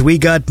 29th, we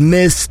got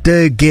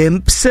Mr.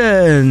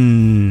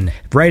 Gimpson,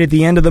 right at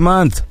the end of the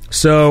month.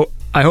 So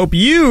I hope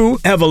you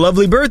have a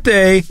lovely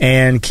birthday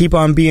and keep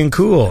on being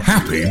cool.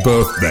 Happy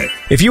birthday.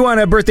 If you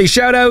want a birthday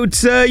shout out,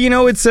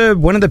 it's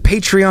one of the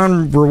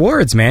Patreon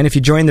rewards, man. If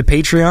you join the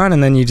Patreon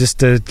and then you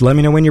just let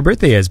me know when your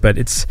birthday is. But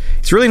it's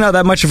really not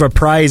that much of a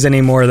prize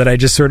anymore that I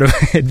just sort of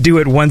do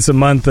it once a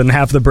month and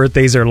half the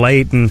birthdays are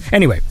late. And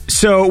anyway,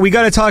 so we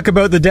got to talk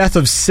about the death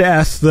of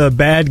Seth, the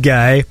bad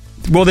guy.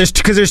 Well, there's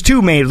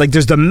two main, like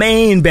there's the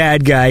main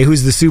bad guy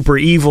who's the super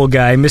evil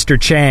guy, Mr.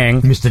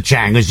 Chang. Mr.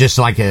 Chang is just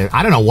like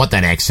I don't know what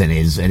that accent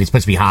is, and he's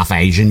supposed to be half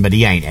Asian, but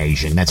he ain't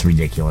Asian. That's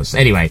ridiculous.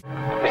 Anyway.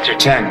 Mr.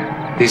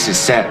 Chang, this is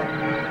Seth.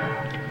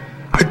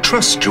 I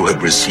trust you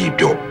have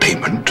received your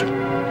payment.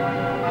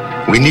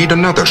 We need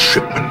another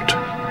shipment.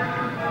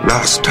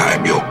 Last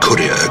time your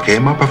courier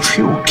came up a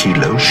few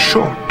kilos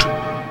short.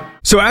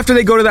 So after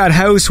they go to that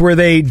house where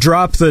they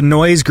drop the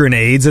noise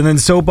grenades, and then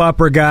soap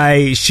opera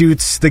guy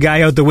shoots the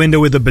guy out the window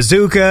with a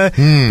bazooka,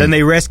 then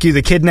they rescue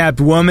the kidnapped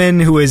woman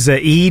who is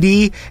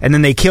Edie, and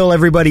then they kill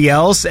everybody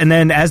else, and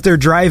then as they're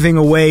driving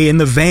away in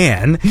the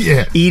van,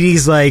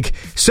 Edie's like,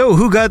 so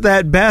who got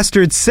that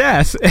bastard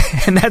Seth?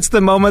 And that's the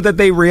moment that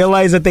they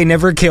realize that they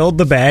never killed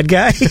the bad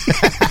guy.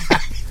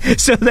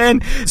 So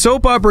then,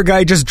 soap opera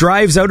guy just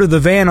drives out of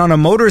the van on a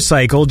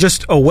motorcycle,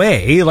 just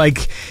away.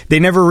 Like, they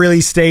never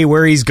really stay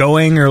where he's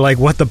going or, like,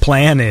 what the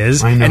plan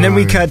is. I know. And then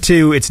we cut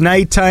to, it's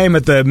nighttime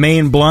at the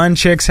main blonde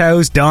chick's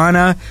house,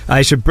 Donna.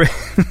 I should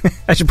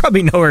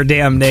probably know her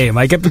damn name.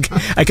 I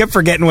kept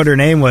forgetting what her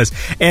name was.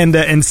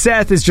 And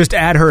Seth is just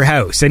at her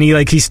house, and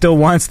he still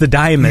wants the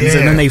diamonds.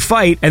 And then they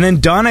fight, and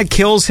then Donna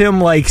kills him,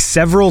 like,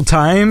 several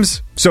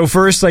times. So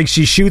first, like,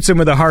 she shoots him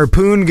with a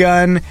harpoon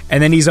gun,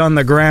 and then he's on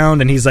the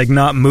ground, and he's, like,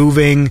 not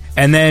moving.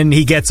 And then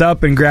he gets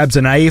up and grabs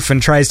a knife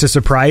and tries to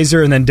surprise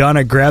her, and then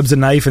Donna grabs a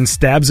knife and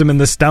stabs him in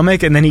the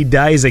stomach, and then he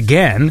dies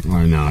again.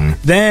 I know.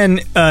 Then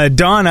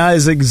Donna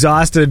is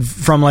exhausted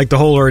from, like, the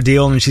whole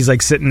ordeal, and she's,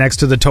 like, sitting next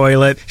to the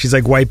toilet. She's,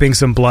 like, wiping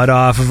some blood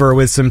off of her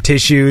with some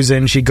tissues,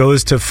 and she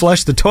goes to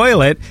flush the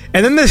toilet,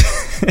 and then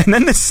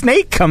the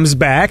snake comes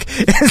back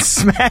and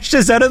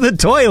smashes out of the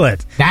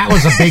toilet. That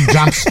was a big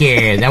jump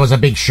scare. That was a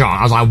big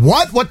shock. I was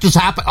like, what just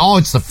happened? Oh,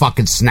 it's the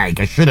fucking snake.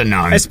 I should have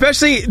known.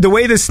 Especially the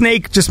way the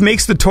snake just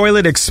makes the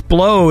toilet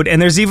explode,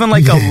 and there's even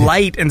like a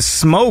light and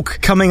smoke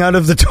coming out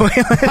of the toilet.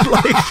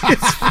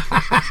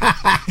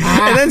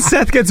 And then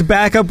Seth gets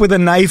back up with a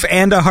knife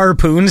and a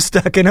harpoon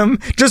stuck in him,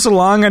 just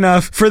long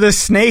enough for the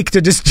snake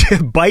to just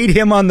bite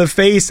him on the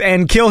face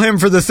and kill him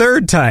for the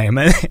third time.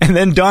 And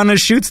then Donna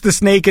shoots the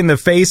snake in the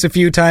face a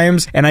few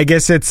times, and I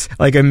guess it's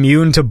like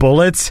immune to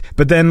bullets.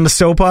 But then the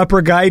soap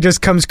opera guy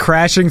just comes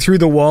crashing through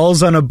the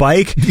walls on a bike,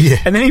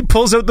 and then he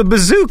pulls out the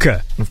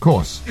bazooka. Of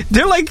course.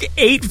 They're like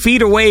 8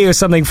 feet away or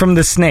something from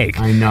the snake.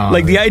 I know.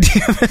 Like the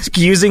idea of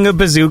using a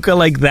bazooka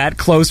like that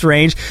close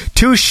range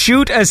to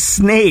shoot a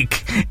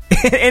snake,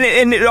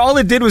 and all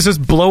it did was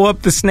just blow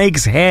up the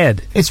snake's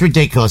head. It's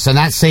ridiculous. And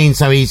that scene,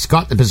 so he's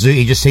got the bazooka,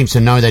 he just seems to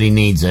know that he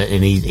needs it,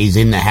 and he's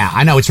in the house.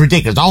 I know, it's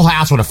ridiculous. The whole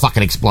house would have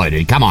fucking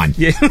exploded. Come on.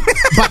 Yeah.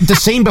 But the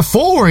scene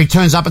before where he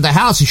turns up at the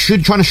house,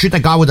 he's trying to shoot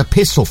that guy with a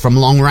pistol from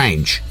long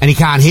range, and he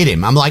can't hit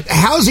him. I'm like,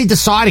 how is he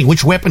deciding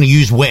which weapon to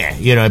use where?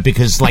 You know,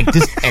 because like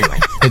this... Anyway,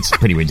 it's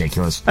pretty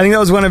ridiculous. I think that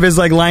was one of his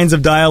like lines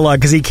of dialogue,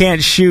 because he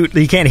can't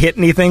hit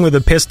anything with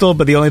a pistol,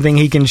 but the only thing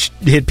he can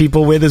hit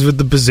people with is with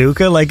the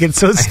bazooka. Like, it's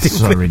so stupid. It's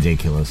so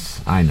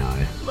ridiculous. I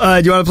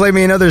know. Do you want to play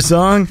me another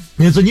song?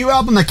 There's a new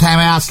album that came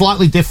out,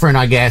 slightly different,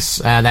 I guess,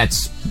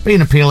 that's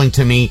been appealing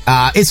to me.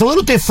 It's a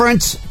little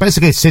different.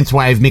 Basically, it's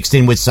synthwave mixed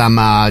in with some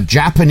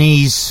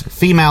Japanese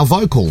female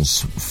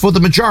vocals for the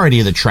majority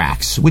of the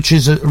tracks, which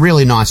is a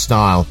really nice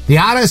style. The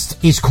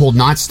artist is called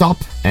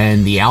Nightstop,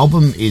 and the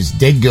album is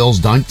Dead Girls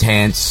Don't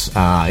Dance.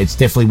 It's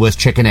definitely worth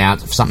checking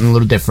out, something a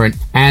little different.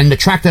 And the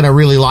track that I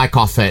really like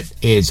off it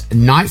is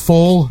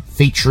Nightfall,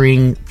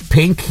 featuring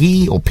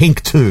Pinky or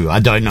Pink 2, I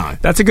don't know.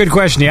 That's a good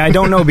question. Yeah, I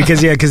don't know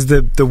because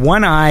the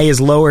one I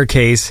is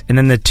lowercase and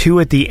then the 2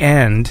 at the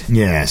end.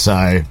 Yeah,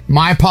 so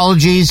my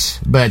apologies,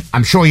 but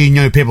I'm sure you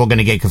knew people are going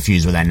to get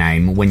confused with that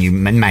name when you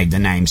made the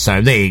name,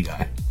 so there you go.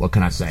 What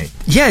can I say?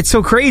 Yeah, it's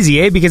so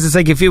crazy, eh? Because it's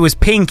like if it was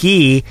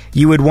Pinky,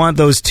 you would want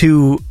those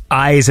 2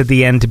 I's at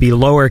the end to be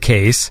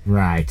lowercase.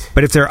 Right.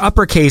 But if they're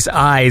uppercase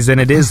I's, then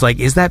it is like,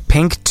 is that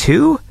Pink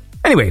 2?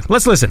 Anyway,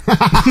 let's listen.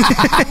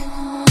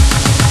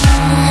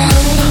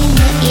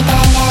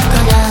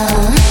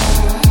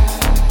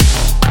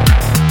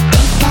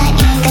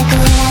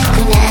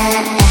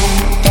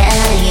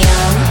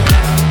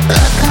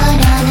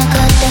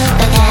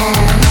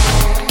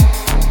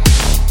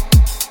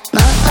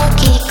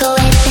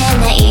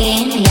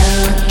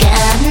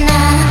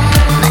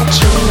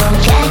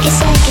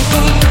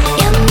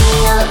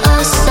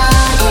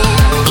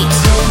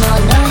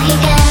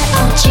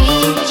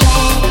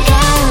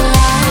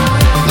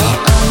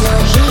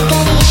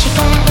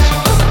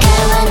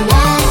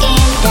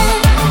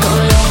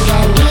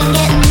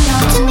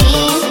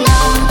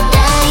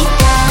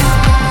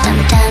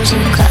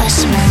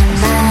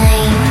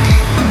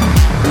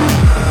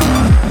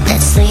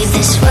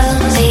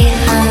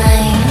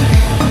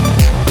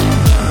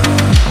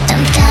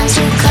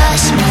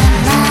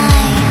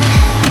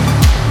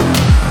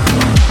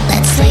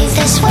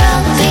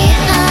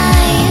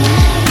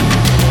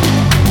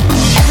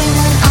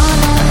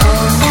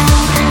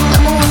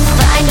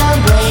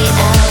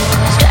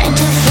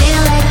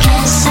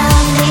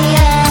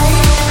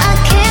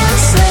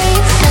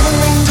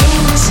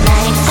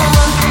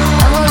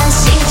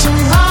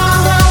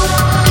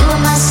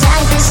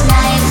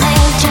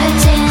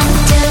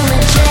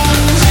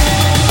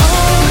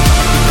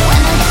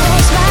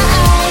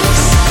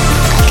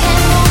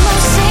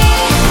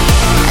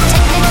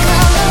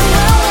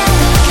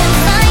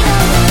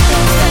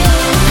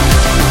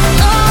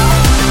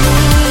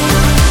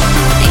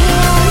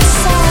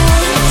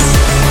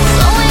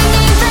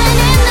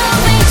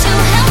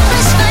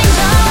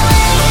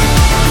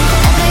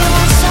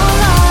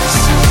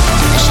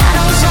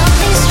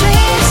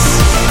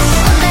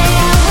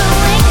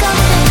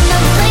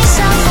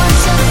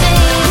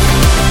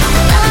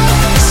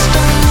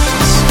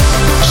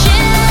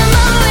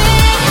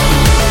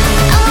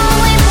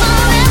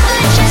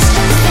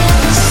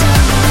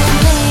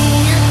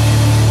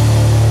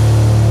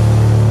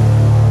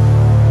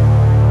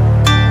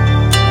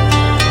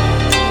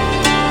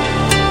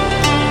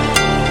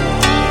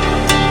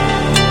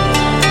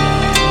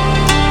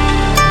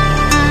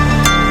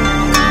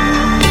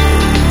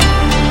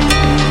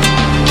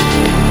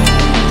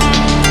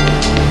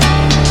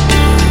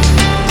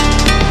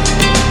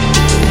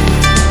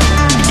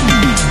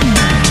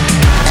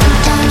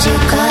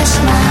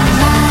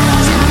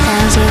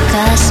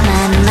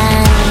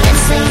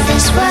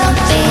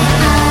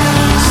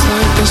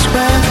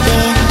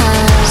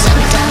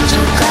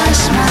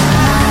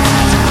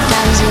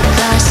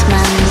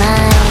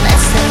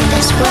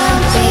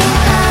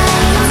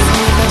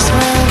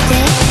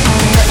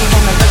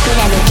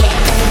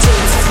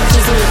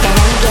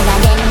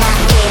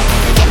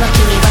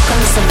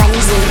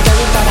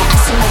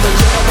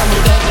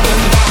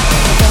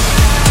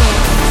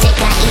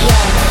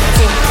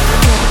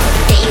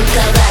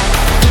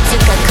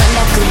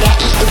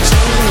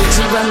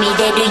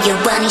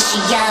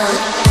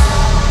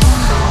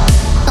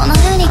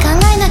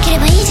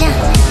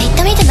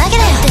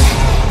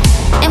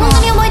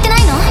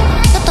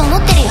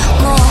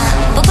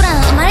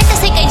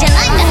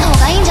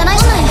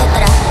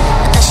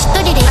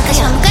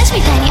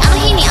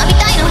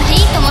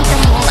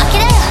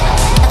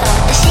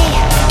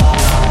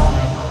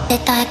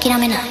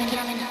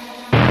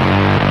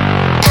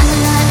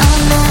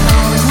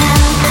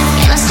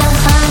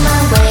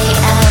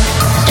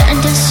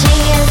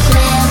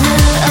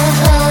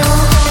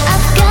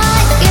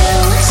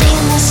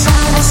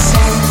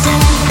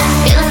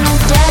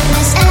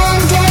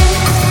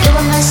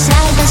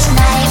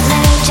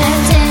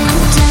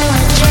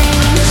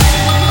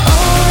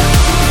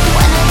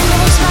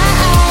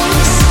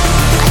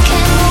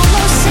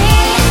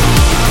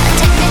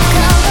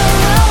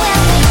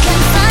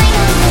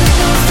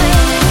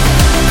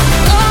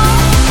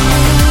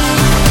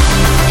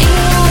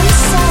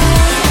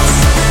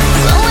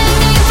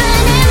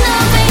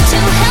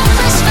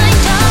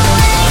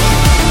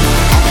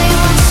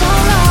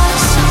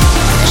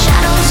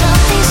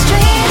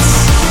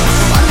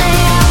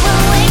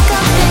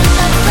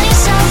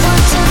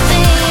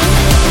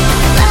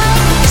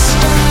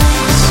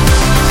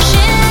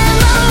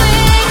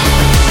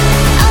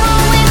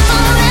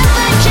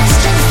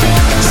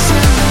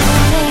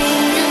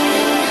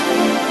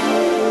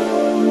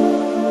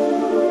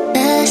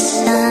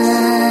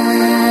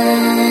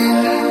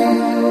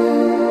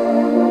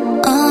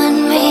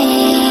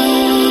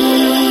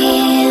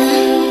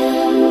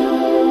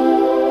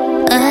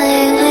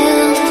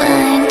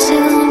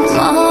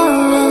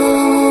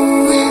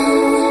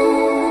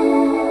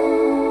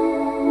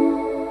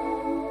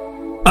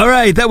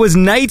 right, that was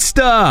Night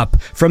Stop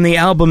from the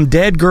album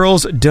Dead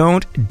Girls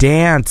Don't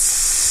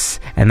Dance.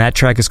 And that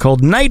track is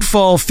called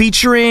Nightfall,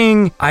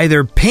 featuring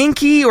either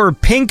Pinky or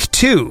Pink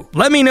 2.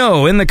 Let me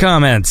know in the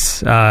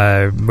comments,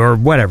 or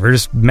whatever.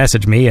 Just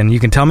message me and you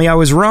can tell me I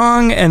was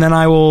wrong, and then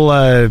I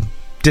will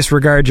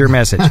disregard your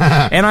message.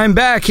 And I'm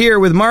back here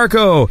with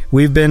Marko.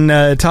 We've been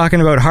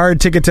talking about Hard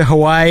Ticket to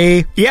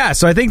Hawaii. Yeah,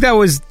 so I think that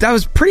was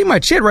pretty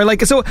much it, right?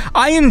 Like, so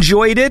I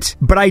enjoyed it,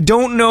 but I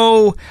don't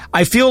know.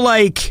 I feel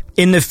like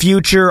in the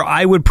future,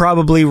 I would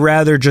probably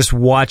rather just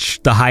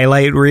watch the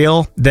highlight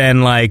reel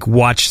than like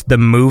watch the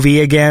movie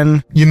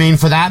again. You mean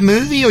for that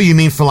movie, or you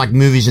mean for like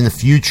movies in the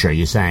future?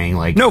 You're saying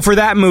like no, for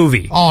that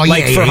movie. Oh,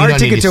 like yeah, for you Hard don't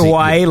Ticket need to to see-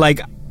 Hawaii,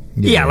 like.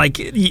 Yeah, like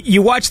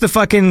you watch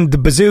the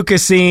bazooka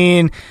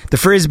scene, the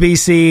frisbee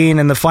scene,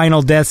 and the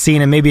final death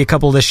scene, and maybe a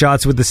couple of the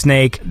shots with the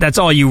snake. That's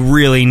all you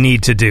really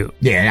need to do.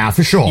 Yeah, no,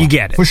 for sure. You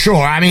get it. For sure.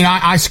 I mean,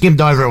 I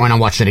skimmed over it when I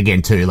watched it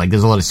again, too. Like,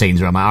 there's a lot of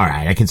scenes where I'm like, all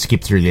right, I can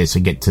skip through this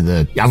and get to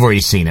the... I've already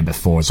seen it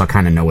before, so I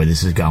kind of know where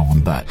this is going,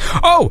 but...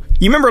 Oh,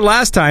 you remember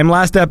last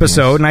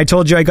episode, and I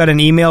told you I got an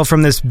email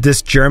from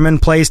this German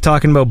place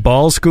talking about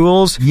ball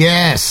schools?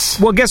 Yes.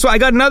 Well, guess what? I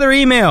got another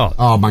email.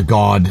 Oh, my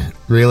God.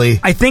 Really?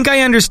 I think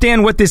I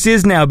understand what this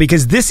is now,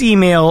 because this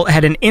email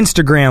had an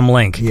Instagram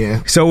link.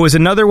 Yeah. So it was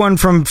another one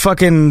from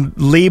fucking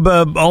Liebe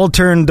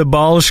Altern de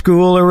Ball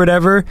School or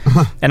whatever.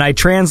 And I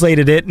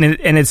translated it,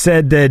 and it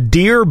said,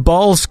 Dear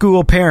Ball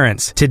School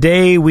parents,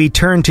 today we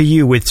turn to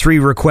you with 3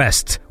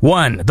 requests.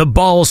 1, the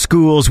ball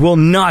schools will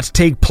not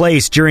take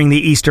place during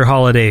the Easter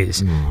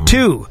holidays.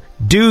 2,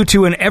 due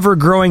to an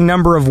ever-growing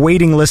number of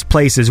waiting list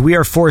places, we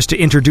are forced to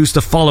introduce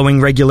the following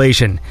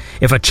regulation.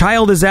 If a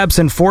child is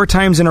absent 4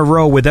 times in a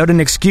row without an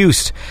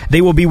excuse,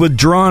 they will be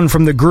withdrawn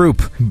from the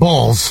group.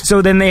 Balls.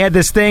 So then they had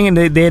this thing, and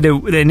they had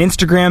an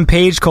Instagram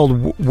page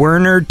called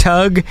Werner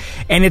Tug,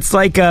 and it's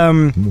like...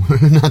 Werner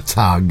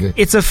Tug.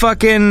 It's a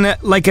fucking,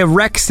 like a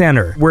rec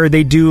center where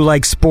they do,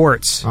 like,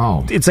 sports.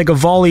 Oh. It's like a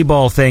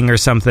volleyball thing or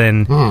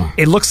something.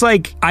 It looks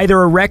like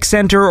either a rec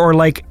center or,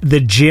 like,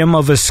 the gym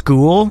of a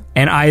school,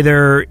 and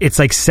either... It's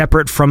like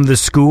separate from the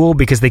school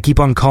because they keep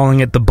on calling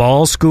it the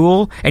ball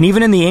school. And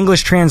even in the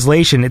English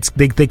translation,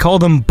 they call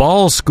them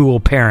ball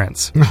school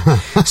parents.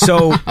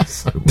 So,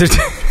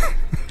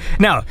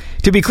 now,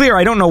 to be clear,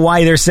 I don't know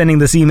why they're sending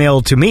this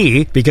email to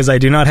me, because I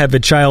do not have a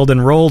child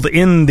enrolled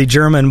in the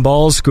German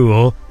ball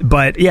school.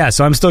 But yeah,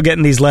 so I'm still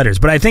getting these letters.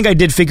 But I think I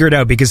did figure it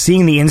out, because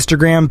seeing the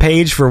Instagram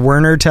page for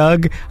Werner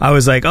Tug, I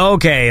was like,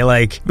 okay,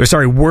 like,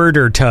 sorry,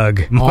 Werder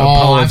Tug.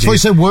 Oh, I thought you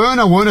said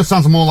Werner. Werner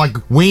sounds more like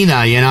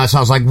Wiener, you know? So I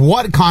was like,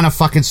 what kind of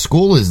fucking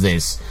school is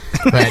this?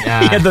 But,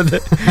 yeah,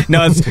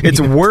 no, it's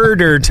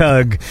Werder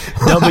Tug.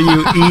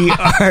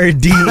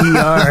 W-E-R-D-E-R.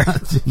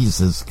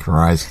 Jesus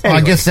Christ. Anyway.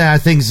 Well, I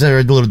guess things are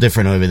a little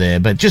different over there,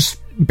 but just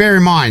bear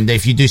in mind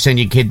if you do send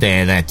your kid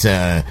there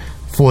that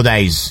 4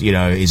 days, you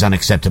know, is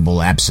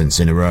unacceptable absence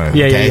in a row.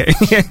 Yeah, okay?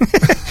 yeah.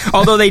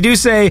 Although they do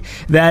say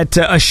that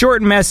a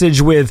short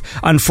message with,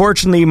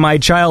 unfortunately, my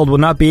child will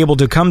not be able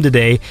to come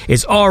today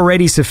is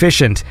already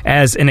sufficient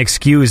as an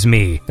excuse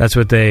me. That's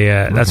what they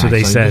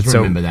said. Just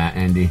remember that,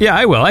 Andy. Yeah,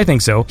 I will. I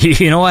think so.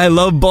 You know, I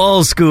love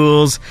ball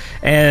schools,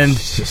 and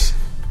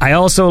I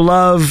also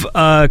love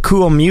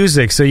cool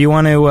music. So you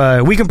want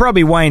to? We can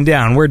probably wind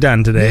down. We're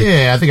done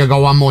today. Yeah, I think I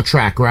got one more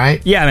track,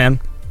 right? Yeah, man.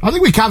 I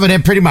think we covered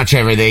pretty much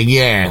everything,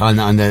 yeah,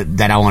 on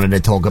that I wanted to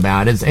talk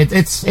about.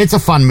 It's a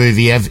fun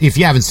movie. If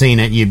you haven't seen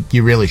it,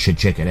 you really should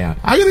check it out.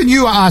 I got a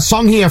new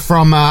song here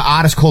from an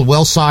artist called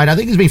Wellside. I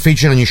think he's been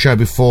featured on your show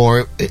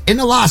before. In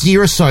the last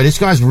year or so, this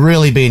guy's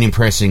really been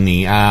impressing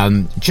me.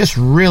 Just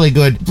really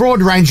good.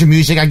 Broad range of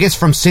music, I guess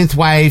from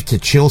synthwave to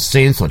chill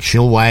synth or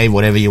chill wave,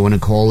 whatever you want to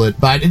call it.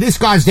 But this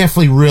guy's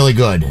definitely really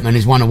good and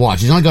he's one to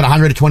watch. He's only got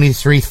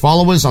 123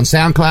 followers on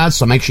SoundCloud,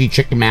 so make sure you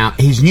check him out.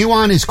 His new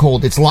one is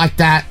called It's Like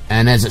That,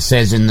 and as it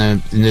says in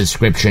the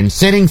description,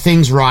 setting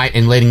things right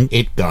and letting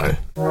it go.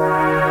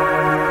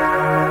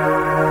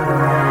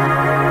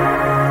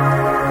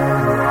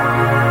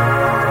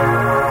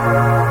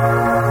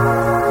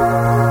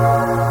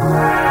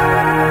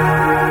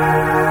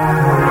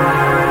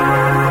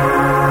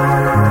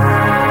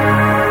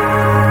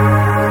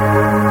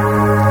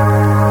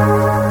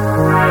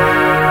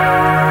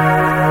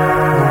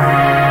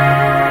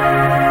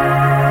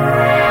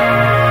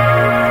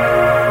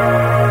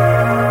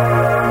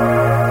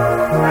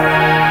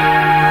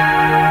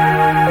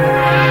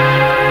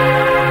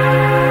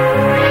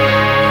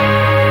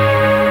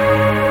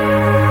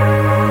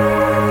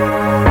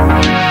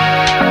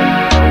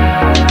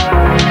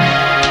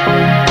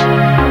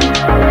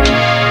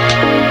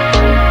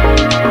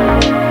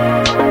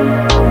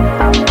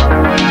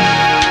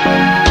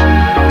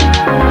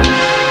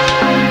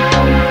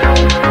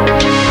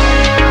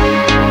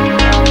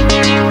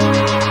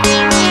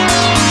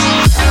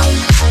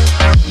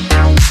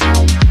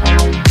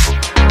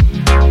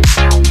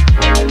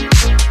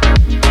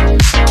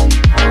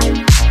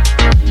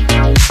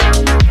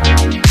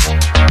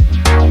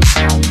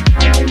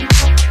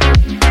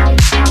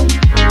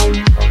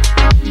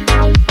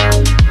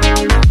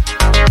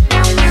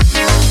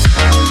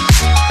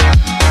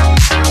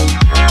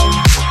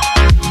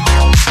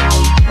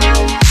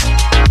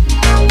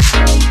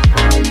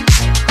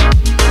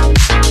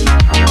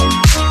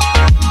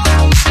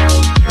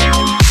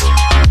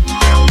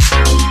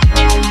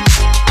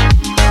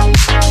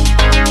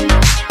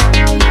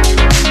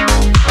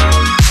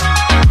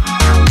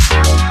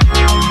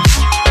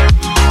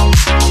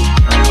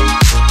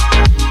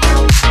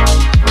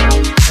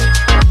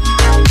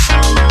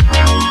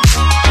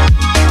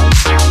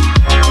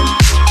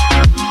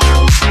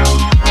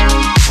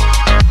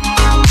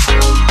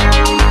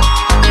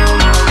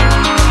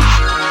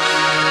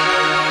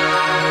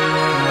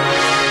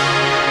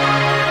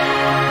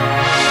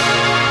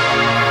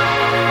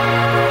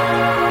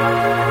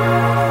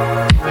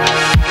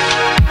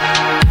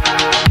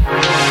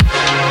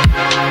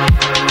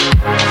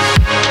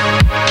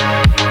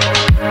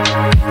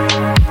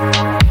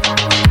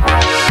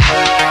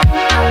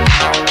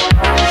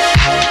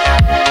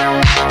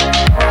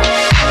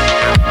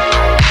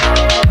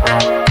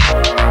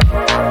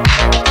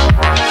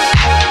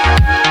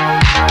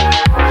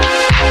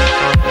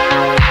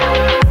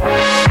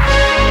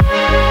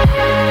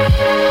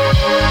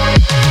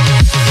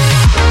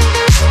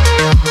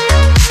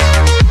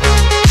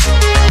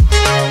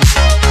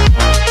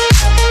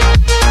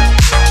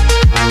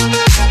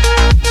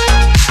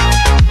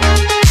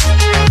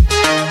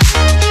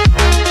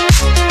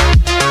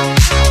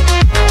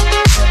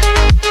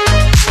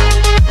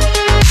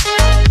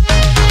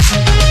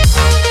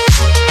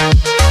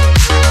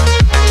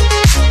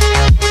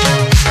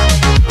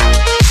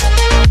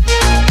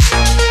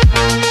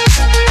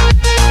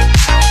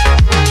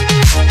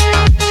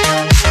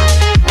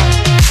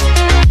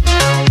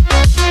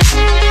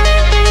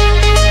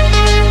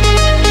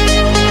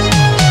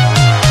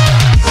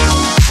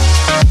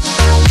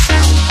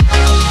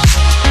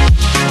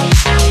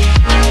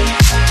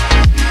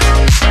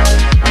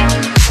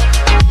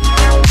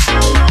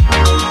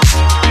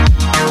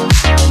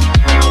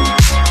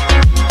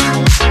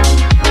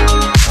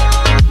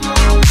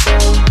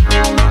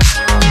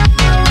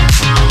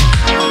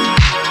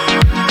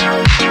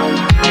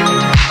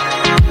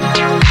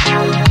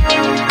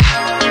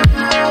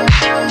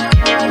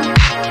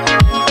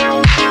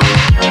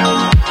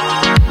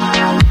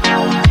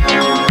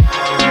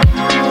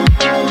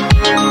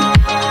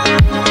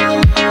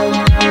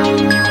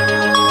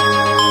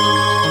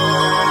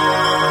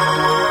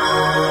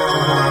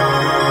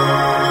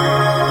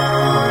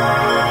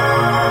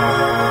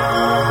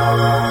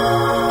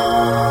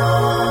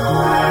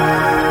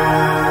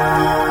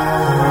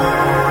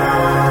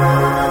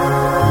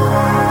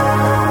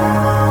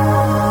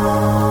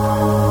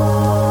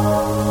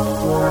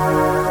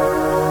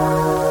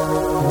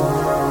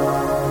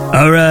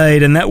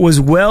 right, and that was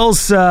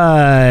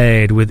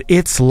Wellside with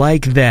It's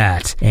Like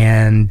That.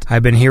 And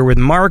I've been here with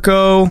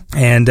Marko,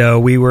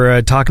 and we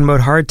were talking about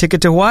Hard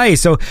Ticket to Hawaii.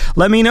 So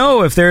let me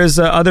know if there's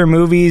other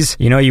movies,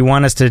 you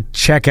want us to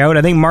check out.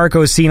 I think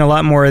Marko's seen a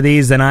lot more of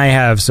these than I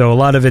have, so a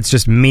lot of it's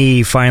just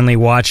me finally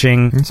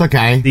watching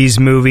these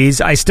movies.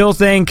 I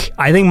think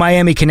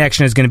Miami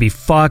Connection is going to be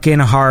fucking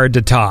hard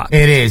to top.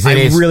 It is. I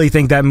really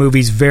think that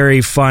movie's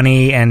very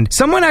funny, and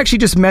someone actually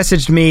just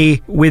messaged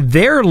me with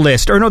their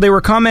list, or no, they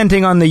were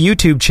commenting on the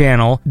YouTube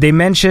channel. They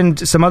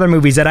mentioned some other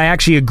movies that I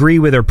actually agree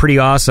with are pretty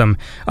awesome.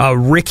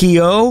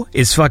 Riccio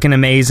is fucking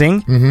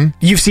amazing. Mm-hmm.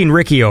 You've seen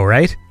Riccio,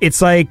 right?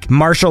 It's like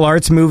martial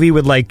arts movie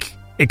with like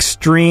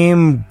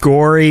extreme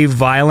gory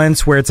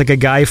violence where it's like a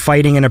guy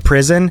fighting in a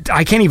prison.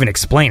 I can't even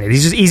explain it.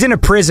 He's in a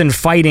prison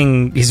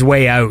fighting his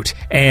way out,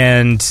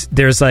 and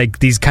there's like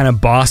these kind of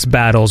boss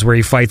battles where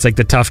he fights like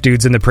the tough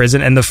dudes in the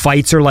prison, and the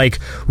fights are like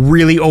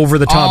really over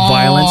the top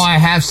violence. Oh, I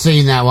have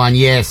seen that one.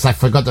 Yes, I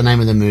forgot the name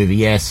of the movie.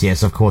 Yes,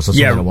 of course. I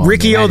saw it.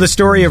 Riccio, the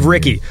story of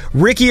Ricky.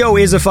 Riccio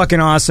is a fucking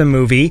awesome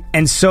movie,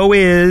 and so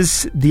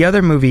is the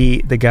other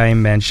movie the guy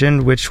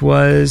mentioned, which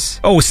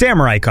was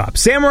Samurai Cop.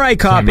 Samurai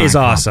Cop is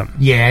awesome.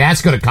 Yeah,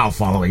 that's got a cult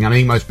following. I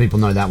think most people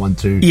know that one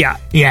too. Yeah,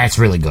 it's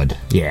really good.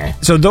 Yeah.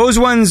 So those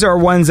ones are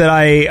ones that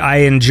I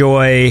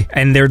enjoy,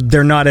 and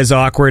they're not as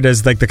awkward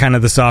as like the kind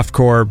of the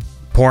softcore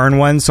porn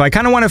ones. So I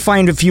kind of want to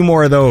find a few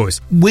more of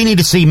those. We need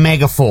to see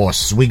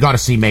Megaforce. We got to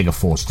see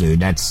Megaforce, dude.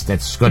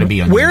 That's got to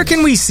be on. Where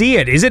can we see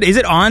it? Is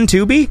it on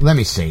Tubi? Let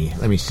me see.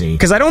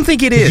 Because I don't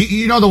think it is.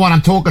 You know the one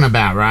I'm talking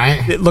about,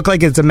 right? It looked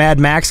like it's a Mad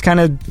Max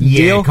kind of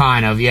deal. Yeah,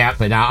 kind of. Yeah,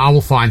 but I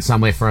will find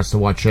somewhere for us to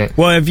watch it.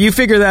 Well, if you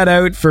figure that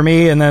out for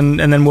me, and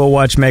then we'll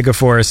watch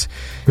Megaforce.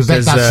 Because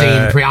that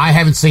does seem. I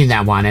haven't seen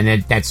that one,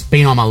 and that's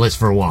been on my list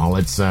for a while.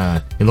 It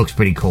looks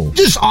pretty cool.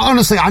 Just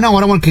honestly, I know I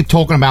don't want to keep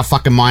talking about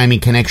fucking Miami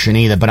Connection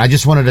either, but I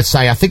just wanted to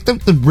say I think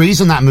the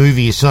reason that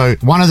movie is so,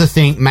 one of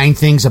the main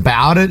things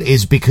about it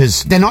is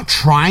because they're not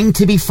trying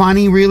to be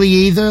funny really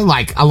either.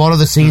 Like a lot of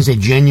the scenes, they're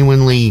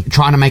genuinely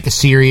trying to make it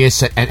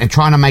serious and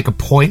trying to make a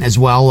point as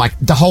well. Like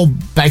the whole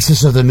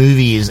basis of the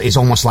movie is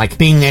almost like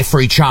being there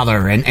for each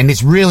other, and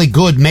it's really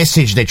good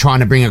message they're trying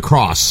to bring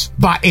across.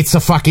 But it's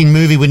a fucking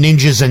movie with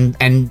ninjas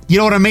and you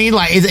know what I mean?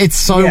 Like it's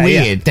so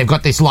weird. Yeah. They've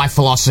got this life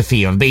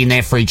philosophy of being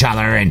there for each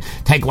other, and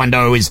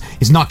Taekwondo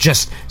is not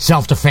just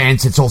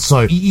self-defense, it's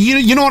also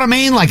you know what I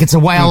mean? Like it's a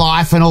way of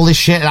life and all this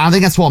shit. And I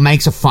think that's what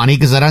makes it funny,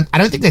 because I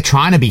don't think they're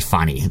trying to be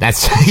funny.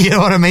 That's you know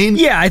what I mean?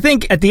 Yeah, I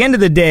think at the end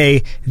of the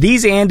day,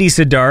 these Andy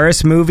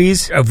Sedaris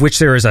movies, of which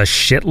there is a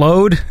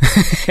shitload,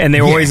 and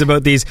they're always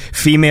about these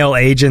female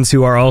agents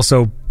who are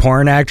also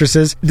porn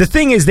actresses. The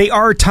thing is, they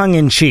are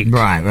tongue-in-cheek.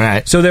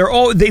 Right. So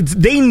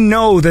they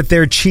know that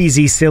they're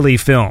cheesy, silly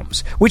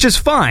films, which is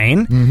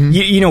fine.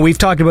 Mm-hmm. We've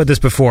talked about this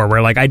before,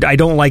 where like I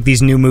don't like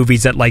these new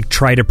movies that like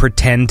try to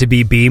pretend to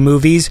be B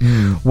movies.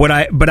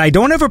 But I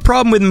don't have a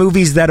problem with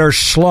movies that are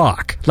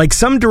schlock. Like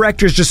some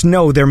directors just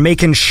know they're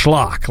making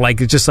schlock.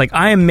 Like it's just like,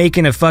 I am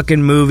making a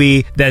fucking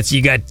movie that's,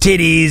 you got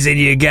titties and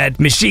you got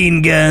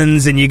machine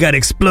guns and you got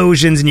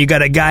explosions and you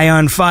got a guy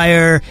on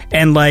fire,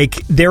 and like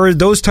there are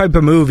those type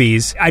of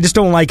movies. I just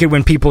don't like it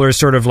when people are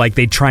sort of like,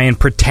 they try and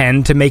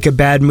pretend to make a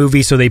bad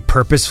movie, so they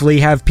purposefully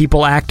have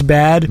people act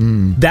bad.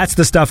 That's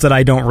the stuff that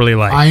I don't really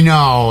like. I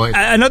know.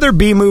 Another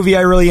B movie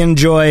I really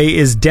enjoy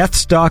is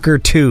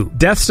Deathstalker 2.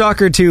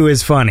 Deathstalker 2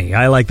 is funny.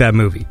 I like that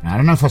movie. I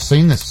don't know if I've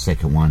seen the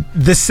second one.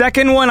 The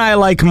second one I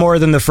like more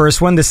than the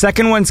first one. The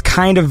second one's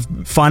kind of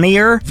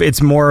funnier.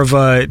 It's more of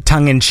a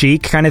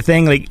tongue-in-cheek kind of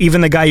thing. Like even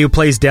the guy who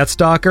plays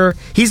Deathstalker,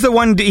 he's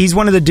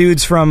one of the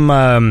dudes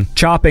from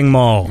Chopping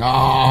Mall.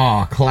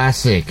 Oh,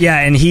 classic. Yeah,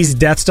 and he's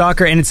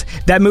Deathstalker, and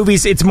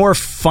it's more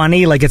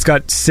funny. Like it's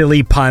got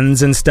silly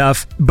puns and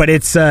stuff, but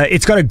it's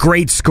got a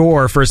great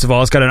score. First of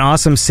all, it's got an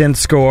awesome synth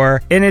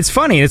score, and it's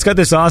funny. It's got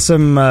this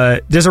awesome.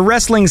 There's a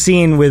wrestling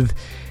scene with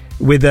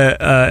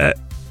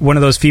one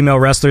of those female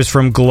wrestlers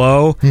from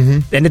Glow,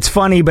 and it's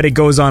funny, but it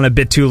goes on a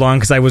bit too long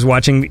because I was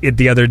watching it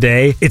the other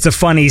day. It's a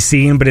funny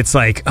scene, but it's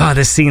like,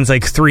 this scene's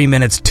like 3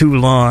 minutes too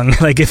long.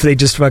 Like if they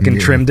just fucking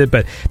trimmed it.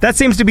 But that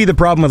seems to be the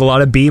problem with a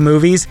lot of B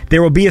movies.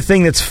 There will be a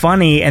thing that's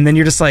funny, and then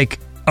you're just like,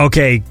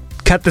 okay,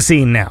 cut the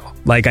scene now.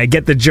 Like, I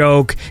get the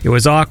joke. It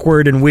was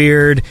awkward and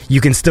weird.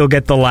 You can still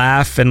get the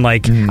laugh. And,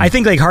 like, I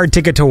think, like, Hard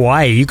Ticket to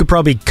Hawaii, you could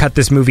probably cut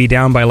this movie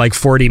down by, like,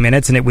 40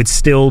 minutes and it would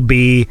still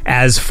be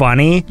as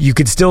funny. You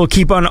could still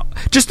keep on...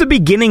 Just the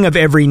beginning of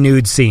every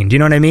nude scene. Do you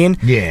know what I mean?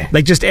 Yeah.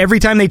 Like, just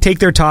every time they take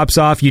their tops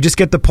off, you just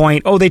get the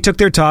point. Oh, they took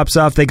their tops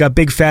off. They got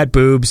big fat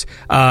boobs.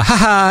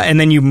 Haha. And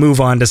then you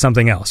move on to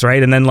something else,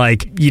 right? And then,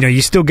 like,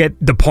 you still get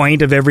the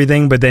point of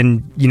everything, but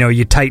then,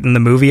 you tighten the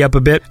movie up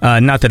a bit.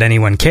 Not that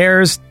anyone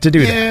cares to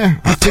do that.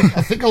 Yeah,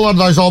 I think a lot of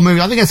those old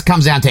movies, I think it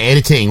comes down to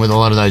editing with a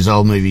lot of those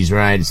old movies,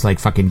 right? It's like,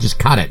 fucking just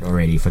cut it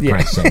already, for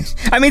Christ's sakes.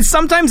 I mean,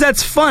 sometimes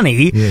that's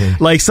funny. Yeah.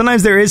 Like,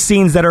 sometimes there is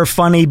scenes that are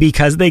funny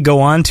because they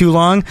go on too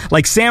long.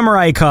 Like,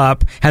 Samurai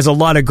Cop has a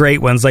lot of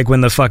great ones, like when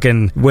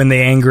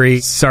the angry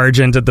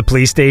sergeant at the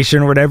police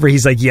station or whatever,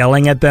 he's like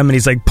yelling at them and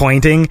he's like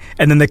pointing,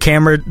 and then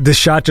the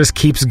shot just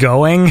keeps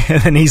going,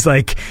 and then he's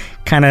like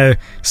kind of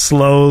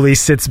slowly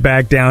sits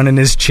back down in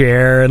his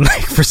chair, and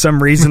like for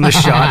some reason the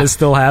shot is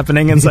still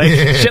happening. And it's like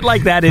shit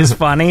like that is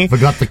funny.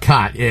 Forgot the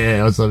cut,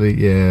 yeah, or something,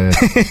 yeah.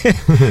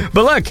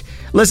 But look,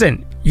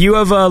 listen, you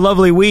have a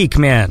lovely week,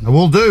 man.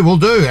 We'll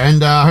do.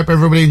 And I hope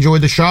everybody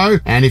enjoyed the show.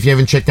 And if you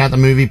haven't checked out the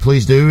movie,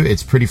 please do.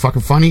 It's pretty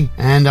fucking funny.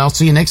 And I'll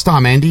see you next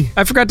time, Andy.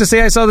 I forgot to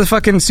say I saw the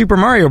fucking Super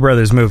Mario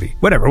Brothers movie.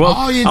 Whatever. Well,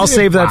 I'll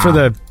save that for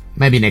the...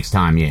 Maybe next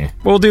time, yeah.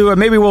 We'll do.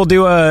 Maybe we'll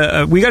do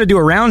a. We got to do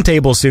a round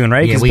table soon,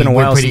 right? Yeah, it's been a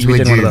while since we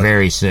did one of those.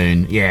 Very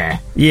soon, yeah.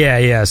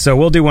 Yeah. So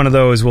we'll do one of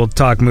those. We'll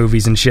talk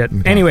movies and shit.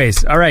 Okay.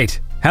 Anyways, all right.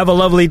 Have a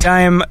lovely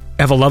time.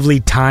 Have a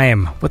lovely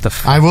time. What the?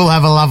 I will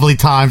have a lovely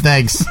time.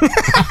 Thanks.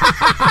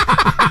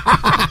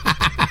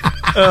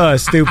 Oh,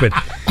 stupid.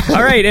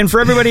 All right, and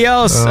for everybody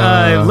else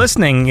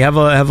listening, have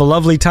a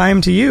lovely time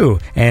to you.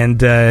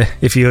 And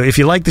if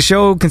you like the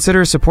show,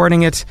 consider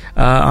supporting it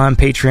on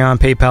Patreon,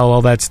 PayPal,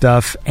 all that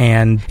stuff.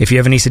 And if you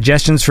have any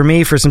suggestions for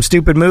me for some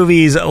stupid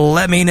movies,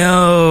 let me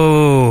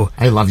know.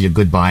 I love your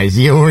goodbyes.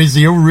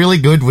 You're really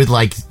good with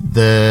like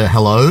the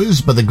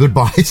hellos, but the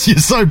goodbyes you're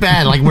so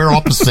bad. Like we're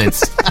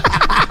opposites.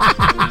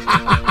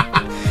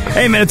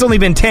 Hey man, it's only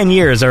been 10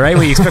 years. All right,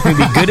 well, you expect me to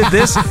be good at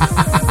this?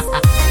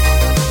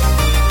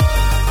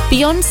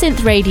 Beyond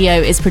Synth Radio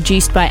is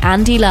produced by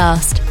Andy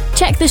Last.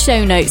 Check the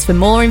show notes for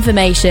more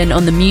information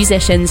on the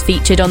musicians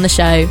featured on the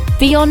show.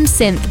 Beyond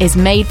Synth is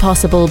made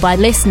possible by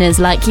listeners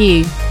like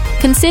you.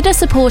 Consider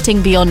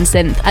supporting Beyond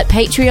Synth at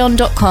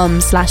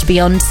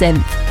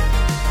patreon.com/BeyondSynth.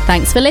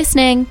 Thanks for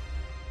listening.